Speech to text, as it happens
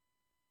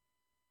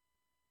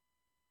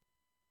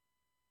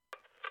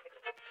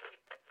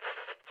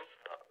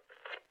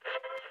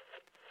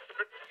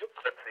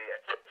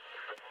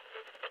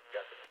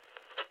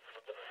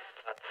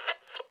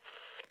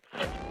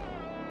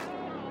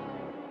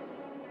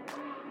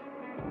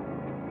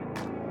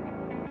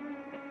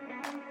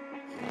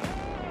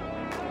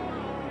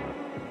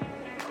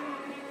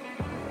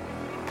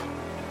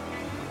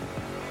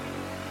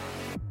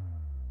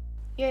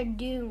You're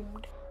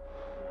doomed.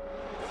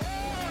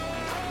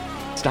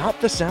 Stop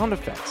the sound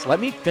effects. Let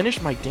me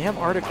finish my damn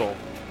article.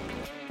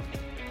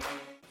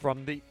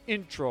 From the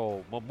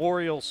Intro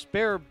Memorial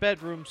Spare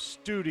Bedroom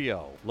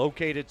Studio,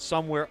 located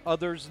somewhere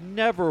others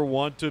never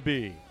want to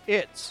be,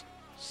 it's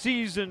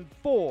Season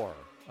 4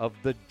 of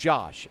the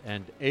Josh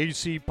and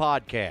AC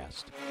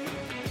Podcast.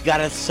 You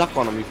gotta suck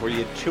on them before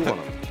you chew on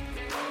them.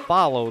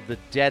 Follow The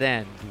Dead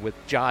End with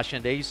Josh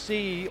and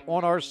AC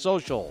on our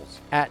socials,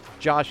 at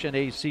Josh and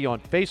AC on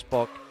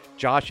Facebook,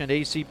 Josh and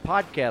AC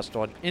Podcast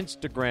on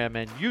Instagram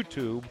and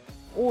YouTube,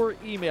 or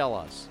email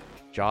us,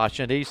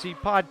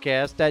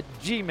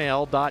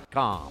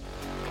 joshandacpodcast@gmail.com.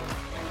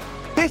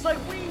 Tastes like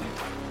weed.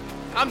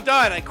 I'm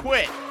done. I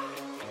quit.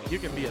 You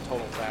can be a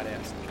total fat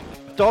ass.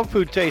 Dog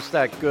food tastes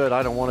that good,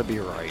 I don't want to be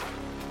right.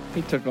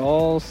 He took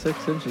all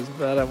 6 inches of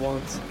that at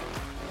once.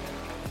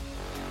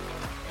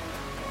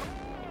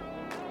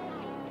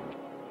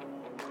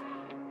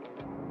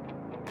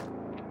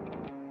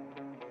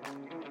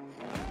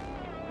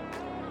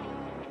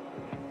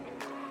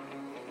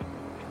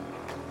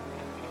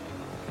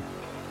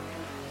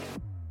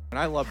 And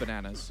I love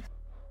bananas.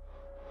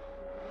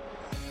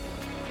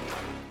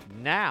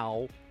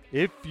 Now,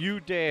 if you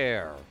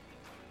dare,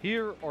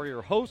 here are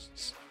your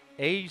hosts,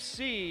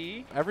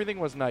 AC Everything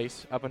was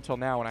nice up until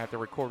now when I have to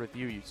record with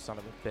you, you son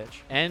of a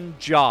bitch. and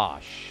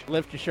Josh.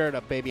 Lift your shirt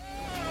up, baby.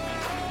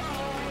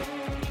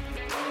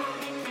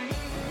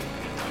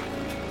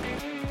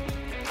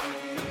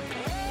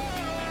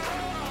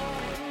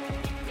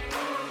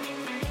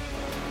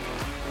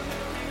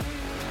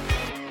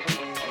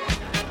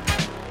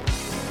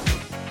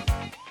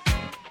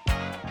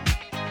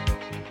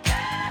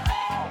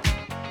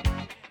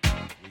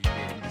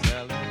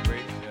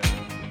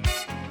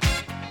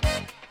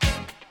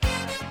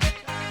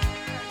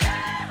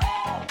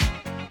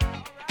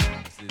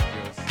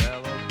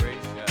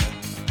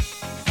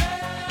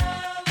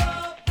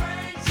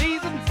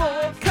 Season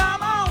 4,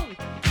 come on!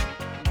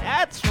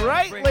 That's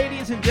right,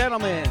 ladies and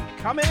gentlemen.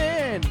 Coming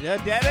in,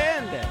 the Dead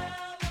End.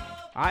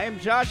 I am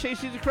Josh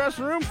Hastings across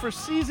the room for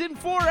Season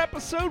 4,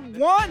 Episode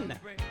 1.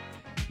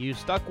 You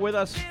stuck with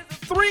us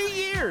 3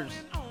 years.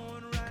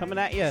 Coming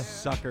at you.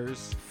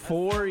 Suckers.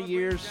 4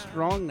 years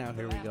strong now.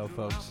 Here we go,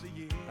 folks.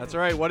 That's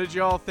right. What did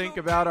y'all think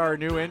about our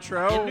new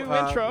intro?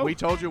 Intro. We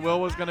told you Will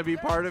was going to be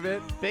part of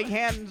it. Big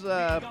hands,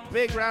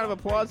 big round of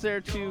applause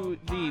there to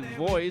the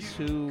voice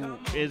who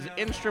is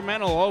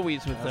instrumental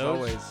always with As those.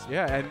 always.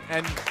 Yeah,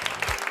 and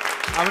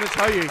I'm going to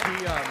tell you,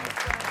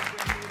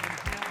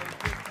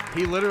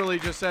 he literally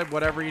just said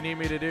whatever you need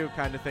me to do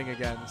kind of thing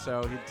again.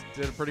 So he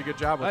did a pretty good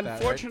job with that.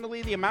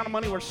 Unfortunately, the amount of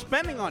money we're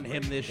spending on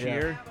him this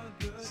year.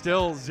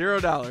 Still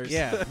 $0.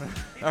 Yeah.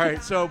 All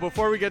right, so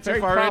before we get too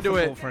Very far into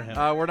profitable it, for him.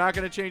 we're not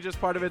going to change this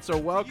part of it. So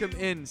welcome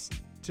in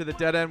to the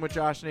Dead End with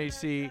Josh and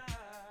AC.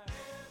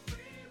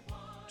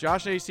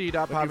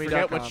 JoshandAC.podme.com.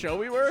 Forget what show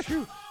we were?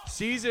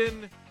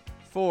 Season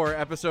 4,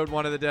 Episode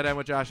 1 of the Dead End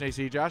with Josh and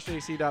AC.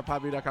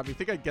 JoshandAC.podme.com. You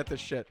think I'd get this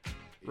shit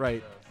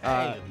right?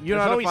 You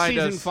know how to find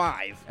Season us.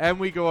 5. And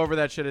we go over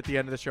that shit at the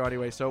end of the show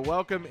anyway. So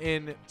welcome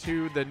in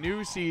to the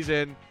new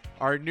season,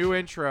 our new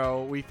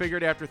intro. We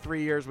figured after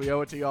 3 years we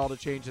owe it to y'all to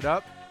change it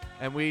up.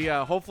 And we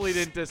hopefully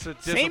didn't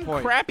disappoint. Same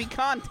crappy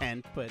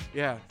content, but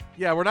Yeah,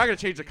 we're not going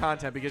to change the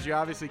content because you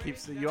obviously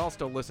you all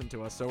still listen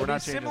to us, so we're it'll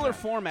not be changing similar that.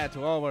 format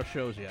to all of our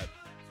shows yet.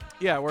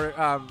 Yeah, we're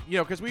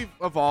because we've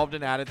evolved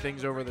and added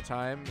things over the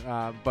time.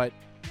 But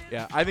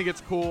yeah, I think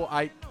it's cool.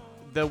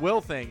 The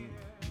Will thing,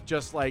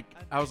 just like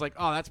I was like,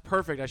 oh, that's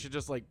perfect. I should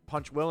just like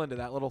punch Will into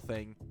that little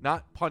thing,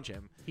 not punch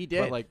him. He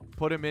did. But like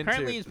put him into.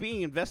 Apparently, he's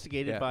being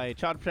investigated by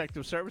Child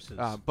Protective Services.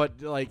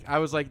 But like I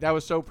was like, that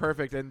was so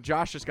perfect, and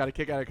Josh just got a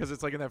kick out of it because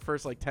it's like in that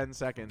first like 10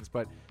 seconds.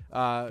 But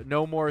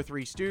no more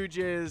Three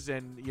Stooges,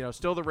 and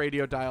still the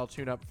radio dial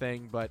tune-up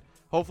thing. But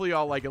hopefully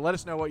y'all like it. Let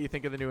us know what you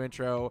think of the new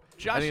intro.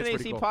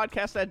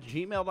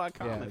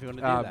 JoshandACPodcast@gmail.com if you want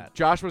to do that.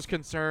 Josh was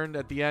concerned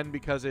at the end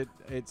because it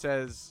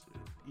says,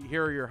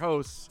 here are your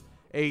hosts,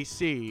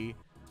 AC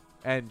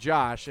and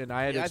Josh, and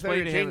I had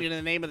explained to him. Changing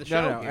the name of the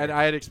show. No, and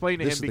I had explained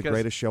to This him is because the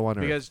greatest show on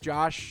earth. Because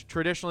Josh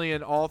traditionally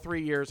in all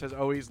 3 years has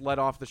always led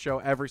off the show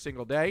every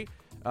single day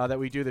that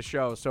we do the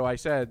show. So I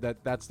said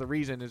that's the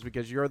reason is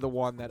because you're the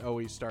one that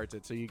always starts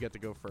it, so you get to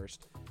go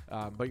first.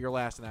 But you're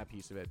last in that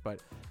piece of it. But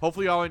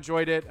hopefully y'all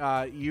enjoyed it.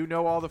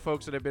 All the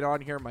folks that have been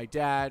on here, my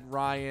dad,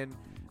 Ryan,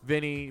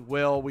 Vinny,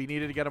 Will, we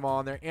needed to get them all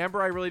on there.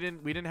 Amber, we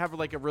didn't have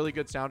like a really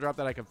good sound drop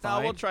that I can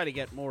find. No, we'll try to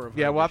get more of.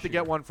 Yeah, her we'll have this to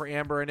get year. one for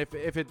Amber, and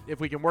if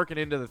we can work it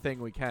into the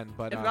thing, we can.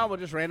 But If not, we'll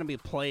just randomly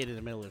play it in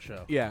the middle of the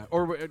show. yeah,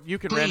 or you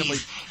can randomly.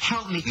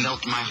 Help me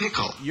milk my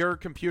pickle. Your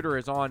computer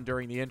is on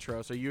during the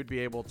intro, so you'd be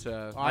able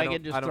to. I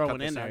can just throw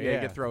it in there. Yeah, you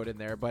can throw it in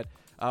there, but.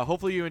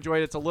 Hopefully you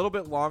enjoyed it. It's a little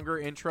bit longer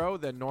intro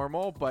than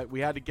normal, but we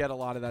had to get a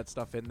lot of that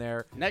stuff in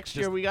there. Next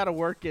year we got to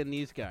work in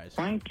these guys.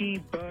 Funky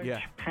butch.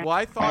 Yeah. Well,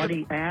 I thought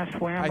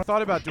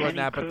about doing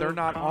that, but they're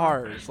not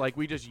ours. ours. Like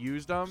we just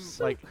used them.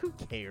 So Like who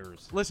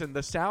cares? listen,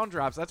 the sound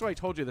drops. That's why I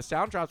told you the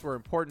sound drops were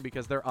important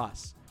because they're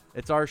us.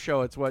 It's our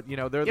show. It's what they're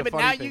Yeah, the but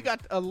funny now things. you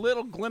got a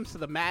little glimpse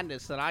of the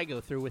madness that I go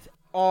through with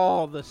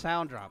all the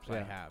sound drops I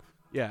Yeah. have.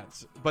 Yeah,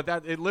 but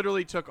it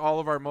literally took all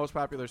of our most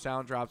popular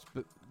sound drops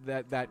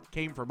that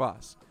came from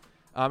us.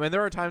 And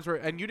there are times where,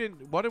 and you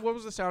didn't. What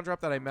was the sound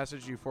drop that I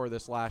messaged you for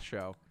this last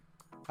show?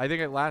 I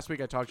think last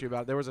week I talked to you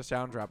about. There was a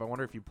sound drop. I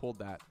wonder if you pulled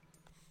that.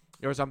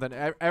 There was something.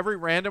 Every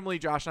randomly,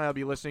 Josh and I will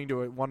be listening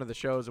to one of the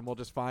shows, and we'll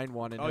just find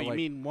one. And Oh, you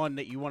mean one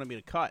that you wanted me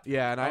to cut?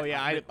 Yeah, and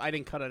I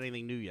didn't cut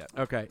anything new yet.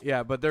 Okay,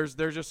 yeah, but there's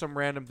just some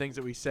random things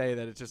that we say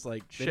that it's just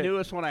like The shit.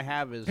 newest one I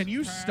have is Can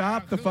you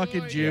stop the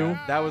fucking Jew?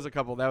 Yeah, that was a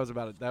couple. That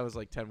was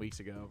like 10 weeks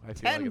ago. I feel like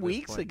 10 at this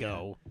weeks point,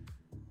 ago.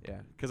 Yeah,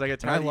 because I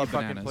get I tired of you love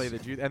fucking bananas. play the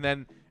Jew, and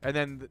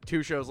then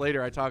 2 shows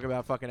later I talk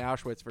about fucking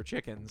Auschwitz for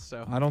chickens.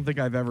 So I don't think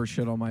I've ever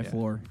shit on my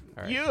floor.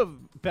 all right. You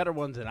have better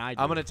ones than I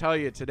do. I'm gonna tell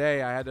you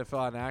today. I had to fill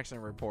out an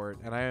accident report,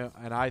 and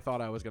I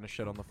thought I was gonna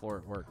shit on the floor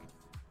at work.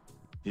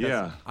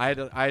 Yeah. I had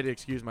to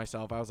excuse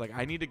myself. I was like,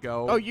 I need to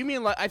go. Oh, you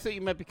mean like I thought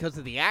you meant because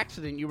of the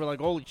accident? You were like,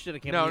 holy shit, I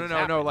can't no, believe no,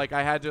 this no, no. happened. Like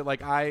I had to,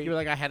 You were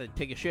like, I had to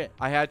take a shit.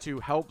 I had to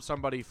help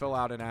somebody fill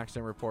out an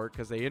accident report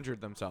because they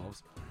injured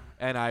themselves,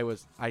 and I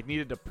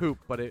needed to poop,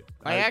 but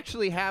I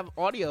actually have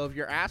audio of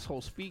your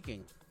asshole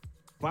speaking.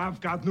 Well,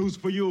 I've got news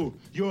for you.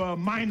 You're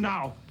mine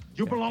now.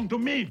 You belong to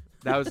me.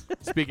 That was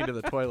speaking to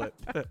the toilet.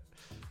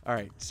 All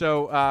right.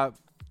 So,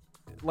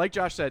 like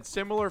Josh said,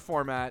 similar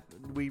format.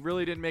 We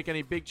really didn't make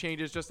any big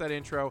changes, just that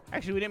intro.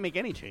 Actually, we didn't make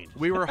any changes.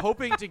 We were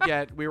hoping to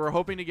get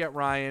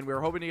Ryan. We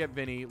were hoping to get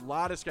Vinny. A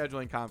lot of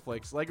scheduling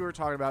conflicts. Like we were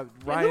talking about,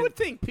 Yeah, Ryan. who would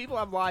think people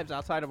have lives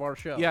outside of our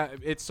show? Yeah,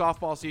 it's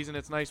softball season.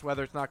 It's nice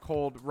weather. It's not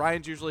cold.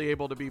 Ryan's usually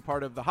able to be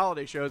part of the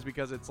holiday shows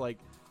because it's like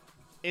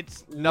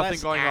it's nothing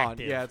less going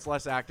active. on. Yeah, it's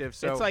less active.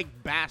 So it's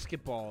like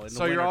basketball. In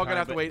so the you're all gonna wintertime,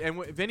 have to but-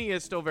 wait. And Vinny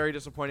is still very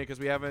disappointed because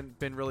we haven't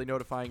been really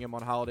notifying him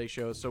on holiday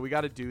shows. So we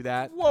got to do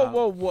that.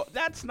 Whoa!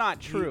 That's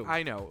not He- true.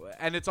 I know,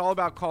 and it's all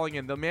about calling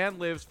in. The man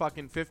lives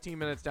fucking 15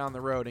 minutes down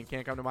the road and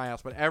can't come to my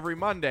house. But every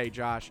Monday,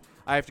 Josh,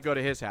 I have to go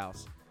to his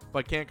house,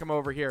 but can't come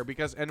over here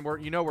because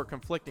we're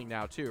conflicting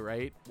now too,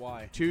 right?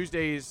 Why?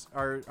 Tuesdays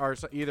are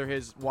either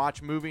his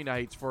watch movie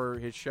nights for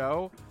his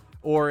show,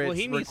 or Well, it's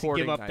he needs to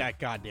recording give up night. that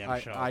goddamn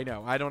show. I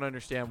know. I don't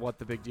understand what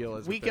the big deal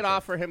is. We with could this.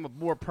 offer him a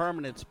more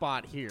permanent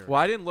spot here. Well,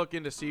 I didn't look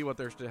in to see what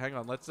their hang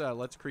on.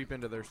 Let's creep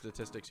into their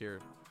statistics here.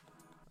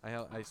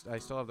 I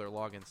still have their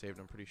login saved.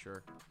 I'm pretty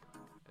sure.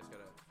 I just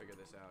gotta figure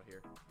this out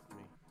here. Let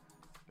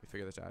me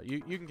figure this out. You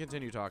can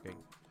continue talking.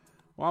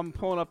 Well, I'm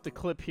pulling up the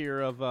clip here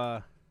of.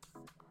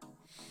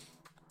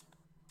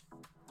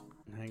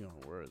 Hang on,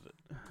 where is it?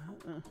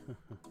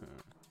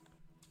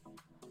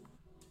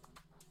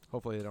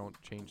 Hopefully they don't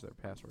change their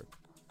password.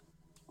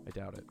 I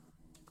doubt it.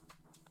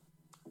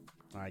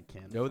 I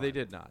can't. No, they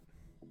find did not.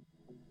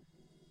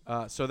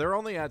 So they're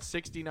only at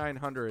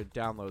 6,900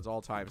 downloads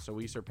all time, so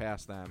we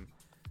surpassed them.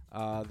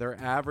 They're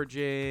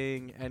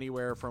averaging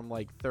anywhere from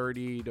like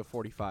 30 to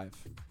 45.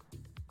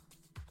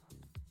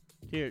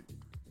 Here,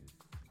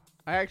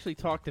 I actually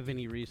talked to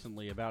Vinny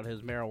recently about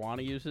his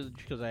marijuana usage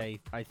because I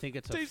think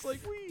it's Tastes like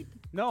weed.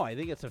 No, I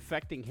think it's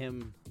affecting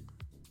him.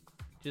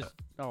 Just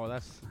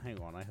hang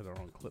on, I have the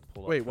wrong clip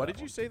pulled up. Wait, for what that did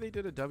you one. say they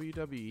did a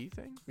WWE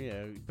thing?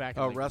 Yeah, back.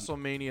 Oh, in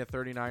WrestleMania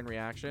 39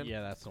 reaction.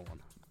 Yeah, that's the one.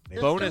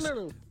 Bonus.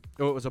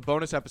 Oh, it was a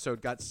bonus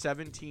episode. Got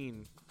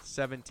 17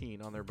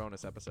 on their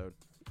bonus episode.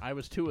 I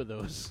was 2 of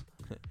those.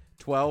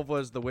 12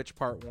 was The Witch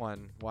Part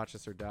 1. Watch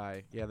Us or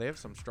Die. Yeah, they have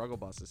some struggle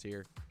buses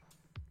here.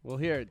 Well,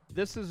 here,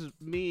 this is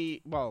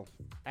me. Well,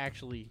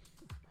 actually,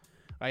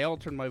 I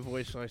altered my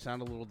voice so I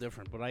sound a little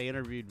different, but I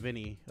interviewed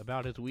Vinny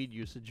about his weed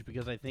usage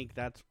because I think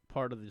that's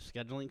part of the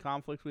scheduling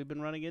conflicts we've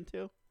been running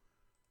into.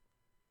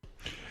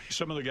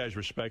 Some of the guys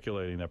were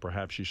speculating that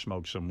perhaps you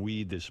smoked some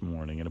weed this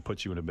morning and it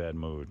puts you in a bad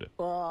mood.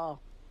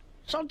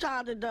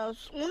 Sometimes it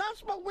does. When I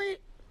smoke weed,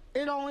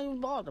 it don't even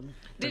bother me.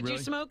 Did Really? you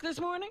smoke this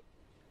morning?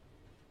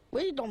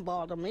 Weed don't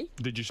bother me.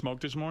 Did you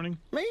smoke this morning?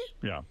 Me?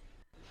 Yeah.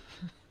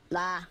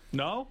 Nah.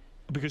 No?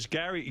 Because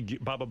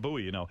Baba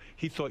Booey,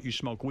 he thought you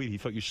smoked weed. He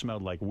thought you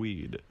smelled like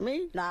weed.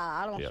 Me?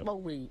 Nah, I don't Yeah.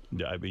 smoke weed.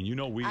 Yeah, I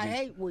mean, weed. I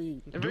hate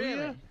weed. Do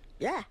you?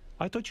 Yeah.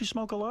 I thought you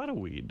smoke a lot of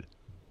weed.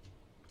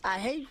 I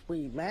hate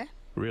weed, man.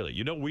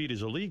 Really? Weed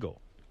is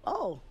illegal.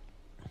 Oh.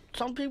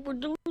 Some people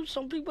do,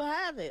 some people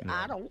have it.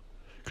 I don't.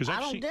 'Cause I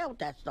I've don't seen- deal with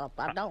that stuff.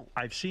 I don't.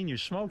 I've seen you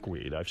smoke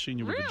weed. I've seen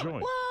you with a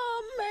joint.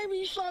 Well,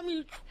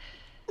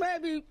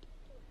 maybe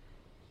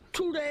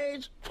 2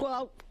 days,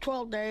 12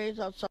 days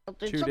or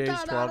something. 2 days,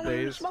 Sometimes 12 I don't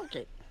even days. smoke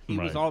it. He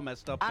was Right. all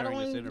messed up I during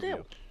don't this even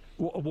interview.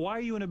 do. Why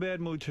are you in a bad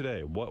mood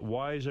today?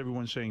 Why is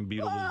everyone saying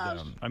Beetle is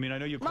down? I mean, I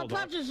know you My called off.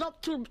 pressure's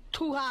up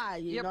too high,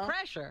 you Your know.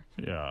 pressure.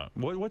 Yeah.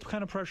 What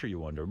kind of pressure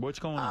you under? What's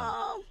going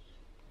on?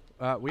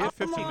 We have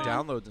I'm 15 on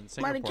downloads in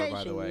Singapore, medication,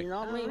 by the way. you know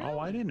what I mean? Oh,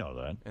 I didn't know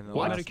that. In the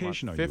What last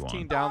medication month. are you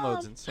 15 on?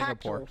 downloads in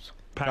Singapore. Paxils.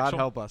 God Paxil?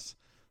 help us.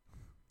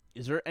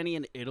 Is there any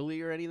in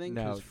Italy or anything?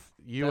 No, 'Cause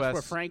U.S. That's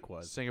where Frank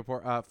was.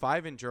 Singapore.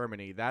 5 in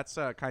Germany. That's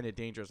kind of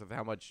dangerous with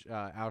how much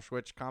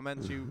Auschwitz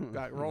comments you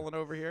got rolling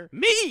over here.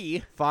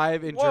 Me?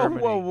 5 in Whoa,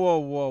 Germany.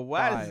 whoa.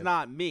 That is 5.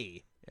 not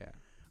me. Yeah.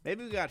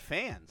 Maybe we got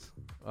fans.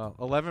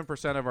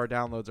 11% of our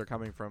downloads are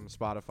coming from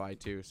Spotify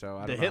too. So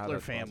I The don't know how Hitler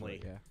that's possible.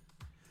 family. Yeah.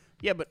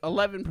 Yeah, but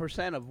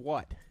 11% of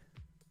what?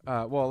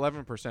 Well,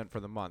 11% for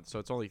the month, so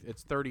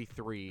it's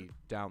 33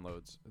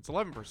 downloads. It's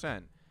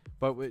 11%,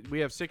 but we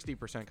have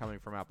 60% coming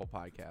from Apple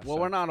Podcasts. Well,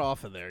 so. we're not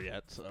off of there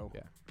yet, so.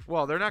 Yeah.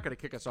 Well, they're not going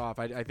to kick us off.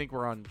 I think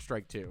we're on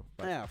strike 2.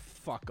 But. Yeah,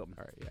 fuck them.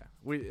 All right,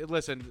 yeah.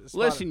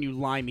 Listen, you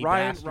limey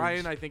Ryan, bastards.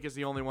 Ryan, I think, is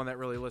the only one that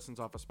really listens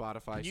off of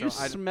Spotify. You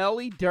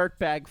smelly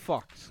dirtbag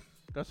fucks.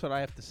 That's what I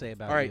have to say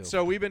about All right, you.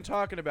 so we've been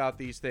talking about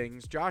these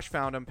things. Josh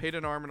found them, paid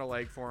an arm and a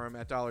leg for them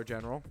at Dollar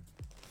General.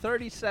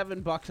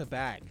 $37 a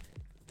bag.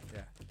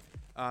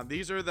 Yeah.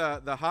 These are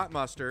the hot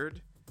mustard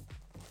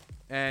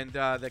and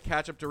the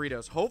ketchup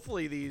Doritos.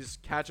 Hopefully these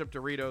ketchup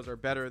Doritos are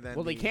better than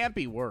Well, they can't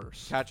be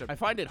worse. Ketchup. I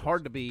find it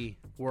hard to be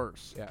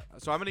worse. Yeah.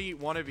 So I'm going to eat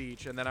one of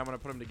each, and then I'm going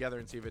to put them together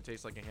and see if it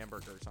tastes like a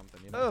hamburger or something.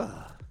 You know?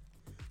 Ugh.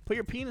 Put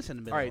your penis in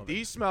the middle. All right, of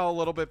these smell a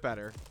little bit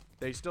better.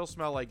 They still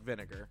smell like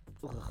vinegar.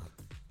 Ugh.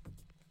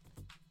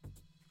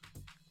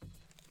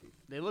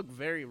 They look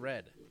very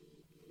red.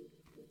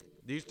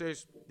 These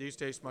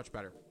taste much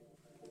better.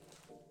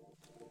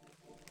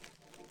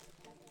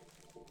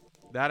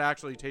 That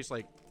actually tastes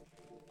like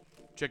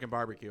chicken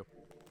barbecue.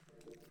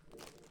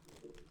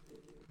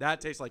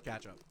 That tastes like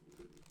ketchup.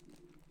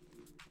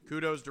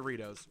 Kudos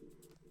Doritos.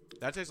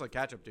 That tastes like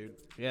ketchup, dude.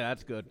 Yeah,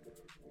 that's good.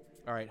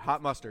 All right,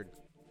 hot mustard.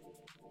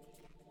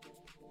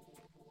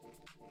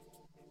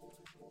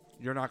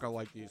 You're not going to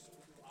like these.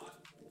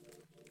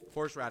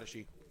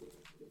 Horseradishy.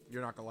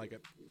 You're not going to like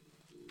it.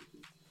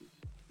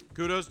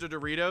 Kudos to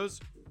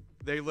Doritos.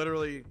 They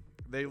literally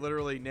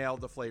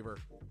nailed the flavor.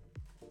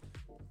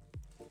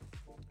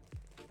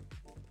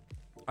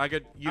 I'm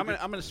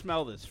gonna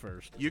smell this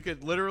first. You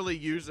could literally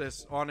use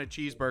this on a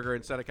cheeseburger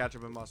instead of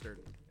ketchup and mustard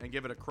and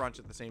give it a crunch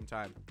at the same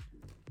time.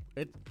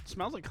 It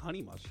smells like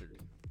honey mustard.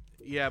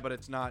 Yeah, but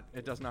it's not.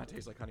 It does not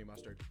taste like honey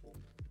mustard.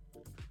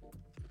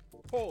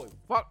 Holy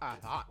fuck!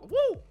 Hot.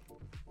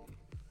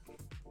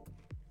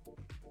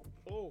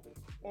 Woo!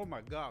 Oh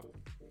my god.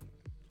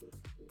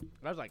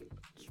 That was like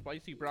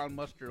spicy brown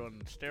mustard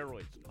on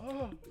steroids.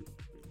 Oh.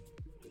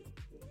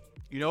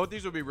 You know what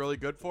these would be really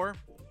good for?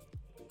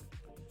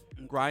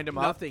 Grind them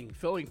up. Nothing.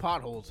 Filling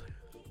potholes.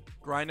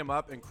 Grind them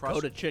up and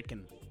Go to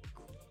chicken.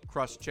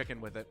 Crust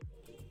chicken with it.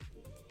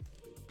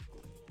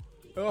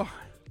 Oh.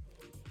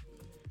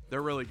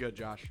 They're really good,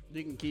 Josh.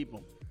 You can keep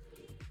them.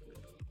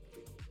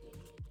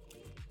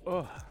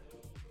 Oh.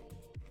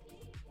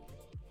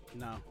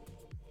 No.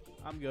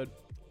 I'm good.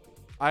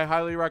 I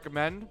highly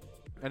recommend,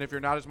 and if you're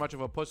not as much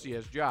of a pussy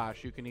as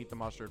Josh, you can eat the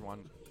mustard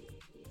ones.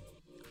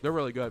 They're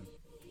really good.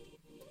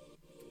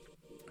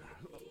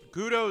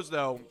 Kudos,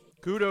 though.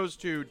 Kudos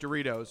to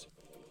Doritos.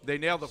 They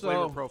nailed the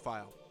flavor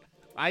profile.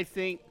 I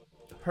think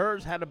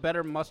hers had a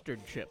better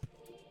mustard chip.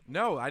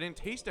 No, I didn't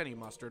taste any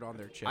mustard on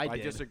their chip. I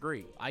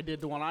disagree. I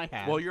did the one I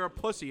had. Well, you're a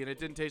pussy, and it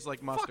didn't taste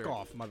like mustard. Fuck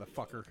off,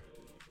 motherfucker.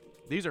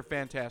 These are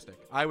fantastic.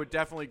 I would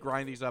definitely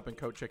grind these up and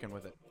coat chicken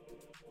with it.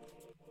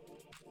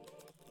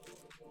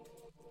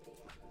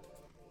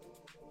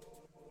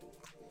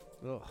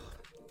 Ugh.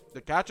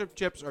 The ketchup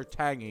chips are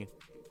tangy.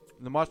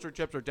 The mustard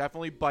chips are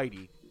definitely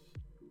bitey.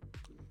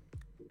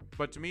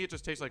 But to me, it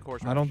just tastes like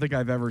horseradish. I don't think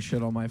I've ever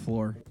shit on my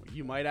floor.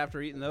 You might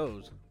after eating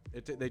those.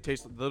 They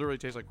literally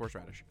taste like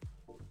horseradish.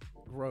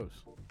 Gross.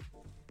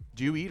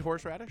 Do you eat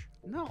horseradish?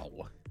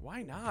 No.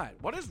 Why not?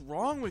 What is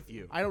wrong with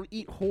you? I don't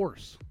eat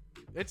horse.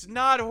 It's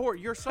not horse.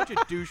 You're such a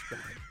douchebag.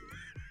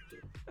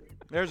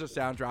 There's a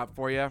sound drop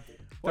for you.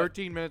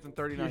 13 minutes and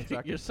 39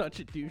 seconds. You're such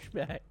a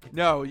douchebag.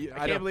 No,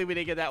 I can't believe we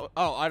didn't get that.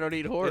 Oh, I don't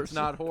eat horse. It's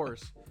not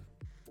horse.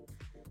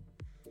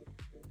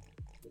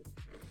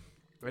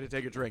 Ready to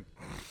take a drink.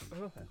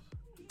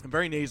 I'm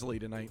very nasally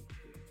tonight.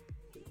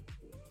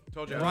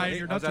 Told you. Ryan,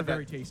 your nuts are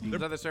very tasty.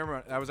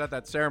 I was at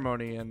that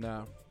ceremony, and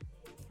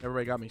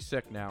everybody got me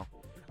sick now.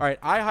 All right,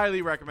 I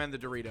highly recommend the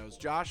Doritos.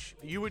 Josh,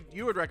 you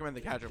would recommend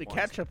the ketchup ones. The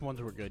ketchup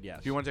ones were good,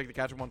 yes. Do you want to take the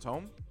ketchup ones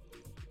home?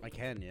 I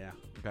can, yeah.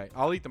 Okay,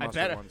 I'll eat the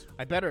mustard ones.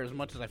 I better as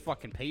much as I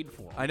fucking paid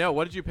for them. I know.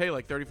 What did you pay?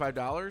 Like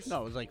 $35?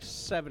 No, it was like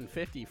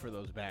 $7.50 for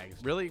those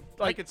bags. Really?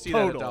 Like I could see that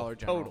at total, Dollar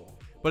General. Total.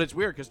 But it's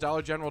weird because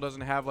Dollar General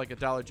doesn't have like a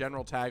Dollar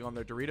General tag on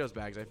their Doritos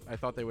bags. I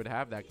thought they would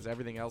have that because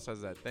everything else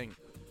has that thing.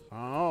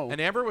 Oh.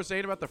 And Amber was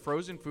saying about the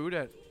frozen food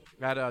at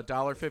a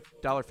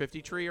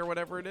 $1.50 tree or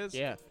whatever it is.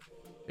 Yeah.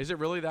 Is it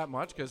really that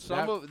much? Because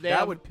that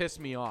that would piss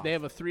me off. They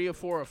have a $3 or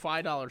 $4 or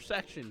 $5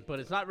 section, but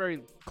it's not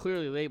very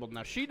clearly labeled.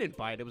 Now, she didn't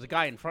buy it. It was a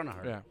guy in front of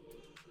her. Yeah.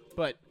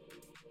 But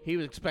he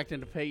was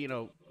expecting to pay,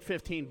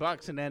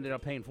 $15 and ended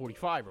up paying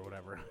 $45 or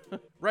whatever.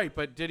 Right,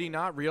 but did he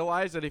not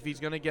realize that if he's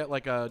going to get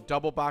like a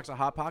double box of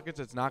Hot Pockets,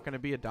 it's not going to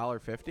be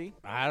 $1.50?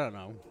 I don't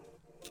know.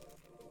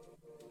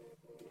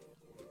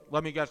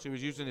 Let me guess, he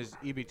was using his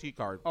EBT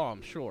card. Oh,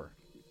 I'm sure.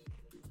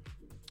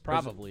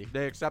 Probably.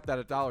 They accept that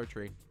at Dollar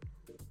Tree.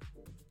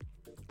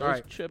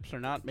 Those chips are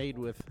not made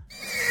with...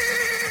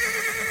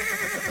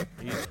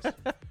 Jesus.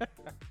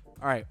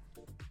 All right.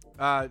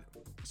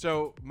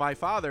 So my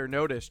father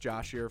noticed,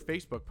 Josh, your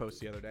Facebook post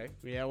the other day.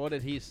 Yeah, what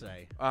did he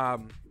say?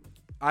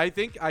 I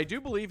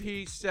do believe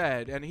he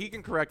said, and he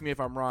can correct me if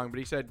I'm wrong, but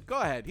he said, go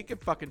ahead. He can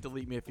fucking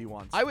delete me if he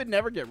wants. I would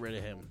never get rid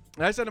of him.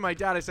 And I said to my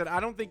dad, I said, I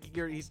don't think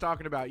he's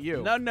talking about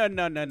you. No,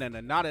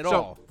 not at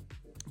all.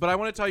 But I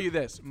want to tell you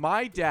this.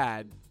 My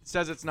dad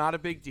says it's not a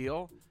big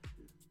deal.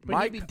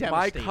 But he'd be My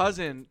devastated.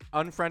 cousin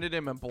unfriended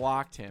him and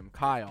blocked him.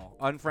 Kyle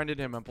unfriended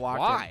him and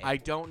blocked Why? him. I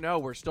don't know.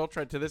 We're still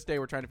trying to this day.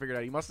 We're trying to figure it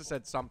out. He must have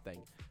said something.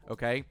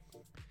 Okay,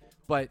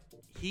 but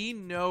he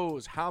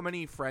knows how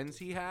many friends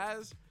he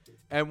has,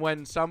 and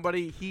when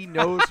he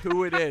knows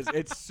who it is.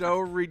 It's so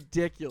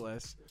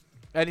ridiculous,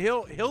 and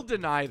he'll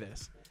deny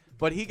this,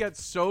 but he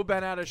gets so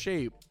bent out of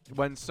shape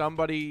when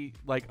somebody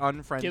like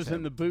unfriends Gives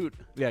him the boot.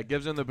 Yeah,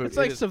 gives him the boot. It's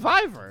like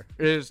Survivor.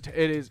 It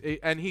is,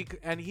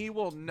 and he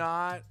will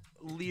not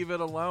leave it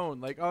alone.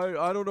 Like,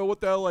 I don't know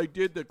what the hell I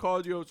did that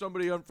caused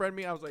somebody unfriend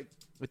me. I was like,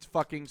 it's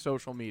fucking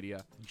social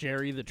media.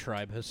 Jerry the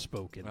tribe has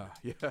spoken.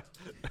 Yeah.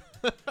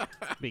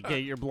 May get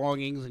your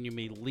belongings and you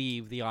may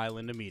leave the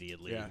island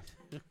immediately. Yeah.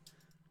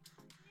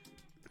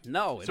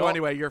 No. So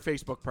anyway, your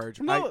Facebook purge.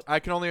 No. I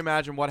can only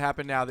imagine what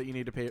happened now that you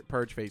need to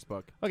purge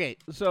Facebook. Okay,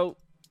 so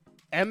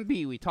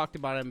MB, we talked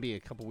about MB a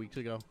couple weeks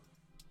ago.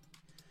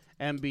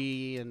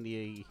 MB and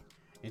the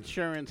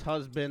insurance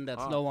husband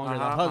that's no longer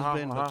the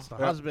husband, but it's the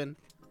husband.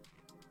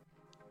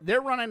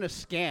 They're running a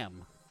scam,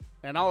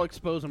 and I'll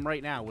expose them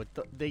right now with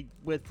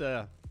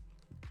the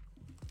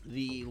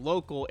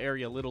local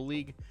area Little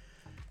League.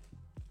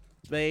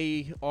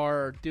 They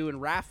are doing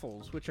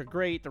raffles, which are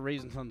great. They're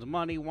raising tons of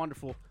money,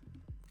 wonderful.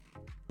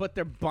 But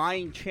they're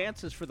buying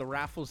chances for the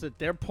raffles that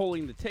they're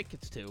pulling the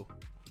tickets to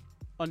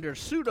under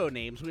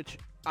pseudonames, which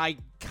I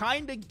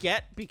kind of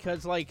get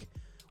because, like,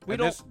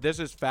 This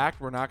is fact.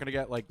 We're not going to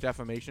get, like,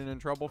 defamation in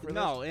trouble for this?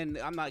 No, and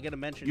I'm not going to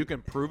mention... You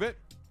can prove it?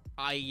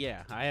 I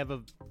have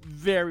a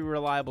very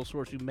reliable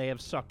source who may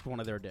have sucked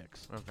one of their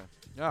dicks. Okay.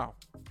 Oh.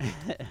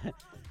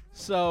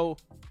 So,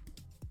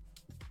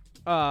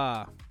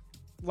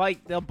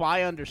 like, they'll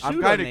buy under pseudonames.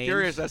 I'm kind of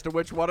curious as to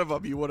which one of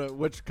them you would have,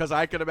 because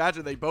I can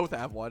imagine they both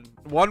have one.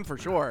 One for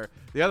sure.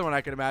 The other one I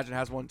can imagine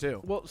has one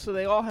too. Well, so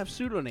they all have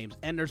pseudonyms,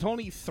 and there's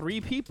only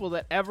 3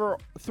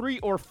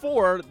 or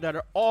 4 that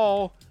are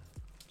all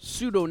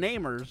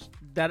pseudonamers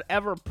that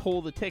ever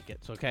pull the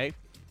tickets, okay?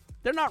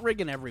 They're not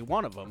rigging every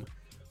one of them,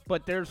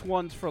 but there's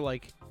ones for,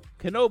 like,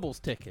 Knobel's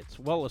tickets.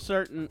 Well, a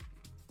certain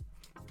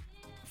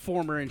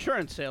former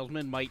insurance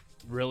salesman might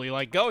really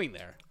like going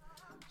there.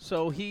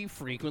 So he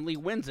frequently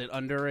wins it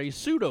under a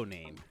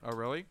pseudonym. Oh,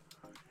 really?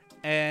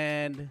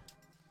 And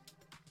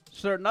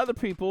certain other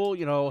people,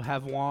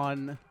 have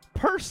won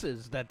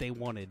purses that they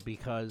wanted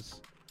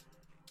because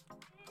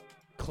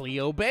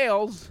Cleo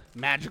Bales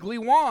magically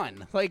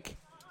won. Like,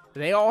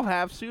 they all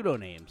have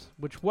pseudonyms,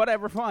 which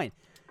whatever, fine.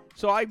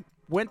 So I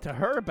went to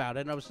her about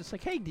it, and I was just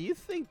like, hey, do you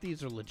think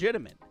these are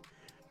legitimate?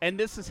 And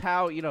this is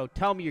how,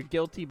 tell me you're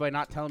guilty by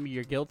not telling me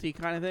you're guilty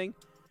kind of thing.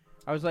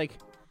 I was like,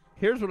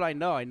 here's what I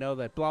know. I know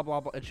that blah,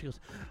 blah, blah. And she goes,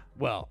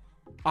 well,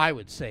 I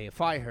would say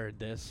if I heard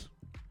this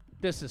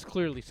is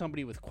clearly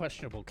somebody with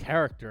questionable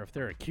character if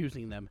they're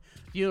accusing them.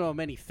 Do you know how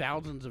many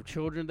thousands of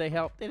children they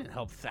helped? They didn't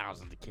help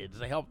thousands of kids.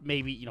 They helped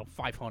maybe,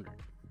 500.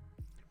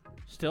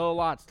 Still a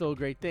lot, still a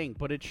great thing,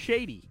 but it's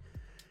shady.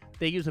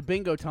 They use a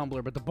bingo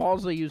tumbler, but the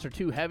balls they use are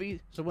too heavy,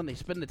 so when they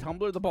spin the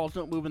tumbler, the balls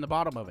don't move in the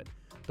bottom of it.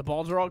 The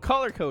balls are all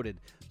color-coded.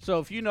 So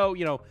if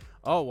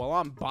oh, well,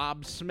 I'm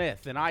Bob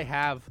Smith, and I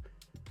have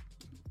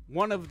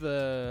one of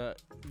the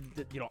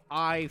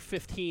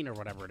I-15 or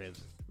whatever it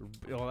is.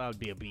 Well, that would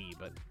be a B,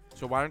 but...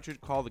 So why don't you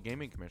call the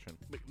Gaming Commission?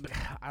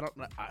 I don't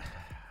know.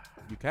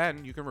 You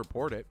can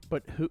report it.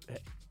 But who...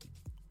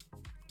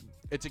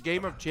 It's a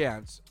game of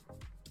chance,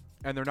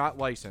 and they're not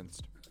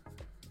licensed.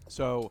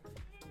 So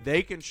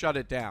they can shut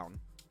it down,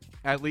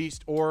 at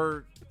least,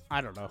 or...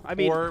 I don't know. I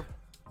mean... Or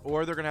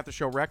they're going to have to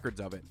show records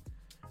of it.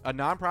 A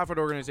nonprofit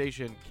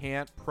organization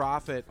can't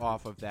profit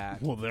off of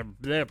that. Well,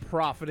 they're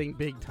profiting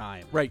big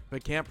time. Right,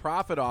 but can't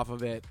profit off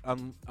of it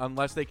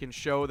unless they can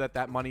show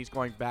that money's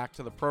going back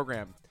to the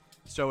program.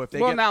 So if they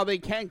now they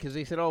can because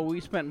they said, "Oh,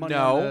 we spent money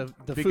on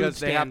the because food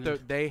stand."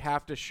 they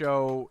have to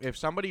show if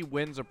somebody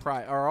wins a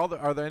prize.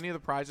 Are there any of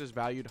the prizes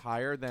valued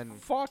higher than?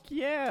 Fuck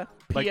yeah!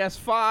 Like,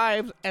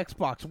 PS5s,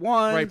 Xbox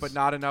One. Right, but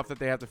not enough that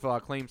they have to fill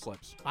out claim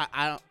slips.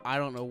 I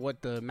don't know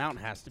what the amount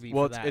has to be.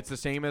 Well, for that. it's the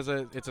same as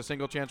it's a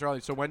single chance rally.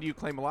 So when do you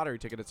claim a lottery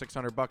ticket at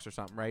 $600 or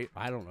something? Right?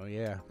 I don't know.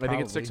 Yeah, I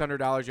think it's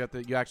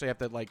 $600. You actually have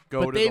to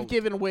go. But they've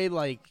given away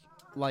like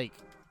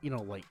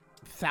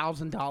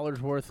 $1,000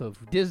 worth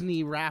of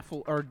Disney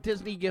raffle or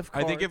Disney gift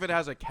cards. I think if it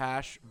has a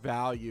cash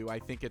value, I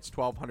think it's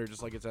 $1,200,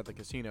 just like it's at the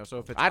casino. So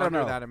if it's under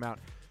under that amount,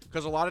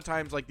 because a lot of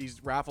times like these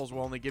raffles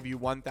will only give you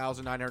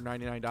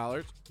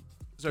 $1,999,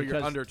 so you're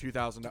under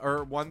 $2,000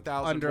 or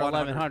 $1,000 under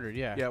 $1,100.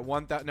 Yeah,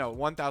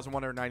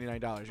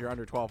 $1,199. You're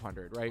under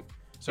 $1,200, right?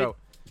 So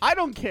I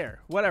don't care.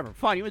 Whatever,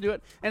 fine, you would do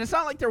it. And it's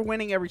not like they're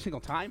winning every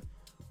single time,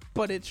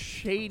 but it's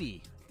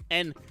shady.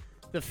 And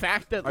the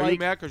fact that are you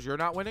mad because you're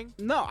not winning?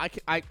 No,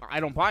 I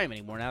don't buy them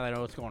anymore now that I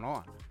know what's going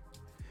on.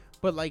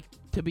 But like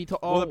to be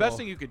told, well, the best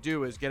thing you could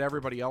do is get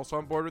everybody else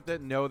on board with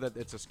it, know that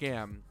it's a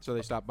scam, so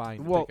they stop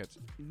buying tickets.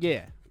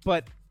 Yeah,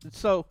 But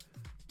so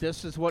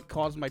this is what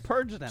caused my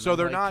purge. Then So I'm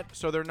they're like, not.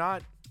 So they're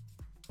not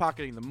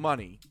pocketing the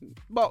money.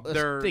 Well,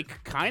 they're- they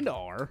kind of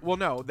are. Well,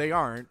 no, they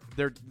aren't.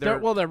 They're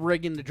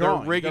rigging the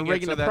drawing. They're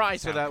rigging it the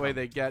prize so that way outcome.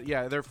 they get.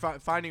 Yeah, they're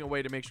finding a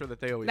way to make sure that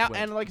they always Now,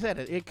 win. and like I said,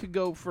 it could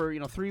go for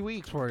 3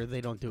 weeks where they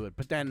don't do it,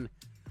 but then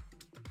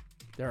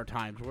there are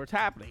times where it's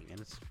happening, and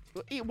it's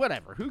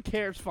whatever. Who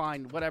cares?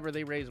 Fine, whatever.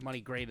 They raise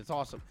money, great. It's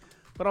awesome.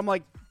 But I'm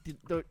like,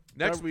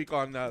 Next week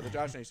on the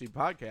Josh and AC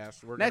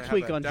podcast, we're next gonna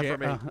week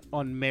have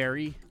on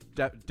Mary.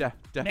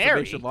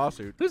 defamation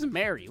lawsuit. Who's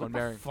Mary? What On the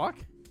Mary. fuck?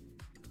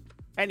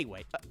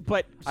 Anyway,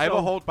 but I have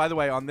a whole. By the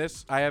way, on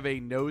this, I have a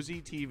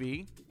Nosy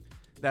TV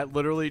that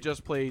literally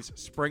just plays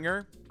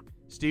Springer,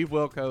 Steve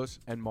Wilkos,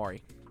 and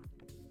Maury.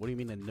 What do you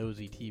mean a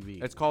Nosy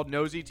TV? It's called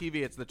Nosy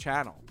TV. It's the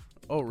channel.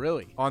 Oh,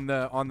 really? On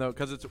the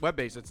because it's web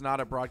based. It's not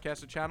a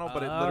broadcasted channel,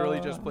 but it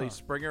literally just plays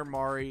Springer,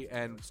 Maury,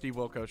 and Steve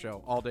Wilkos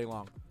show all day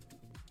long.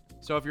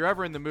 So if you're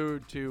ever in the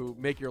mood to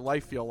make your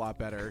life feel a lot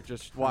better,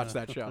 just watch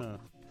that show.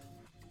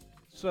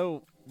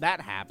 So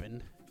that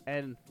happened,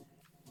 and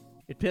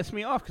it pissed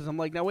me off because I'm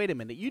like, now wait a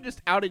minute, you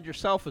just outed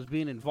yourself as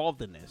being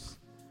involved in this.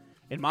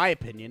 In my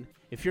opinion,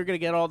 if you're gonna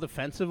get all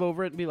defensive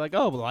over it and be like,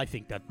 oh well, I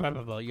think that blah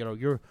blah blah,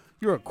 you're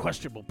a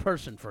questionable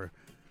person for.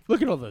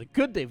 Look at all the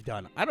good they've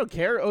done. I don't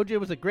care. OJ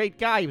was a great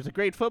guy. He was a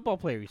great football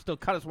player. He still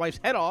cut his wife's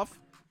head off,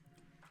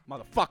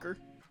 motherfucker.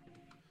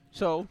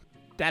 So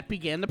that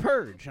began the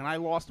purge, and I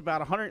lost about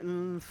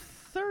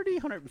 130,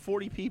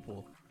 140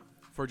 people.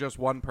 For just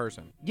one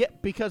person. Yeah,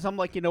 because I'm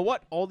like, you know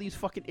what? All these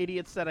fucking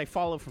idiots that I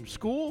follow from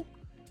school,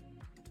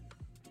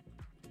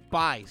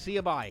 bye. See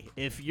you, bye.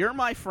 If you're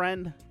my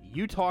friend,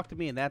 you talk to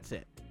me, and that's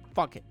it.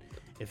 Fuck it.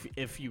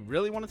 If you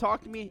really want to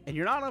talk to me, and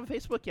you're not on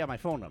Facebook, you have my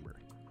phone number.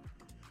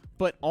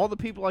 But all the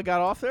people I got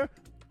off there,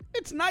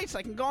 it's nice.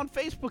 I can go on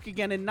Facebook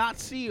again and not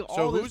see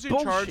all this bullshit. So who's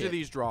in charge of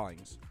these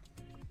drawings?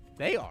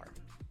 They are.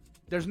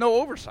 There's no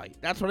oversight.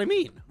 That's what I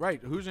mean.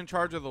 Right. Who's in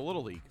charge of the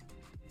Little League?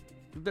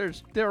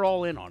 They're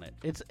all in on it.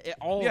 It's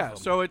all yeah. of them.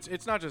 So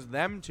it's not just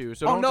them two.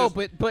 So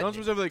but don't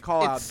specifically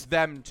call out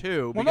them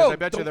two well, because no, I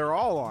bet you they're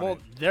all on it.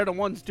 They're the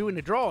ones doing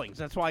the drawings.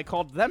 That's why I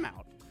called them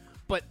out.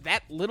 But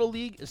that Little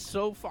League is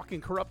so fucking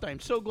corrupt. I'm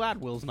so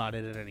glad Will's not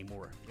in it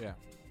anymore. Yeah.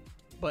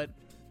 But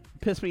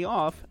pissed me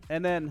off,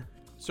 and then.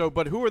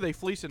 But who are they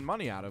fleecing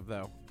money out of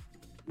though?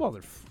 Well,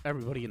 they're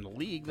everybody in the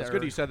league. That's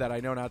good you said that. I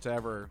know not to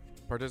ever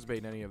participate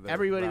in any of the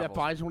everybody raffles. that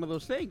buys one of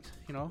those things,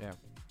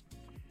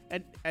 Yeah.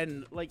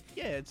 And like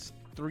it's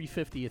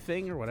 $3.50 a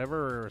thing or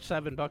whatever, or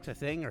 $7 a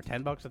thing, or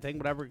 $10 a thing,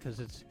 whatever, because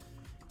it's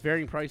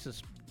varying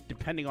prices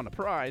depending on the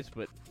prize.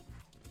 But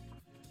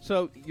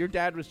so your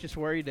dad was just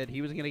worried that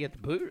he was going to get the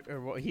boot,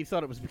 or he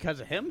thought it was because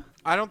of him?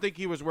 I don't think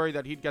he was worried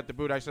that he'd get the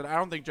boot. I said I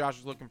don't think Josh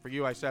is looking for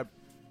you. I said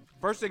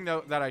first thing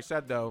that I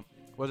said though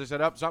was I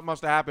said something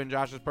must have happened.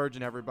 Josh is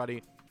purging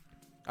everybody.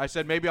 I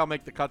said maybe I'll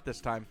make the cut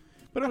this time.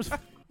 But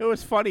it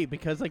was funny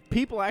because like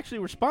people actually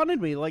responded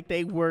to me like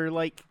they were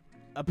like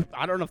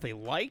I don't know if they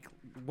like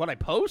what I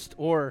post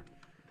or.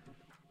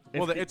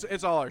 Well,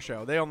 it's all our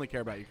show. They only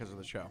care about you because of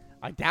the show.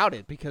 I doubt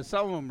it because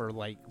some of them are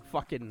like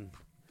fucking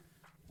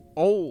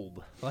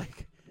old,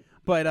 like.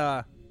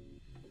 But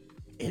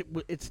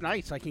it's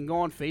nice. I can go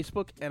on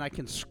Facebook and I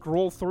can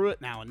scroll through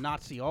it now and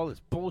not see all this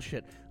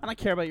bullshit. I don't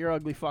care about your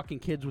ugly fucking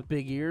kids with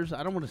big ears.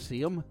 I don't want to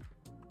see them.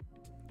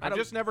 I've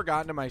just never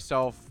gotten to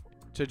myself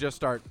to just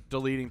start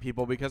deleting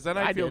people because then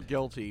I feel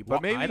guilty.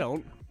 But maybe I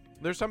don't.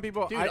 There's some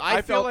people. Dude,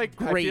 I feel like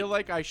great. I feel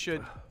like I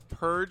should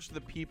purge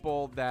the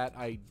people that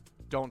I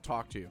don't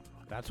talk to.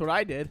 That's what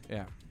I did.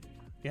 Yeah.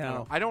 You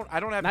know, I don't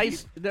have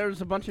nice.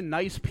 There's a bunch of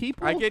nice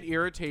people. I get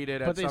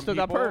irritated at but they some still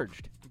people, got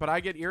purged. But I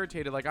get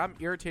irritated. Like I'm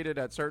irritated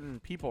at certain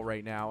people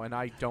right now, and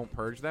I don't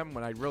purge them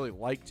when I'd really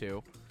like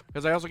to,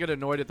 because I also get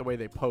annoyed at the way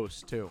they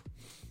post too.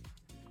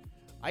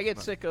 I get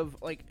sick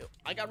of like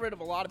I got rid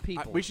of a lot of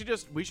people. We should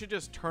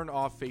just turn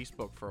off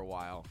Facebook for a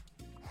while,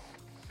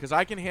 because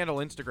I can handle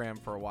Instagram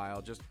for a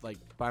while just like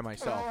by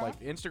myself. Like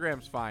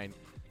Instagram's fine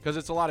because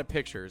it's a lot of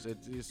pictures.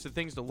 It's the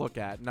things to look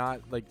at,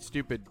 not like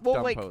stupid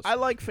dumb posts. I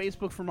like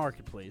Facebook for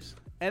Marketplace,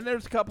 and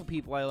there's a couple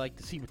people I like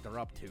to see what they're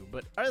up to.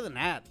 But other than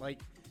that, like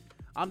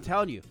I'm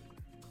telling you,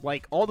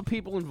 like all the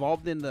people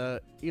involved in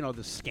the the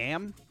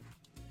scam,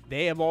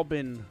 they have all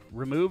been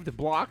removed and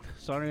blocked,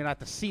 so I don't even have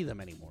to see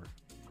them anymore.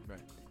 Right.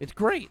 It's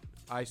great.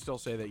 I still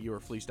say that you were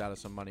fleeced out of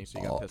some money, so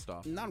you got pissed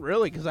off. Not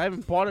really, because I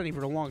haven't bought any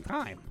for a long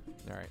time.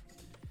 All right.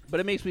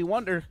 But it makes me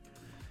wonder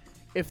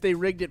if they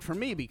rigged it for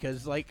me,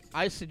 because like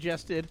I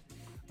suggested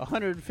a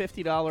 $150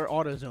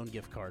 AutoZone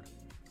gift card.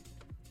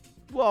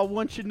 Well,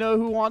 one should know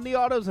who won the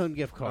AutoZone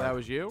gift card. Oh, that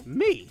was you?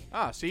 Me.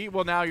 Ah, see?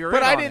 Well, now you're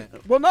but in I on didn't.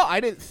 it. Well, no, I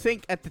didn't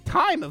think at the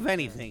time of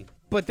anything.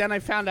 But then I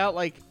found out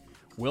like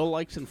Will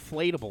likes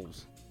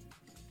inflatables.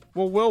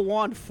 Well, Will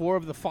won 4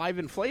 of the 5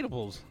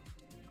 inflatables.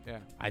 Yeah.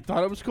 I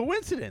thought it was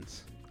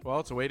coincidence. Well,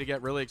 it's a way to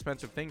get really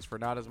expensive things for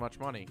not as much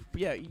money.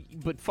 Yeah,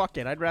 but fuck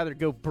it. I'd rather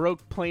go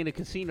broke playing a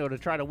casino to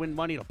try to win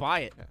money to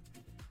buy it. Yeah.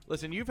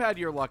 Listen, you've had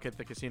your luck at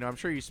the casino. I'm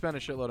sure you spent a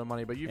shitload of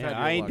money, but you've had your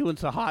I ain't luck. doing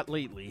so hot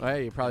lately.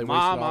 Hey, you probably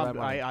Mom, wasted all that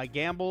money. I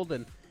gambled,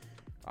 and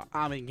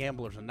I'm in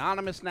Gamblers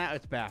Anonymous now.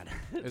 It's bad.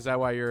 Is that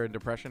why you're in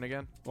depression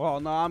again? Well,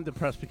 no, I'm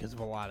depressed because of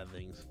a lot of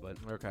things, but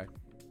Okay.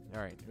 All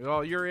right.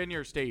 Well, you're in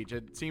your stage.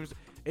 It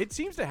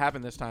seems to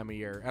happen this time of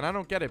year, and I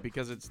don't get it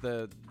because it's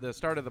the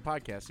start of the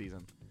podcast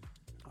season.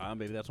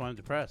 maybe that's why I'm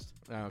depressed.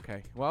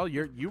 Okay. Well,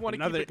 you want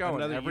to keep it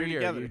going every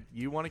year.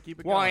 You want to keep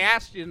it going. Well, I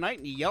asked you tonight,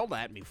 and you yelled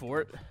at me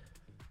for it.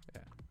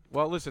 Yeah.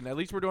 Well, listen. At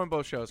least we're doing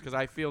both shows because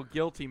I feel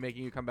guilty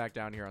making you come back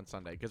down here on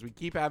Sunday because we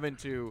keep having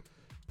to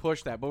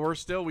push that, but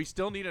we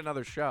still need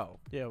another show.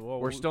 Yeah. Well,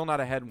 we're still not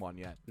ahead one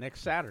yet.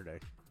 Next Saturday.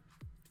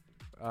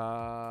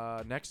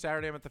 Next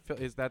Saturday I'm at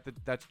the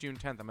that's June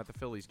 10th. I'm at the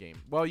Phillies game.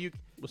 Well, you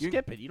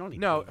skip it. You don't need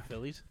to go to the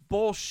Phillies.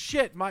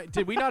 Bullshit.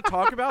 Did we not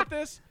talk about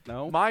this?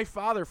 No. My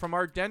father from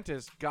our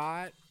dentist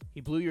He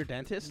blew your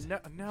dentist?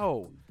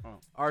 No. Oh.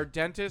 Our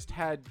dentist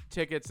had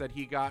tickets that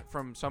he got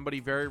from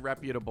somebody very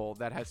reputable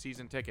that has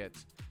season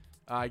tickets.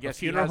 I guess a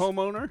funeral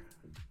homeowner?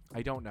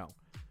 I don't know.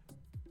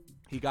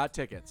 He got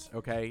tickets.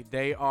 Okay,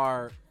 they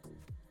are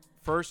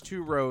first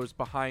 2 rows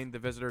behind the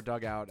visitor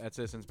dugout at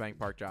Citizens Bank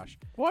Park, Josh.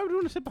 Why would we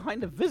want to sit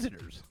behind the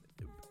visitors?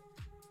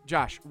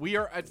 Josh, we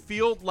are at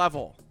field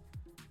level.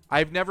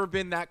 I've never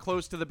been that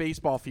close to the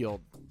baseball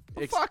field.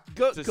 Well,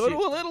 go to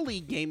a Little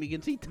League game. You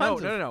can see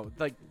tons No.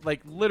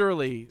 Like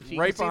literally so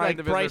right behind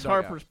the visitor Bryce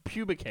dugout. Harper's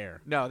pubic hair.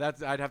 No,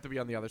 I'd have to be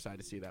on the other side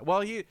to see that.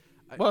 Well,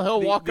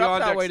 he'll walk up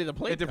that way to the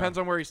plate. It depends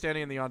on where he's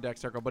standing in the on-deck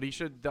circle, but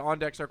the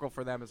on-deck circle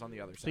for them is on the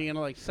other side. So you're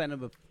going to send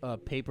him a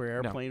paper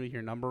airplane with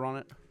your number on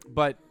it?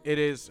 But it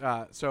is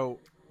so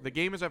the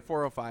game is at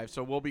 4:05,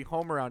 so we'll be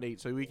home around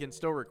 8, so we can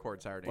still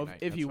record Saturday night.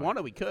 If you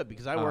wanted, we could,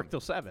 because I work till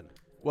 7.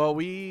 Well,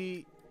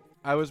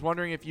 I was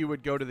wondering if you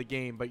would go to the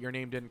game, but your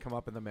name didn't come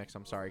up in the mix.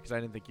 I'm sorry, because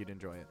I didn't think you'd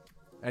enjoy it.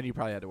 And you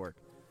probably had to work.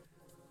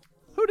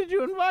 Who did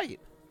you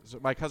invite? So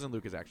my cousin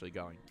Luke is actually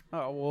going.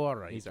 Oh, well, all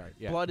right. He's all right.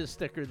 Yeah. Blood is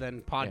thicker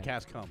than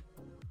podcast come.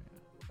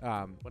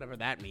 Whatever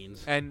that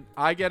means. And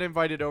I get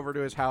invited over to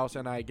his house,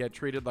 and I get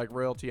treated like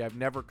royalty. I've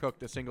never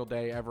cooked a single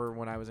day ever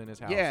when I was in his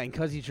house. Yeah, and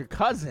because he's your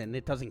cousin,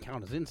 it doesn't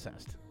count as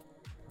incest.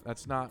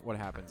 That's not what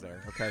happens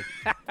there, okay?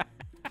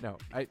 No.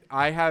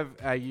 I have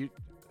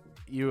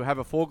you have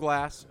a full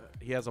glass.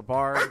 He has a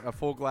bar, a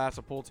full glass,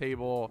 a pool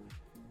table.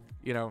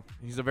 You know,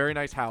 he's a very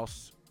nice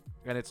house,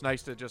 and it's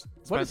nice to just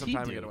spend some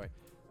time to get away.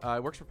 He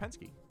works for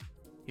Penske.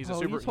 He's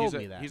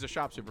a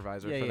shop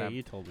supervisor for them. Yeah,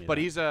 you told me but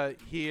that.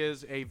 he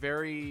is a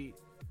very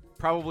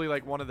probably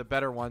like one of the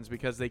better ones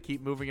because they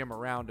keep moving him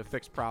around to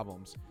fix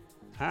problems.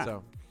 Huh.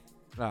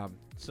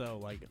 So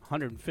like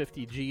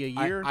 150 G a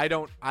year? I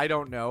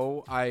don't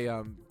know.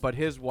 But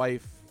his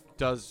wife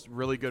does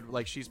really good.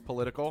 Like she's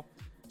political,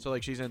 so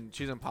like she's in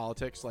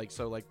politics. Like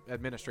so like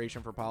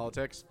administration for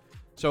politics.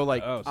 So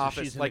like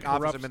office she's like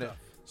office administration.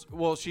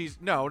 Well, she's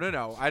no.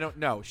 I don't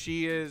know.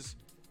 She is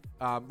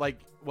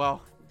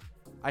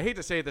I hate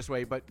to say it this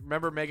way, but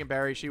remember Megan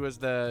Barry? She was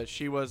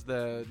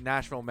the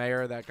Nashville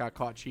mayor that got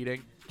caught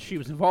cheating. She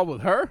was involved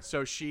with her?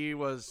 So she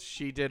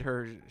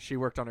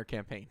worked on her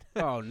campaign.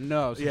 Oh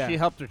no, so she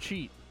helped her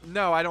cheat.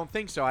 No, I don't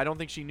think so. I don't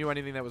think she knew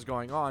anything that was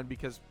going on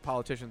because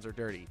politicians are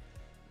dirty.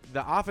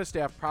 The office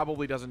staff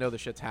probably doesn't know the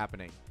shit's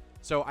happening.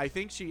 So I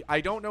think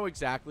I don't know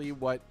exactly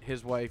what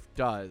his wife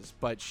does,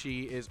 but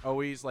she is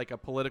always like a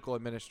political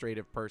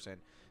administrative person.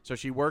 So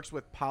she works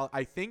with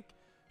I think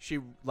she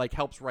like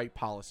helps write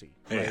policy.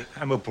 Right? Yeah,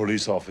 I'm a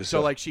police officer.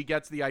 So like she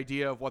gets the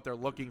idea of what they're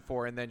looking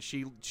for, and then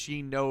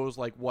she knows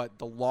like what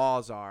the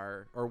laws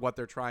are or what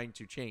they're trying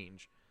to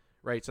change,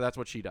 right? So that's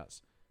what she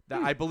does.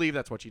 I believe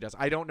that's what she does.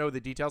 I don't know the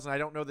details, and I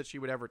don't know that she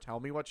would ever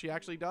tell me what she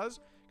actually does.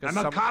 I'm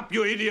a cop,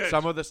 you idiot.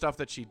 Some of the stuff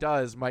that she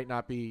does might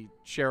not be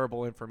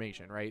shareable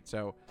information, right?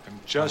 So I'm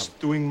just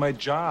doing my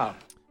job.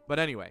 But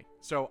anyway,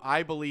 so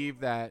I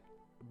believe that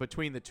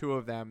between the two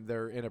of them,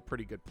 they're in a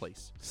pretty good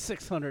place.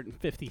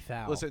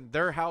 650,000. Listen,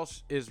 their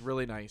house is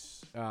really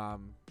nice.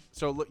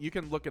 So look, you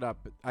can look it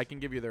up. I can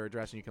give you their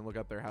address, and you can look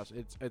up their house.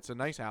 It's a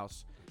nice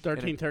house.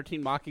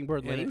 1313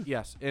 Mockingbird Lane?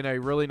 Yes, in a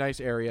really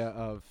nice area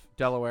of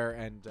Delaware.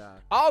 And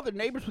the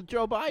neighbors with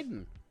Joe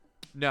Biden.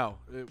 No,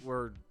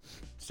 we're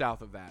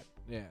south of that.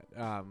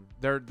 Yeah,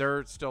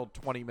 they're still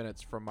 20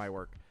 minutes from my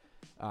work.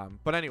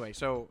 But anyway,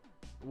 so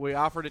we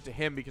offered it to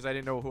him because I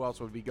didn't know who else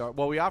would be going.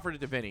 Well, we offered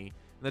it to Vinny.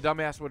 And the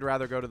dumbass would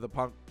rather go to the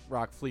punk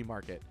rock flea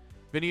market.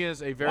 Vinny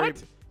is a very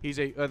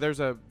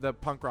the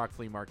punk rock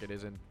flea market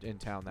is in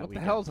town that weekend. What the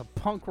hell is a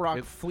punk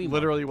rock flea market?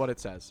 Literally what it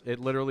says. It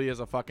literally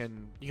is a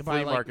fucking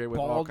flea market with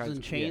all kinds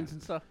and chains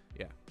and stuff.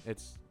 Yeah,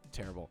 it's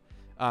terrible.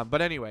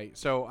 But anyway,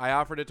 so I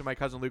offered it to my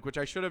cousin Luke, which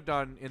I should have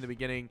done in the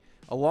beginning.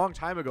 A long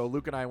time ago,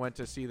 Luke and I went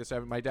to see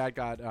the My dad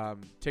got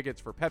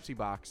tickets for Pepsi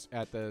Box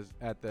at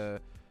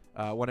the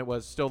when it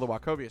was still the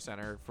Wachovia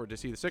Center to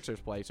see the Sixers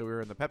play. So we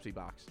were in the Pepsi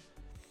Box.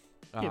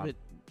 Yeah, but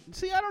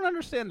see, I don't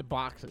understand the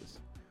boxes.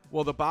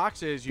 Well, the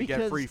box is you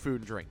get free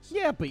food and drinks.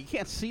 Yeah, but you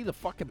can't see the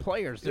fucking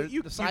players. They're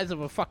the size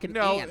of a fucking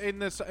ant. No, in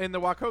the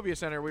Wachovia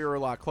Center, we were a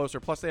lot closer.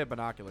 Plus, they have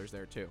binoculars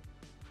there, too.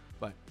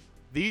 But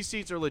these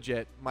seats are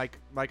legit. My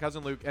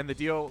cousin Luke, and the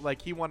deal,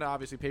 like, he wanted to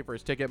obviously pay for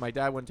his ticket. My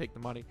dad wouldn't take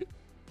the money.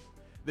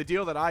 the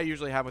deal that I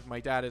usually have with my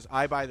dad is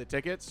I buy the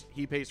tickets,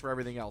 he pays for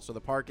everything else, so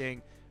the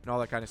parking and all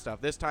that kind of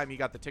stuff. This time he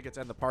got the tickets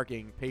and the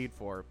parking paid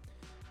for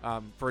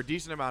a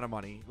decent amount of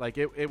money. Like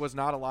it was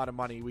not a lot of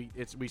money.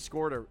 We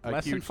scored a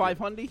less huge than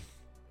 500.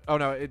 Oh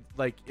no,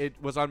 it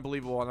was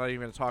unbelievable. I'm not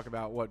even going to talk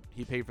about what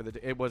he paid for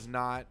it was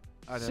not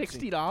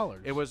 $60.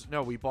 It was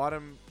we bought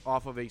him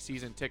off of a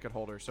season ticket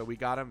holder, so we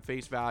got him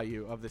face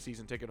value of the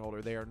season ticket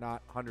holder. They are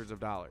not hundreds of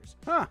dollars.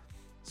 Huh.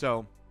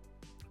 So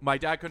my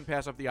dad couldn't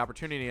pass up the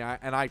opportunity,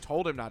 and I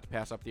told him not to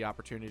pass up the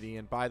opportunity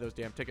and buy those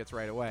damn tickets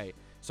right away.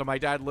 So my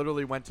dad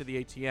literally went to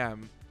the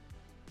ATM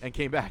and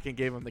came back and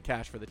gave him the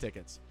cash for the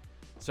tickets.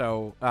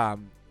 So,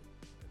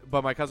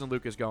 but my cousin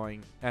Luke is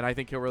going, and I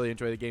think he'll really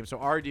enjoy the game. So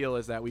our deal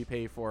is that we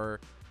pay for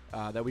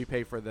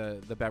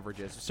the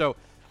beverages. So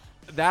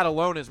that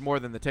alone is more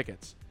than the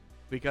tickets,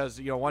 because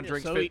one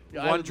drink is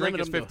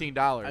 $15.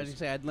 I was gonna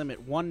say I'd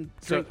limit one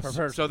drink per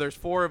person. So there's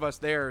 4 of us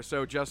there.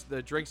 So just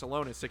the drinks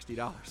alone is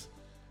 $60.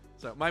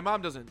 So my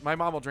mom doesn't. My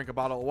mom will drink a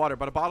bottle of water,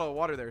 but a bottle of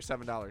water there is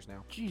 $7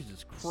 now.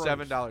 Jesus Christ.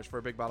 $7 for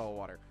a big bottle of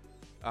water.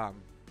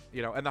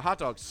 And the hot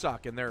dogs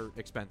suck and they're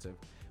expensive.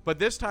 But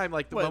this time,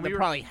 when we were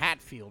probably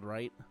Hatfield,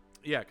 right?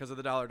 Yeah, because of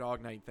the $1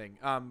 dog night thing.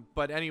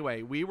 But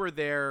anyway, we were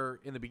there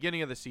in the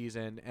beginning of the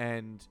season,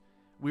 and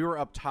we were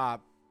up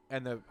top,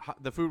 and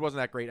the food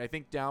wasn't that great. I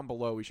think down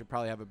below we should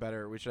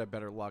have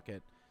better luck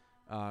at.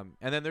 And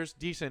then there's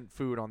decent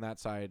food on that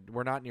side.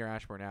 We're not near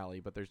Ashburn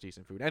Alley, but there's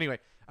decent food. Anyway,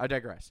 I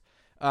digress.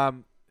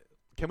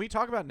 Can we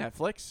talk about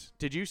Netflix?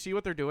 Did you see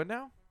what they're doing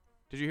now?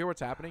 Did you hear what's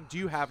happening? Do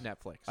you have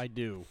Netflix? I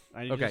do.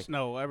 I Okay. just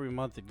know every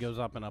month it goes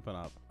up and up and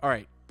up. All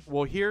right.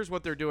 Well, here's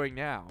what they're doing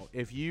now.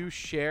 If you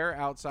share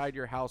outside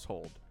your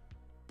household,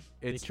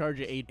 it's they charge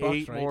you $8,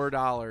 $8 right?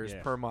 more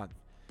Yeah. per month.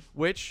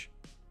 Which,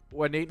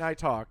 when Nate and I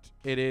talked,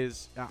 it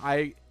is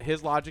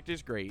his logic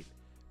is great,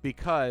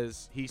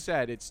 because he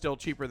said it's still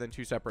cheaper than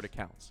 2 separate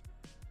accounts.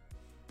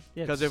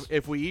 Yeah, Because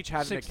if we each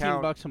had an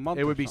account, $16 a month,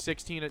 it would be or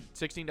something.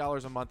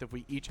 $16 a month if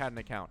we each had an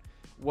account.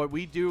 What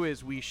we do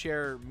is we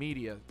share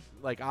media.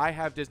 Like, I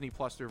have Disney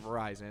Plus through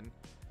Verizon.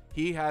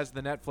 He has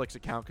the Netflix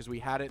account because we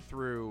had it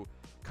through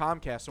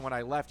Comcast. So when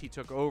I left, he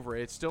took over.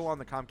 It's still on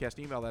the Comcast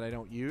email that I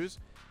don't use.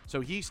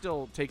 So he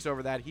still takes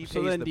over that. He pays the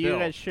bill. So then do you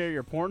guys share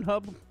your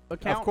Pornhub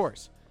account? Of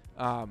course.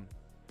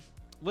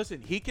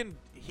 Listen,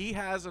 he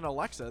has an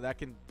Alexa that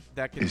can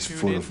It's tune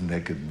full in. of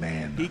naked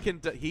man.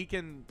 He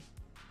can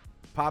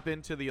pop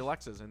into the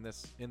Alexas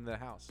in the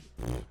house,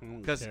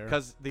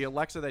 because the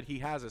Alexa that he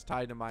has is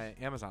tied to my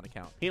Amazon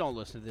account. He don't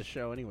listen to this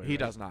show anyway. He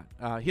does not.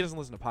 He doesn't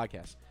listen to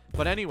podcasts.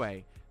 But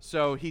anyway,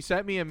 so he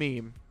sent me a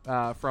meme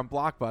from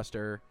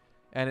Blockbuster,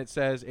 and it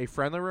says, "A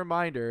friendly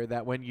reminder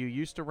that when you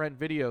used to rent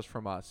videos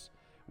from us,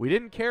 we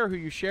didn't care who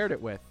you shared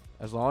it with,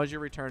 as long as you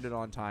returned it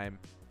on time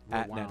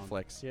at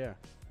Netflix." Yeah.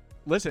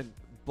 Listen,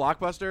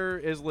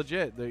 Blockbuster is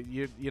legit. Do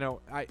you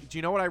know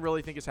what I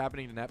really think is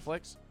happening to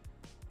Netflix?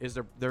 Is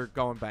they're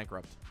going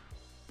bankrupt.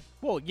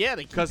 Well, yeah,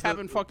 they keep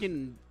having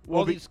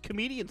all these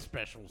comedian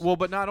specials. Well,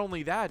 but not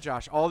only that,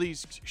 Josh, all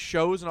these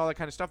shows and all that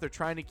kind of stuff, they're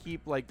trying to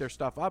keep their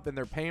stuff up, and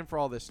they're paying for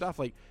all this stuff.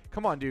 Like,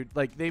 come on, dude.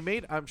 Like,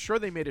 I'm sure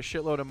they made a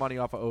shitload of money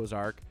off of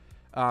Ozark.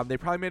 They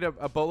probably made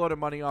a boatload of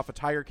money off of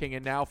Tiger King,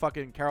 and now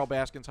fucking Carol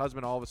Baskin's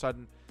husband all of a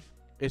sudden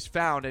is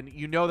found, and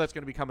that's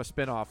going to become a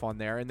spinoff on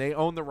there, and they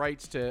own the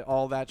rights to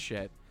all that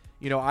shit.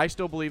 I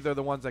still believe they're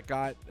the ones that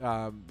got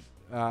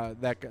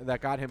that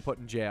got him put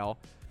in jail.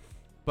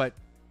 But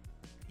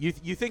you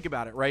think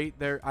about it, right?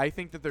 I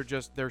think that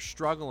they're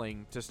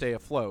struggling to stay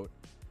afloat.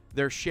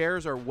 Their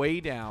shares are way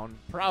down.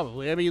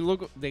 Probably. I mean,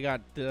 look, they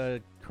got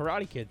the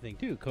Karate Kid thing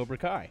too, Cobra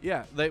Kai.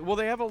 Yeah. They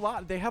have a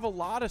lot. They have a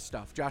lot of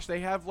stuff, Josh.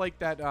 They have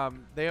that.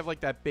 They have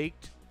that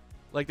baked.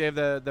 Like, they have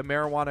the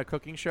marijuana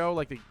cooking show,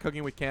 like the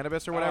Cooking with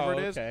Cannabis or whatever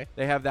it is. Okay.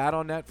 They have that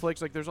on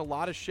Netflix. Like, there's a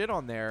lot of shit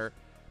on there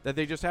that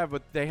they just have.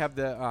 But they have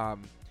the.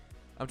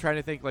 I'm trying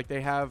to think. Like,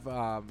 they have.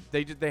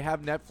 They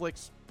have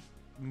Netflix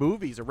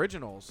movies,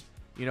 originals,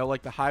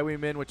 like The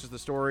Highwaymen, which is the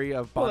story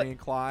of Bonnie and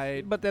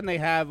Clyde. But then they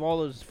have all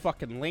those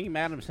fucking lame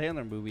Adam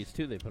Sandler movies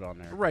too they put on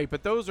there. Right,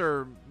 but those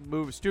are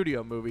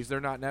studio movies.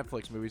 They're not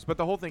Netflix movies. But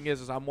the whole thing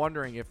is I'm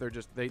wondering if they're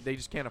just they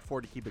just can't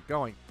afford to keep it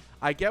going.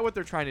 I get what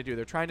they're trying to do.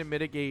 They're trying to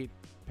mitigate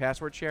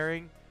password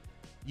sharing.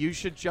 You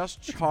should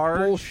just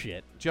charge.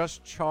 Bullshit.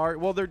 Just charge.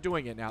 Well, they're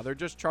doing it now. They're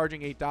just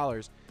charging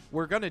 $8.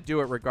 We're gonna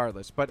do it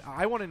regardless. But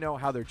I want to know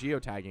how their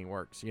geotagging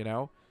works.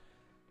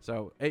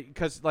 So,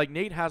 because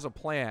Nate has a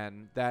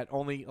plan that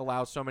only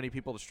allows so many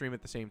people to stream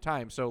at the same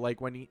time. So,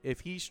 if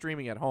he's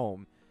streaming at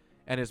home,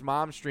 and his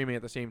mom's streaming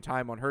at the same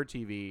time on her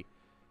TV,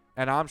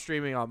 and I'm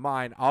streaming on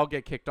mine, I'll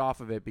get kicked off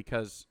of it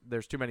because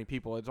there's too many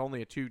people. It's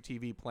only a 2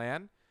 TV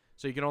plan,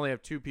 so you can only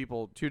have 2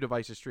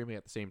 devices streaming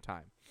at the same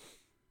time.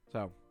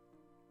 So,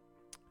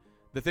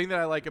 the thing that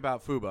I like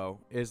about Fubo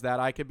is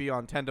that I could be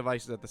on 10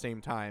 devices at the same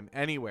time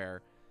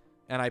anywhere,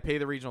 and I pay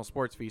the regional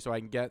sports fee so I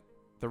can get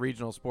the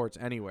regional sports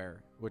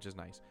anywhere, which is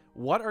nice.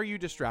 What are you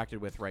distracted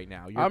with right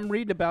now? I'm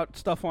reading about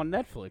stuff on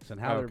Netflix and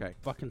how Okay. they're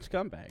fucking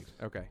scumbags.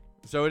 Okay.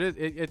 So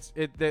it's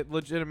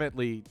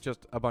legitimately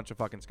just a bunch of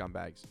fucking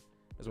scumbags.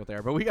 is what they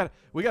are. But we got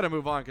to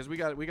move on because we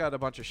got a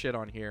bunch of shit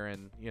on here,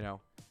 and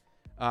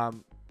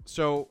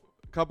so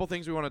a couple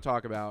things we want to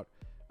talk about.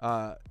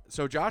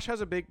 So Josh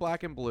has a big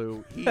black and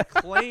blue.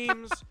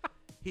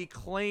 He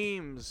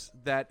claims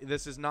that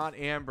this is not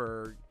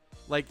amber.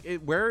 Like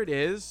where it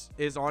is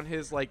on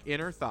his like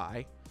inner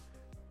thigh.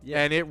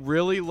 Yeah. And it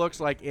really looks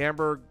like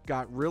Amber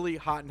got really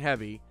hot and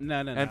heavy.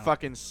 No.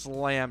 Fucking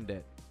slammed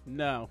it.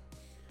 No.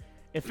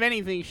 If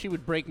anything, she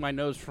would break my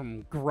nose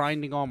from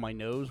grinding on my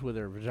nose with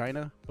her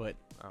vagina, but...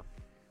 Oh.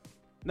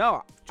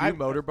 No. Do you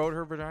motorboat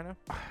her vagina?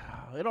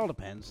 It all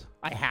depends.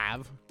 I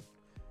have.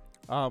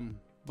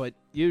 But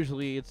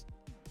usually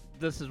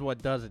this is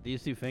what does it.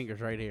 These two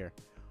fingers right here.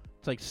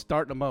 It's like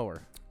starting a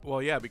mower.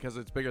 Well, yeah, because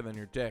it's bigger than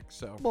your dick,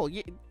 so... Well,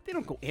 they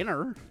don't go in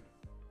her.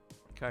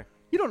 Okay.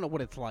 You don't know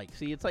what it's like.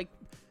 See, it's like...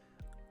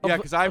 Yeah,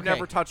 because I've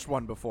never touched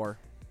one before.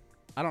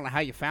 I don't know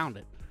how you found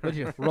it. Would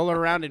you roll it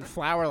around in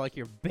flour like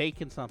you're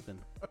baking something?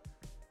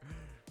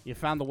 You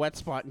found the wet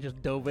spot and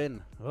just dove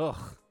in. Ugh.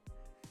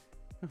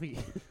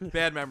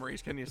 Bad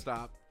memories. Can you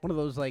stop? One of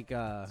those like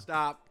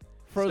stop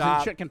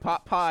frozen chicken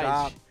pot pies.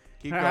 Stop.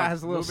 Keep going.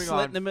 Has a little Moving slit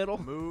on. in the middle.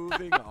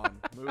 Moving on.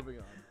 Moving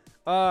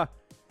on.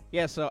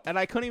 Yeah. So, and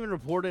I couldn't even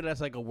report it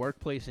as like a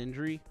workplace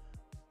injury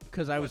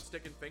because I was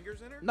sticking fingers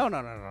in her. No.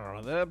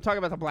 I'm talking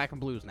about the black and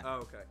blues now. Oh,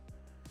 okay.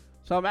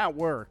 So I'm at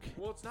work.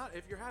 Well, it's not.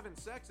 If you're having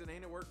sex, it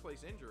ain't a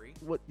workplace injury.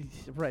 What?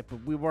 Right,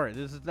 but we weren't.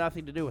 This has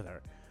nothing to do with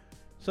her.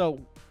 So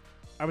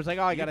I was like,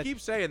 oh, I got to keep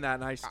saying that,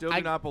 and I still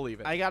do not believe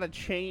it. I got to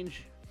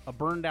change a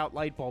burned out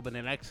light bulb and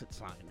an exit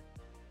sign.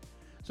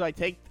 So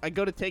I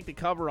go to take the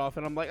cover off,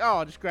 and I'm like, oh,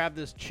 I'll just grab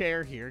this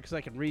chair here because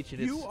I can reach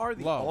it. You are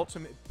the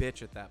ultimate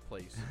bitch at that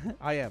place.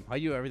 I am. I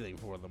do everything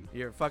for them.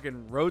 You're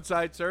fucking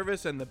roadside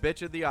service and the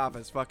bitch at the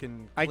office,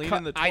 fucking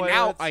cleaning the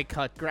toilets. I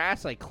cut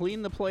grass. I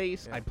clean the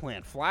place. Yeah. I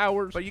plant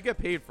flowers. But you get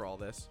paid for all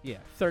this. Yeah,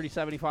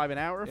 $30.75 an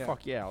hour. Yeah.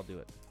 Fuck yeah, I'll do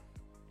it.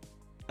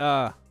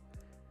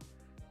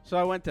 So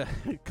I went to.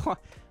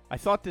 I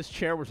thought this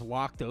chair was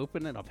locked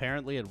open, and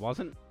apparently it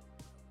wasn't.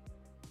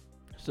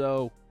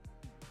 So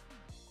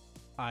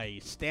I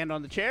stand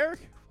on the chair,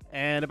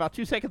 and about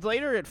 2 seconds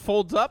later, it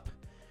folds up.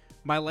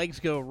 My legs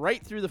go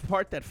right through the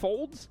part that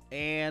folds,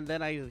 and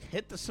then I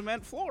hit the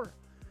cement floor,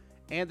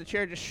 and the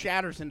chair just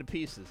shatters into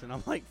pieces. And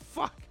I'm like,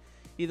 fuck.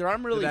 Either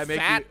I'm really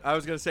fat. I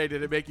was going to say,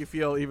 did it make you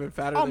feel even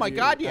fatter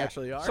than you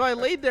actually are? So I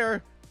laid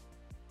there,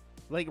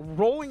 like,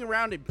 rolling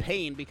around in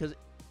pain because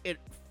it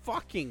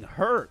fucking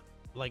hurt,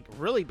 like,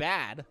 really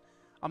bad.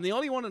 I'm the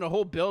only one in the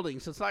whole building,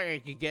 so it's not like I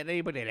could get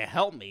anybody to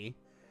help me.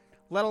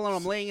 Let alone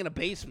I'm laying in a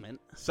basement.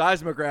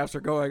 Seismographs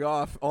are going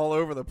off all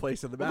over the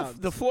place in the mountains.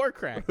 The floor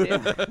cracked,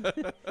 yeah.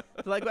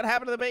 Like, what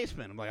happened to the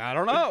basement? I'm like, I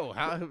don't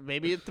know.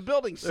 Maybe it's the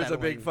building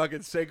settling. There's a big fucking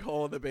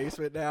sinkhole in the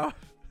basement now.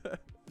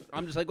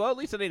 I'm just like, well, at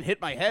least I didn't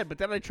hit my head. But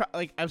then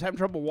I was having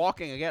trouble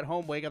walking. I get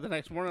home, wake up the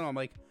next morning, I'm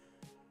like,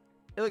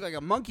 it looked like a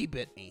monkey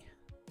bit me.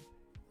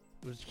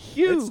 It was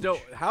huge.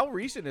 How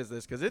recent is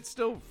this? Because it's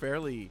still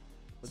fairly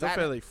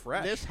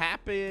fresh. This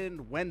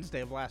happened Wednesday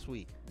of last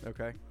week.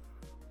 Okay.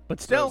 But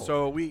still,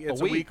 so a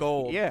week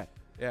old. Yeah.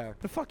 Yeah.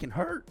 It fucking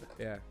hurt.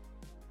 Yeah.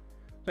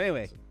 So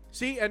anyway.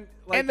 See, and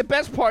the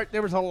best part,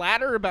 there was a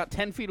ladder about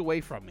 10 feet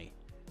away from me.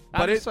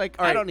 But it's like,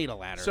 I don't need a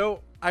ladder.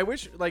 So I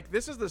wish,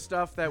 this is the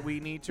stuff that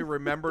we need to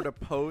remember to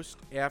post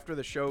after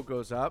the show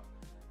goes up,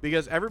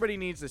 because everybody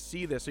needs to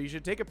see this. So you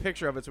should take a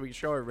picture of it so we can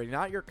show everybody,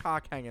 not your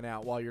cock hanging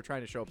out while you're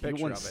trying to show a picture of it.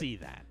 You wouldn't see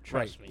that.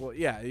 Trust me. Well,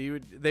 yeah,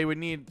 they would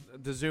need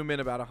to zoom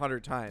in about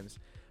 100 times,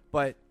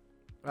 but.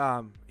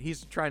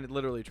 He's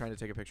literally trying to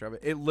take a picture of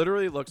it. It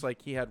literally looks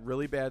like he had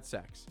really bad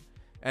sex,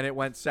 and it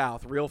went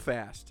south real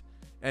fast,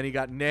 and he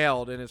got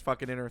nailed in his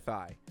fucking inner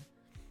thigh.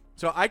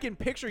 So I can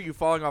picture you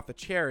falling off the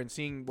chair and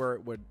seeing where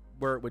it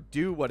would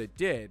do what it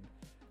did,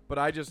 but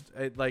I just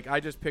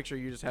picture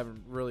you just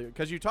having really,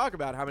 because you talk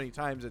about how many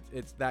times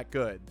it's that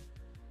good,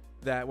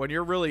 that when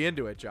you're really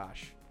into it,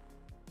 Josh,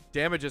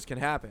 damages can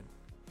happen.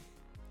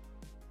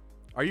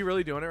 Are you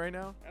really doing it right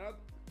now?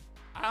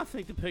 I don't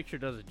think the picture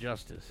does it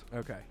justice.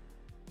 Okay.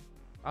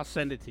 I'll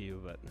send it to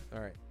you, but...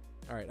 All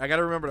right. I got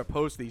to remember to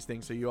post these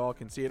things so you all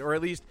can see it, or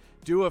at least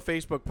do a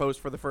Facebook post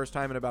for the first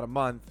time in about a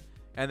month,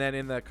 and then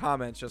in the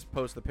comments just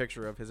post the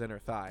picture of his inner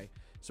thigh.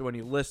 So when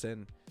you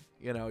listen,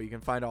 you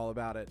can find all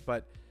about it.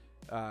 But,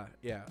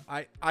 yeah,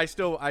 I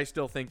still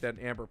think that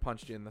Amber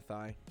punched you in the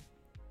thigh.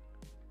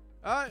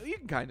 You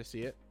can kind of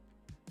see it.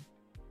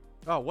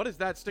 Oh, what is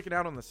that sticking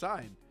out on the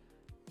side?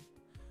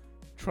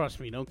 Trust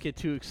me, don't get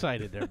too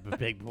excited there,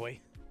 big boy.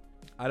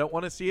 I don't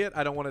want to see it.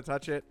 I don't want to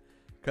touch it.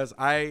 Because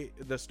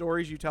the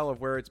stories you tell of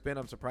where it's been,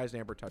 I'm surprised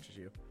Amber touches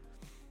you.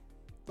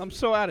 I'm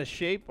so out of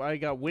shape, I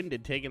got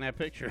winded taking that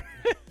picture.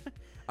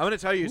 I'm going to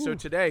tell you, so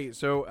today,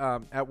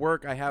 at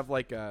work, I have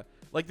like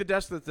the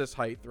desk that's this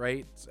height,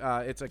 right?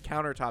 It's a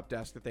countertop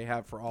desk that they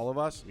have for all of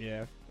us.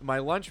 Yeah. My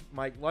lunch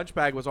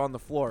bag was on the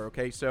floor,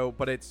 okay?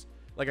 But it's,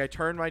 like, I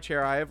turned my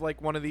chair. I have,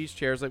 like, one of these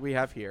chairs like we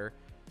have here.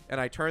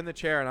 And I turn the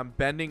chair, and I'm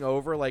bending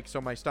over, like,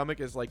 so my stomach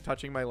is, like,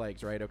 touching my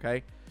legs, right,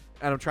 okay?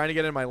 And I'm trying to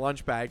get in my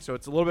lunch bag, so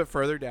it's a little bit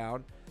further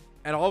down.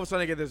 And all of a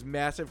sudden, I get this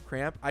massive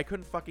cramp. I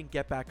couldn't fucking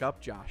get back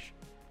up, Josh.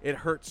 It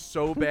hurt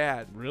so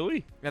bad.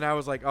 Really? And I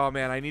was like, oh,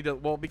 man, I need to –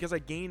 well, because I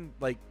gained,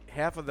 like,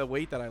 half of the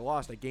weight that I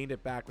lost. I gained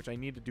it back, which I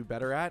need to do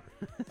better at,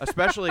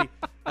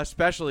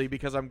 especially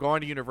because I'm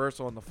going to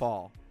Universal in the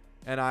fall.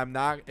 And I'm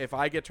not – if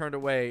I get turned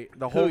away,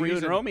 the whole reason –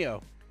 you and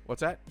Romeo.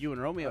 What's that? You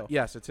and Romeo.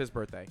 Yes, it's his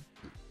birthday.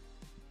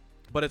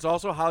 But it's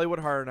also Hollywood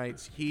Horror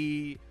Nights.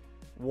 He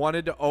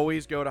wanted to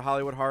always go to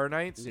Hollywood Horror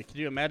Nights. Yeah, can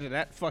you imagine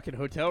that fucking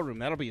hotel room?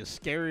 That'll be as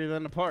scarier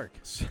than the park.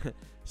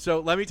 So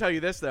let me tell you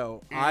this,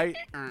 though.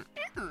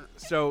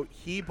 So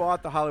he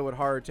bought the Hollywood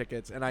Horror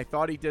tickets, and I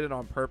thought he did it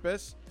on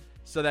purpose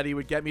so that he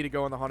would get me to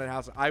go in the haunted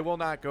house. I will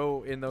not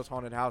go in those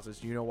haunted houses.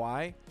 Do you know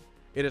why?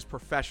 It is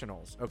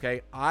professionals,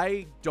 okay?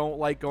 I don't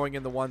like going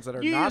in the ones that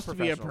are you not used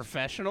professionals. to be a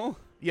professional.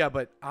 Yeah,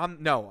 but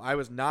I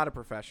was not a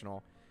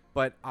professional.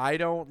 But I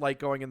don't like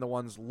going in the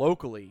ones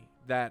locally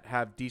that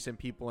have decent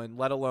people in,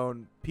 let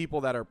alone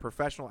people that are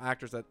professional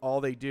actors that all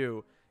they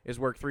do is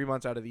work 3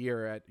 months out of the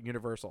year at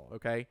Universal,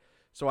 okay?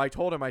 So I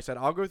told him, I said,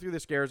 I'll go through the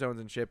scare zones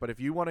and shit, but if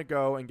you want to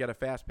go and get a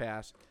fast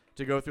pass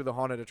to go through the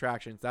haunted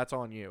attractions, that's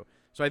on you.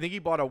 So I think he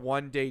bought a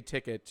one-day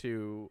ticket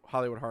to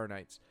Hollywood Horror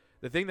Nights.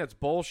 The thing that's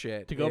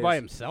bullshit to go by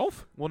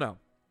himself? Well,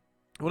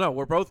 no,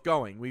 we're both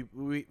going.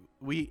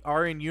 We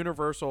are in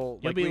Universal.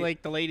 You'll be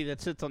like the lady that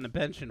sits on the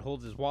bench and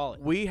holds his wallet.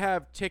 We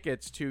have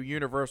tickets to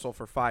Universal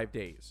for 5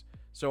 days.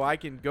 So I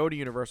can go to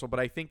Universal, but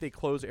I think they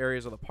close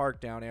areas of the park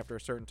down after a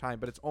certain time.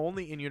 But it's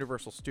only in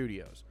Universal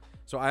Studios.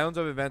 So Islands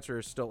of Adventure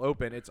is still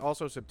open. It's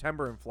also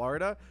September in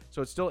Florida,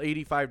 so it's still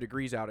 85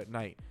 degrees out at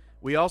night.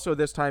 We also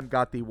this time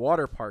got the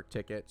water park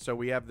ticket, so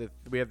we have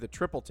the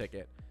triple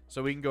ticket,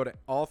 so we can go to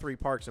all 3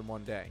 parks in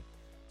one day.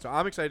 So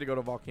I'm excited to go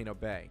to Volcano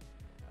Bay.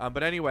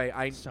 But anyway,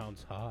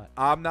 sounds hot.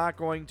 I'm not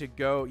going to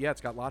go. Yeah,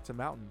 it's got lots of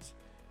mountains.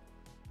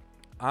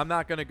 I'm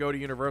not going to go to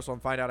Universal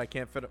and find out I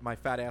can't fit my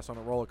fat ass on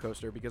a roller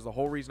coaster, because the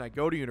whole reason I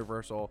go to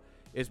Universal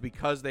is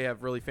because they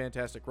have really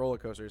fantastic roller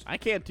coasters. I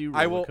can't do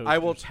roller coasters. I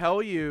will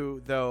tell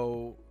you,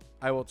 though,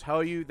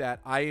 that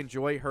I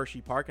enjoy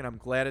Hershey Park, and I'm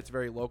glad it's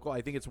very local.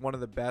 I think it's one of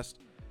the best.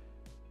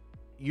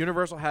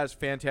 Universal has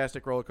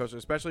fantastic roller coasters,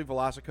 especially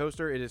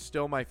Velocicoaster. It is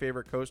still my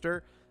favorite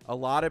coaster. A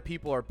lot of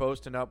people are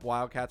boasting up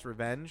Wildcats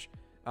Revenge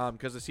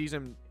because the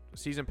season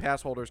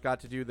pass holders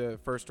got to do the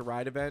First to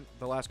Ride event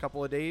the last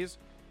couple of days.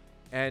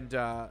 And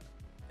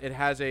it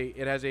has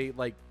a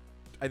like,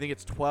 I think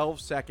it's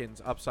 12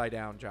 seconds upside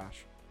down,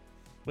 Josh.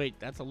 Wait,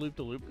 that's a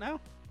loop-to-loop now?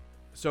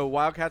 So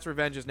Wildcats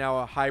Revenge is now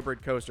a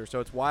hybrid coaster.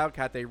 So it's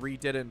Wildcat. They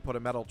redid it and put a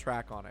metal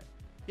track on it.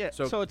 Yeah,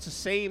 so it's the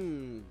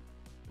same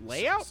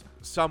layout?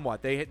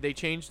 Somewhat. They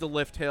changed the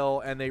lift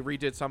hill and they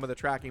redid some of the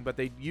tracking, but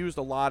they used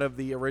a lot of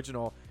the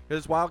original because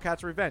it's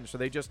Wildcats Revenge. So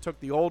they just took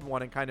the old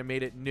one and kind of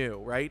made it new,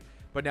 right?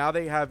 But now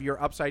they have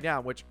your upside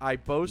down, which I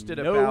boasted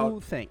about. No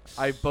thanks.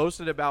 I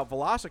boasted about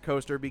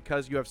Velocicoaster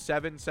because you have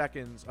 7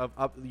 seconds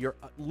of you're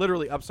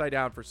literally upside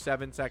down for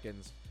 7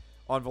 seconds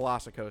on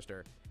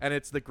Velocicoaster, and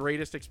it's the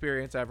greatest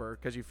experience ever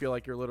because you feel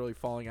like you're literally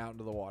falling out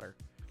into the water.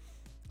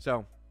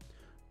 So,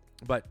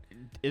 but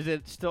is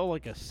it still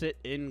like a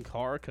sit-in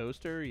car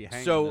coaster? Or are you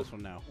hanging on this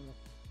one now?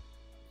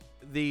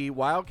 The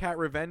Wildcat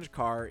Revenge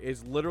car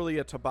is literally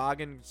a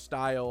toboggan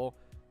style.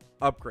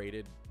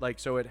 Upgraded, like,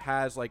 so it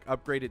has like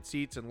upgraded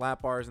seats and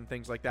lap bars and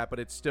things like that, but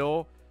it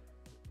still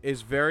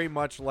is very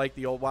much like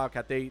the old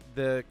Wildcat.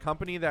 The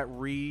company that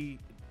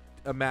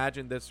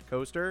reimagined this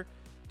coaster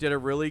did a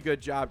really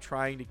good job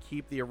trying to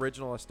keep the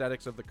original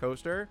aesthetics of the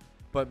coaster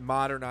but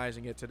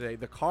modernizing it today.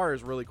 The car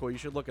is really cool. You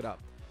should look it up.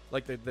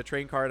 Like the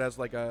train car, it has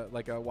like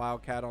a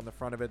Wildcat on the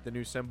front of it, the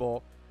new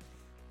symbol.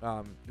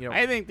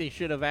 I think they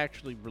should have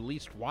actually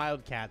released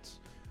Wildcats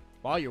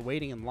while you're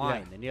waiting in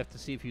line, and you have to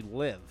see if you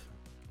live.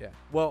 Yeah.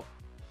 Well,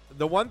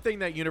 the one thing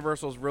that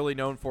Universal is really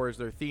known for is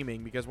their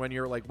theming, because when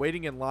you're like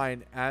waiting in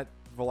line at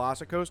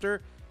Velocicoaster,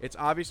 it's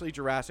obviously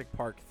Jurassic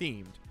Park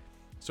themed.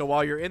 So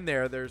while you're in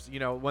there, there's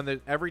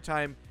every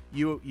time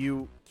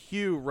you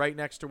queue right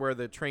next to where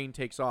the train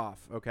takes off,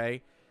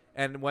 okay,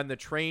 and when the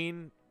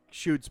train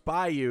shoots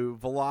by you,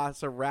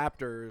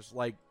 Velociraptors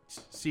like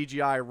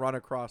CGI run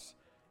across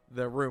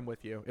the room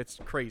with you. It's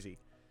crazy.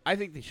 I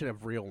think they should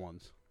have real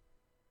ones.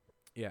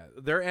 Yeah,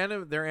 their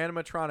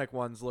animatronic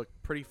ones look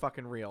pretty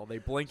fucking real. They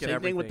blink at everything.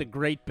 Same thing with the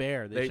Great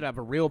Bear. They should have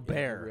a real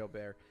bear. Yeah, a real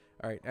bear.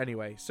 All right.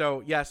 Anyway,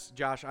 so yes,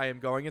 Josh, I am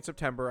going in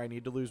September. I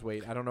need to lose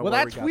weight. I don't know. Well,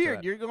 where that's we got weird. To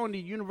that. You're going to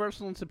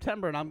Universal in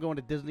September, and I'm going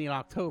to Disney in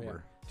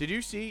October. Yeah. Did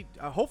you see?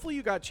 Hopefully,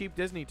 you got cheap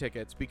Disney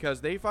tickets because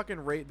they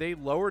fucking they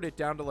lowered it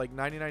down to like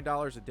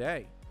 $99 a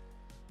day.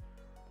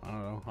 I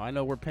don't know. I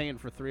know we're paying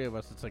for 3 of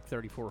us. It's like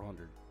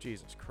 $3,400.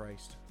 Jesus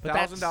Christ! But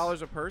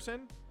 $1,000 a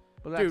person.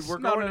 But dude, we're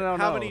going.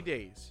 How many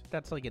days?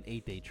 That's like an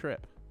 8-day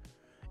trip.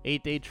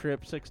 8-day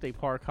trip, 6-day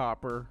park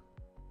hopper,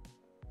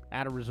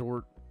 at a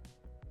resort.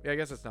 Yeah, I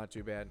guess it's not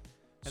too bad.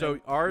 So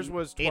ours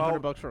was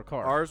 $800 for a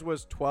car. Ours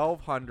was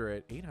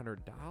 $1,200. $800.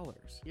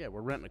 Yeah, we're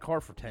renting a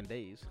car for 10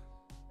 days.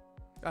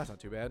 That's not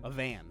too bad. A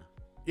van.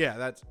 Yeah,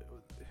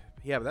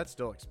 but that's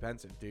still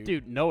expensive, dude.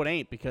 Dude, no, it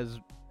ain't, because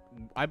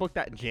I booked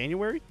that in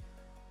January.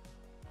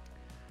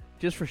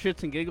 Just for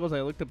shits and giggles, I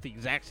looked up the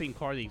exact same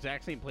car, the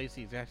exact same place,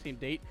 the exact same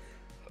date.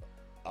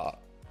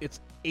 it's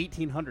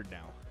 $1,800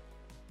 now.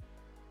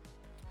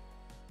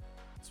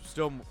 It's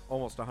still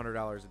almost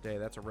 $100 a day.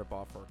 That's a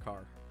ripoff for a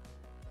car.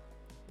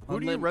 Who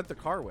do you Unlimited. rent the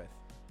car with?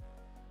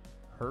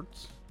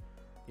 Hertz.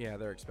 Yeah,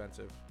 they're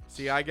expensive.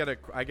 See, I get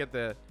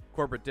the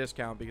corporate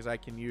discount because I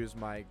can use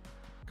my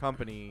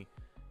company,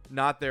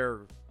 not their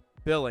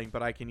billing,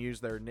 but I can use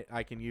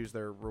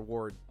their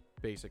reward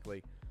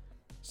basically.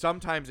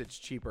 Sometimes it's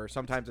cheaper,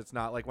 sometimes it's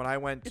not. Like when I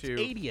went It's to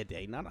 $80 a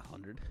day, not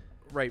 $100.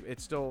 Right,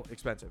 it's still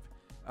expensive.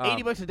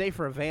 $80 a day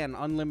for a van,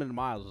 unlimited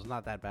miles is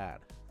not that bad.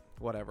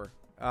 Whatever.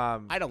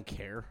 I don't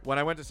care. When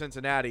I went to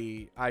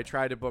Cincinnati, I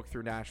tried to book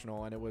through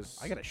National, and it was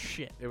I got a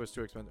shit. It was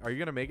too expensive. Are you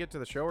gonna make it to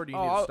the show, or do you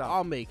Oh, need to I'll, stop?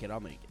 I'll make it.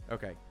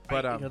 Okay,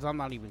 but because I'm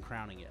not even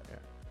crowning yet. Yeah.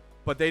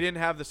 But they didn't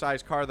have the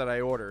size car that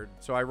I ordered,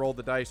 so I rolled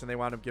the dice, and they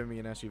wound up giving me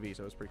an SUV,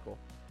 so it was pretty cool.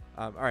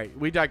 All right,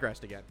 we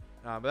digressed again.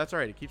 But that's all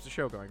right. It keeps the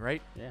show going,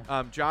 right?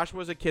 Yeah. Josh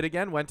was a kid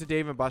again, went to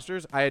Dave &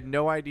 Buster's. I had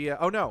no idea.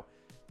 Oh, no.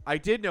 I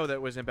did know that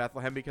it was in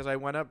Bethlehem because I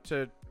went up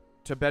to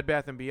Bed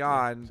Bath &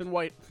 Beyond. It's in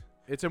White.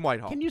 It's in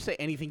Whitehall. Can you say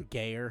anything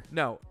gayer?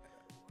 No.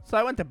 So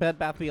I went to Bed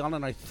Bath & Beyond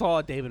and I saw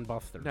a Dave &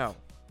 Buster's. No.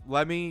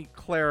 Let me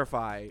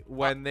clarify.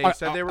 When they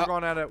said they were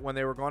going out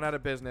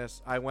of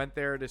business, I went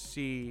there to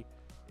see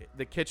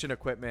the kitchen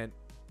equipment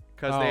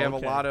because they have a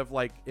lot of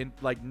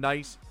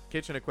nice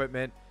kitchen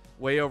equipment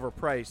way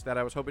overpriced that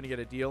I was hoping to get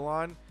a deal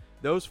on.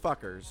 Those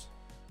fuckers,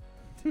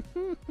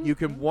 you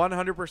can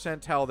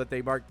 100% tell that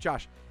they mark.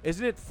 Josh,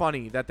 isn't it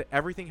funny that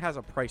everything has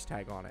a price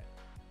tag on it?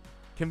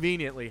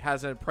 Conveniently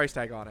has a price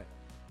tag on it.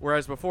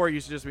 Whereas before it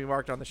used to just be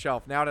marked on the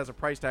shelf. Now it has a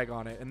price tag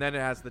on it, and then it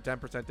has the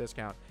 10%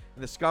 discount.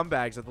 And the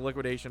scumbags at the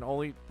liquidation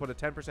only put a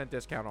 10%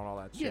 discount on all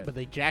that shit. Yeah, but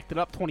they jacked it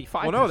up 25%.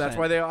 Well, no, that's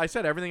why I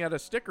said everything had a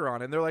sticker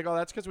on it. And they're like, oh,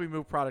 that's because we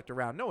move product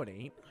around. No, it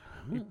ain't.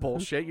 You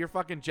bullshit. You're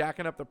fucking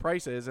jacking up the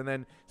prices. And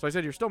then, so I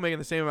said, you're still making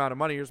the same amount of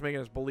money. You're just making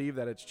us believe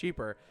that it's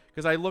cheaper.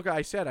 Because I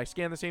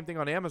scanned the same thing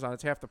on Amazon.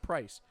 It's half the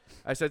price.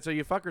 I said, so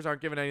you fuckers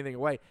aren't giving anything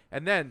away.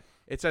 And then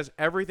it says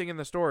everything in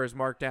the store is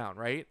marked down,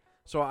 right?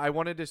 So I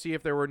wanted to see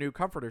if there were new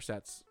comforter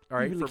sets, all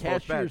right, Even for the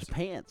both cashier's beds.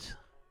 pants.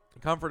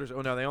 Comforters.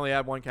 Oh no, they only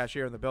had one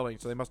cashier in the building,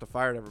 so they must have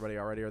fired everybody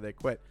already, or they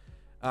quit.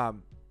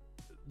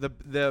 The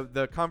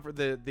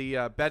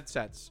bed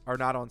sets are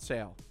not on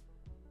sale.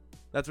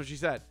 That's what she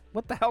said.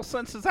 What the hell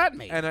sense does that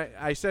make? And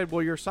I said,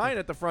 well, your sign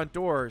at the front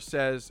door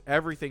says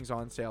everything's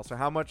on sale. So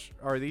how much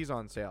are these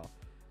on sale?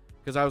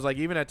 Because I was like,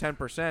 even at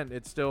 10%,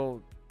 it's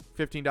still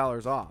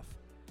 $15 off.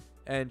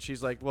 And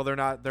she's like, well, they're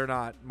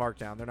not marked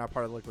down. They're not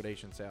part of the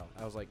liquidation sale.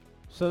 I was like,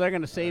 so they're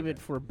going to save it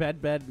for bed.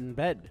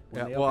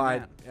 Yeah,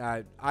 well,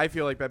 I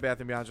feel like Bed Bath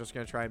 & Beyond is just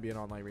going to try and be an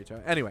online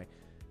retailer. Anyway,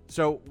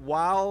 so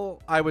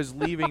while I was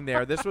leaving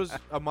there, this was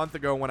a month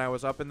ago when I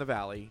was up in the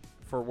valley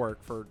for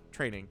work, for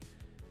training.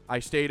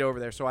 I stayed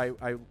over there. So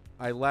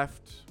I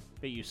left.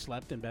 But you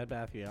slept in Bed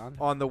Bath & Beyond?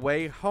 On the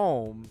way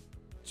home,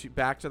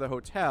 back to the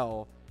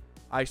hotel,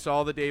 I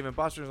saw the Dave &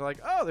 Buster's. I'm like,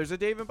 oh, there's a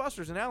Dave &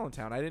 Buster's in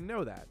Allentown. I didn't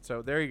know that.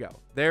 So there you go.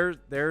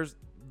 There's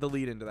the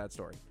lead into that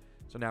story.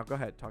 So now go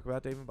ahead. Talk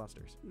about Dave &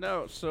 Buster's.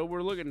 No, so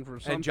we're looking for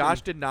something. And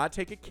Josh did not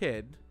take a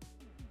kid.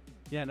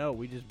 Yeah, no,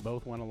 we just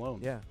both went alone.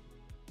 Yeah.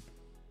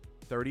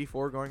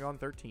 34 going on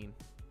 13.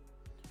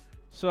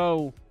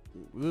 So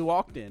we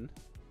walked in.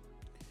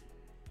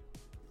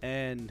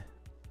 And,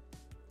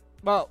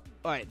 well,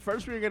 all right,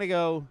 first we were going to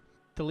go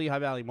to Lehigh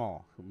Valley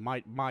Mall.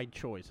 My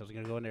choice. I was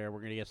going to go in there.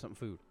 We're going to get some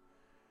food.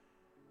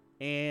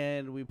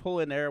 And we pull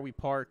in there. We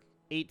park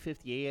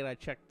 8:58. I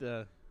checked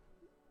the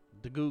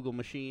Google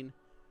machine.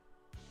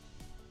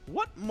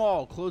 What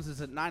mall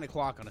closes at 9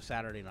 o'clock on a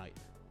Saturday night?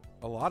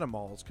 A lot of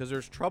malls, because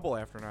there's trouble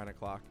after 9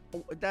 o'clock.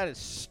 Oh, that is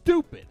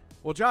stupid.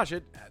 Well, Josh,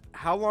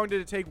 how long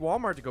did it take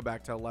Walmart to go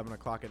back to 11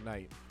 o'clock at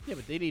night? Yeah,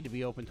 but they need to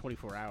be open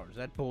 24 hours.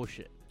 That's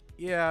bullshit.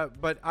 Yeah,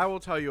 but I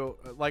will tell you,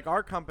 like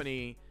our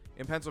company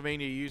in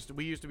Pennsylvania,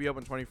 we used to be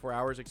open 24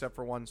 hours except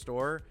for one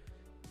store.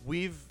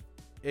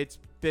 It's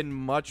been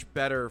much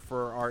better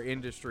for our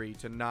industry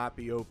to not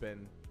be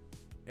open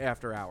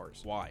after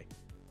hours. Why?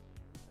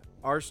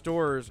 Our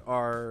stores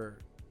are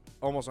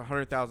almost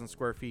 100,000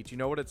 square feet. You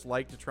know what it's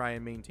like to try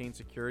and maintain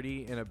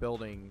security in a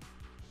building,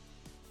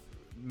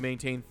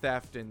 maintain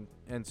theft and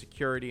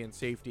security and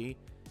safety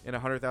in a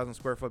 100,000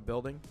 square foot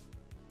building?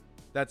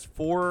 That's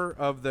 4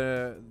 of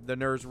the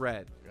NERS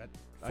Red.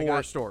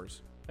 4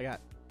 stores. I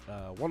got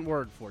one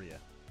word for you.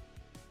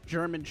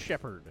 German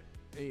Shepherd.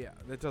 Yeah,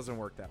 that doesn't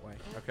work that way.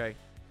 Okay.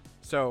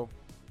 So,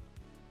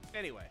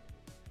 anyway.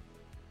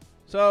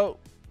 So,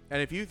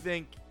 and if you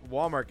think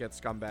Walmart gets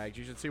scumbags,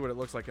 you should see what it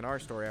looks like in our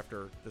store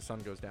after the sun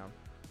goes down.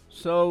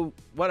 So,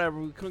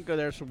 whatever. We couldn't go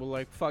there, so we're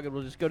like, fuck it.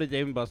 We'll just go to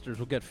Dave & Buster's.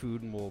 We'll get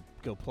food, and we'll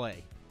go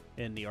play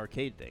in the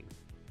arcade thing.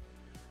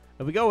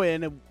 And we go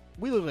in, and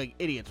we look like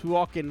idiots. We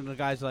walk in, and the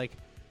guy's like,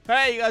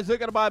 hey, you guys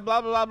looking to buy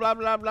blah, blah, blah,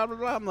 blah, blah, blah,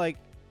 blah. I'm like,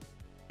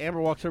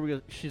 Amber walks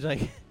over, she's like,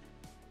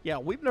 yeah,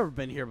 we've never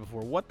been here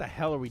before. What the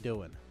hell are we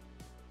doing?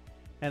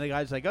 And the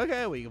guy's like,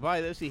 okay, we can buy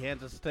this. He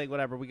hands us the thing,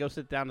 whatever. We go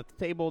sit down at the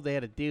table. They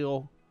had a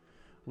deal.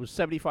 It was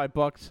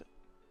 $75.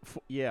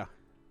 Yeah.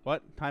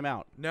 What? Time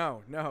out.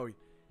 No.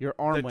 Your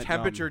arm the went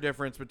temperature numb.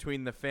 difference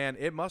between the fan.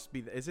 It must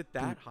be. Is it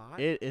that hot?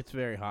 It's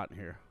very hot in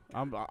here.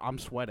 I'm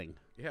sweating.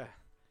 Yeah.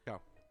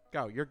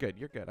 Go. You're good.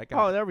 I got it.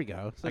 Oh, there we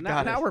go. So I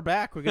now got it. we're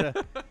back. We're gonna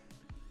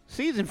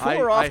season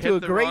 4 I off hit to a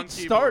the wrong great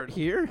start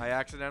keyboard. here. I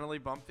accidentally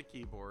bumped the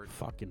keyboard.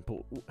 Fucking.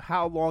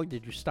 How long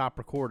did you stop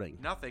recording?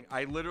 Nothing.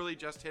 I literally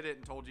just hit it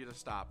and told you to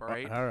stop. All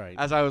right. All right.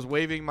 As I was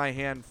waving my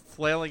hand,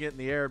 flailing it in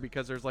the air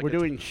because there's like we're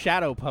doing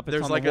shadow puppets.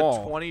 There's on like the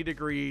wall. a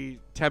 20-degree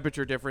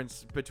temperature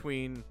difference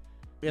between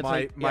It's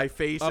my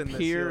face up and the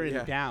here ceiling.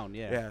 and down.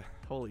 Yeah.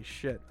 Holy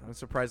shit. I'm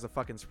surprised the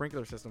fucking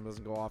sprinkler system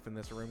doesn't go off in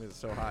this room because it's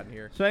so hot in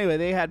here. So anyway,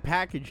 they had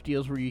package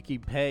deals where you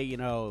could pay,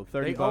 $30,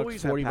 They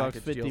always have $40,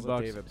 package $50, deals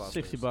at David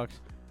Buster's. $60.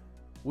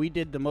 We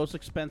did the most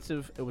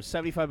expensive. It was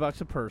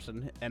 $75 a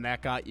person, and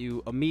that got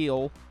you a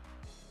meal.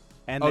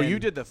 And then you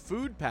did the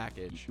food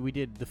package. We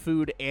did the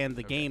food and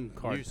the game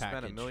card you package.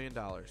 spent $1 million.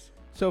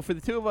 So for the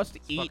two of us to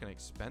it's eat, fucking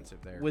expensive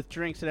there. with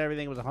drinks and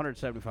everything, it was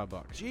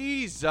 $175.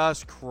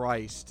 Jesus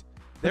Christ.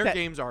 Their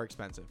games are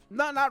expensive.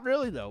 No, not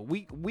really though.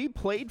 We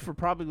played for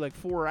probably like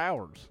 4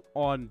 hours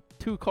on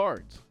 2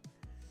 cards,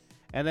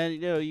 and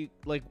then it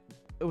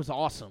was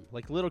awesome.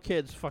 Like little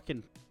kids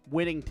fucking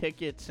winning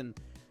tickets, and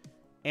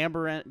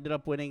Amber ended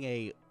up winning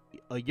a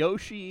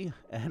Yoshi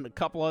and a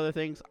couple other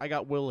things. I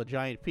got Will a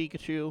giant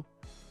Pikachu,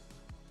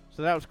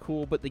 so that was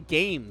cool. But the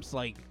games,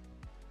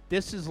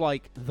 this is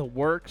like the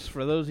works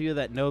for those of you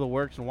that know the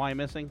works and why I'm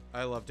missing.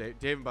 I love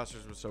Dave &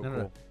 Buster's was so cool.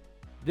 No.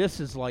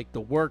 This is like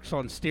the works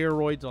on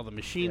steroids. All the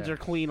machines are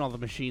clean. All the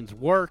machines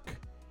work.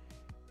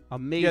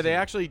 Amazing. Yeah, they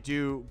actually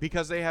do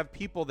because they have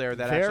people there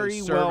that very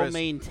actually service. well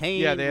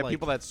maintained. Yeah, they have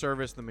people that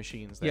service the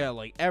machines there.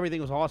 Yeah,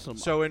 everything was awesome.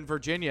 So in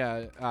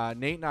Virginia,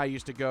 Nate and I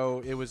used to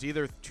go. It was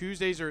either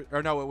Tuesdays or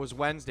no, it was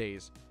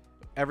Wednesdays.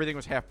 Everything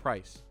was half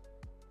price.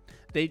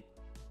 They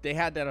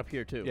had that up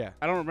here too. Yeah,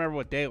 I don't remember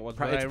what day it was.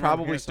 But it's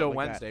probably still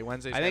Wednesday.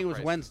 Wednesdays. I think it was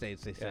Wednesdays.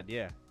 They said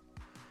yeah.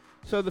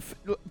 So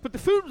but the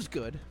food was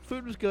good.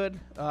 Food was good.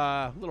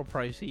 A little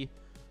pricey,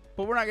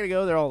 but we're not gonna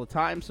go there all the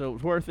time, so it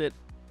was worth it.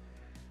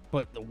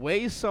 But the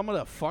way some of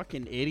the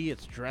fucking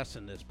idiots dress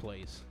in this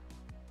place,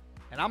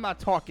 and I'm not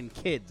talking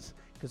kids,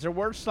 because there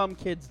were some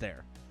kids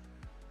there,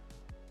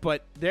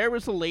 but there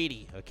was a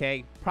lady,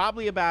 okay,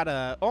 probably about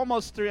a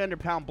almost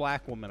 300-pound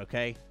black woman,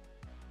 okay,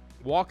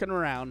 walking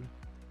around.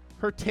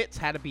 Her tits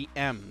had to be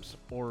M's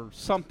or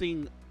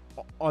something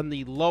on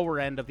the lower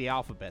end of the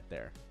alphabet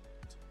there.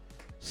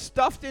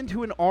 Stuffed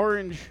into an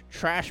orange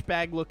trash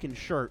bag looking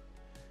shirt.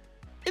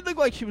 It looked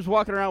like she was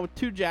walking around with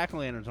 2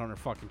 jack-o'-lanterns on her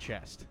fucking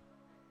chest.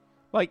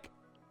 Like,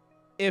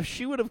 if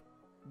she would have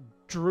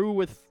drew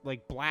with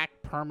black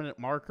permanent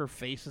marker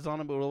faces on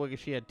them, it would look like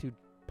she had 2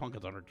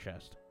 pumpkins on her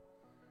chest.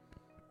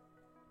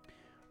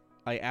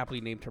 I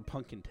aptly named her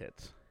Pumpkin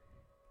Tits.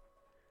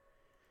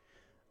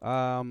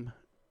 One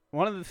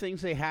of the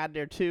things they had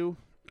there too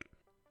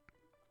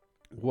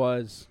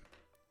was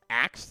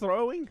axe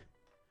throwing.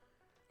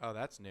 Oh,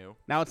 that's new.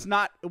 Now it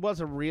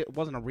wasn't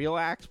a real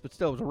axe, but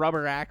still it was a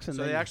rubber axe. And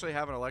so they actually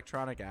have an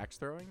electronic axe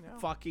throwing now.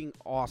 Fucking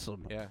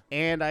awesome. Yeah.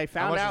 And I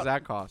found out. How much does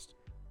that cost?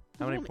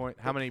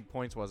 How many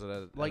points was it?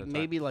 At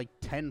maybe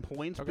 10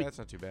 points. Okay, that's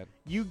not too bad.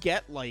 You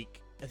get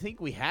I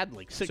think we had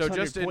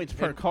 600 points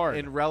per card.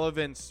 In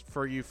relevance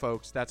for you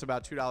folks, that's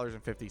about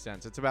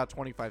 $2.50. It's about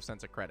 25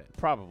 cents a credit.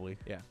 Probably.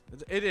 Yeah,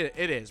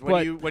 it is.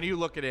 When you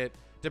look at it,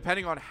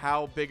 depending on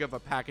how big of a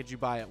package you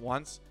buy at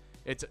once,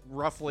 it's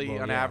roughly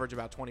on average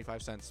about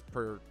 25 cents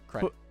per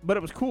credit. But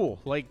it was cool.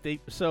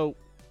 So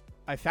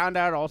I found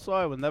out also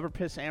I will never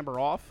piss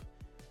Amber off.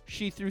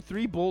 She threw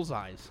 3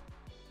 bullseyes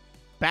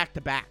back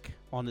to back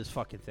on this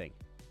fucking thing.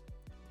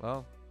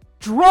 Well,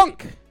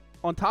 drunk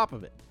on top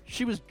of it.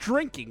 She was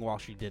drinking while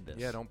she did this.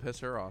 Yeah, don't piss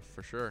her off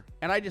for sure.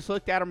 And I just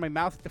looked at her, my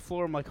mouth at the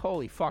floor. I'm like,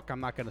 holy fuck, I'm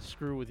not going to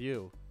screw with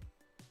you.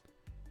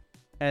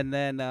 And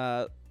then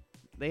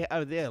they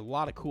had a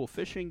lot of cool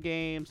fishing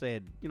games. They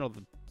had,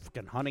 the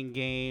fucking hunting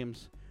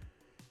games.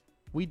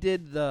 We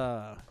did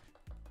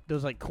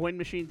those coin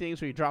machine things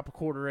where you drop a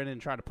quarter in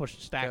and try to push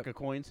a stack of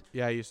coins.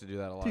 Yeah, I used to do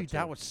that a lot. Dude,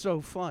 that was so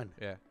fun.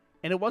 Yeah.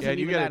 And it wasn't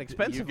even that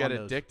expensive. You get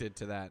addicted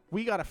to that.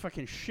 We got a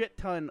fucking shit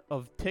ton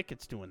of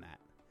tickets doing that.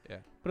 Yeah.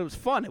 But it was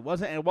fun. It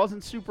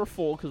wasn't super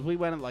full because we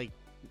went at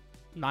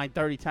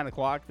 9:30, 10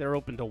 o'clock. They're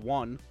open till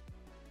 1.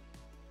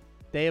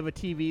 They have a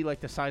TV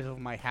the size of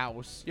my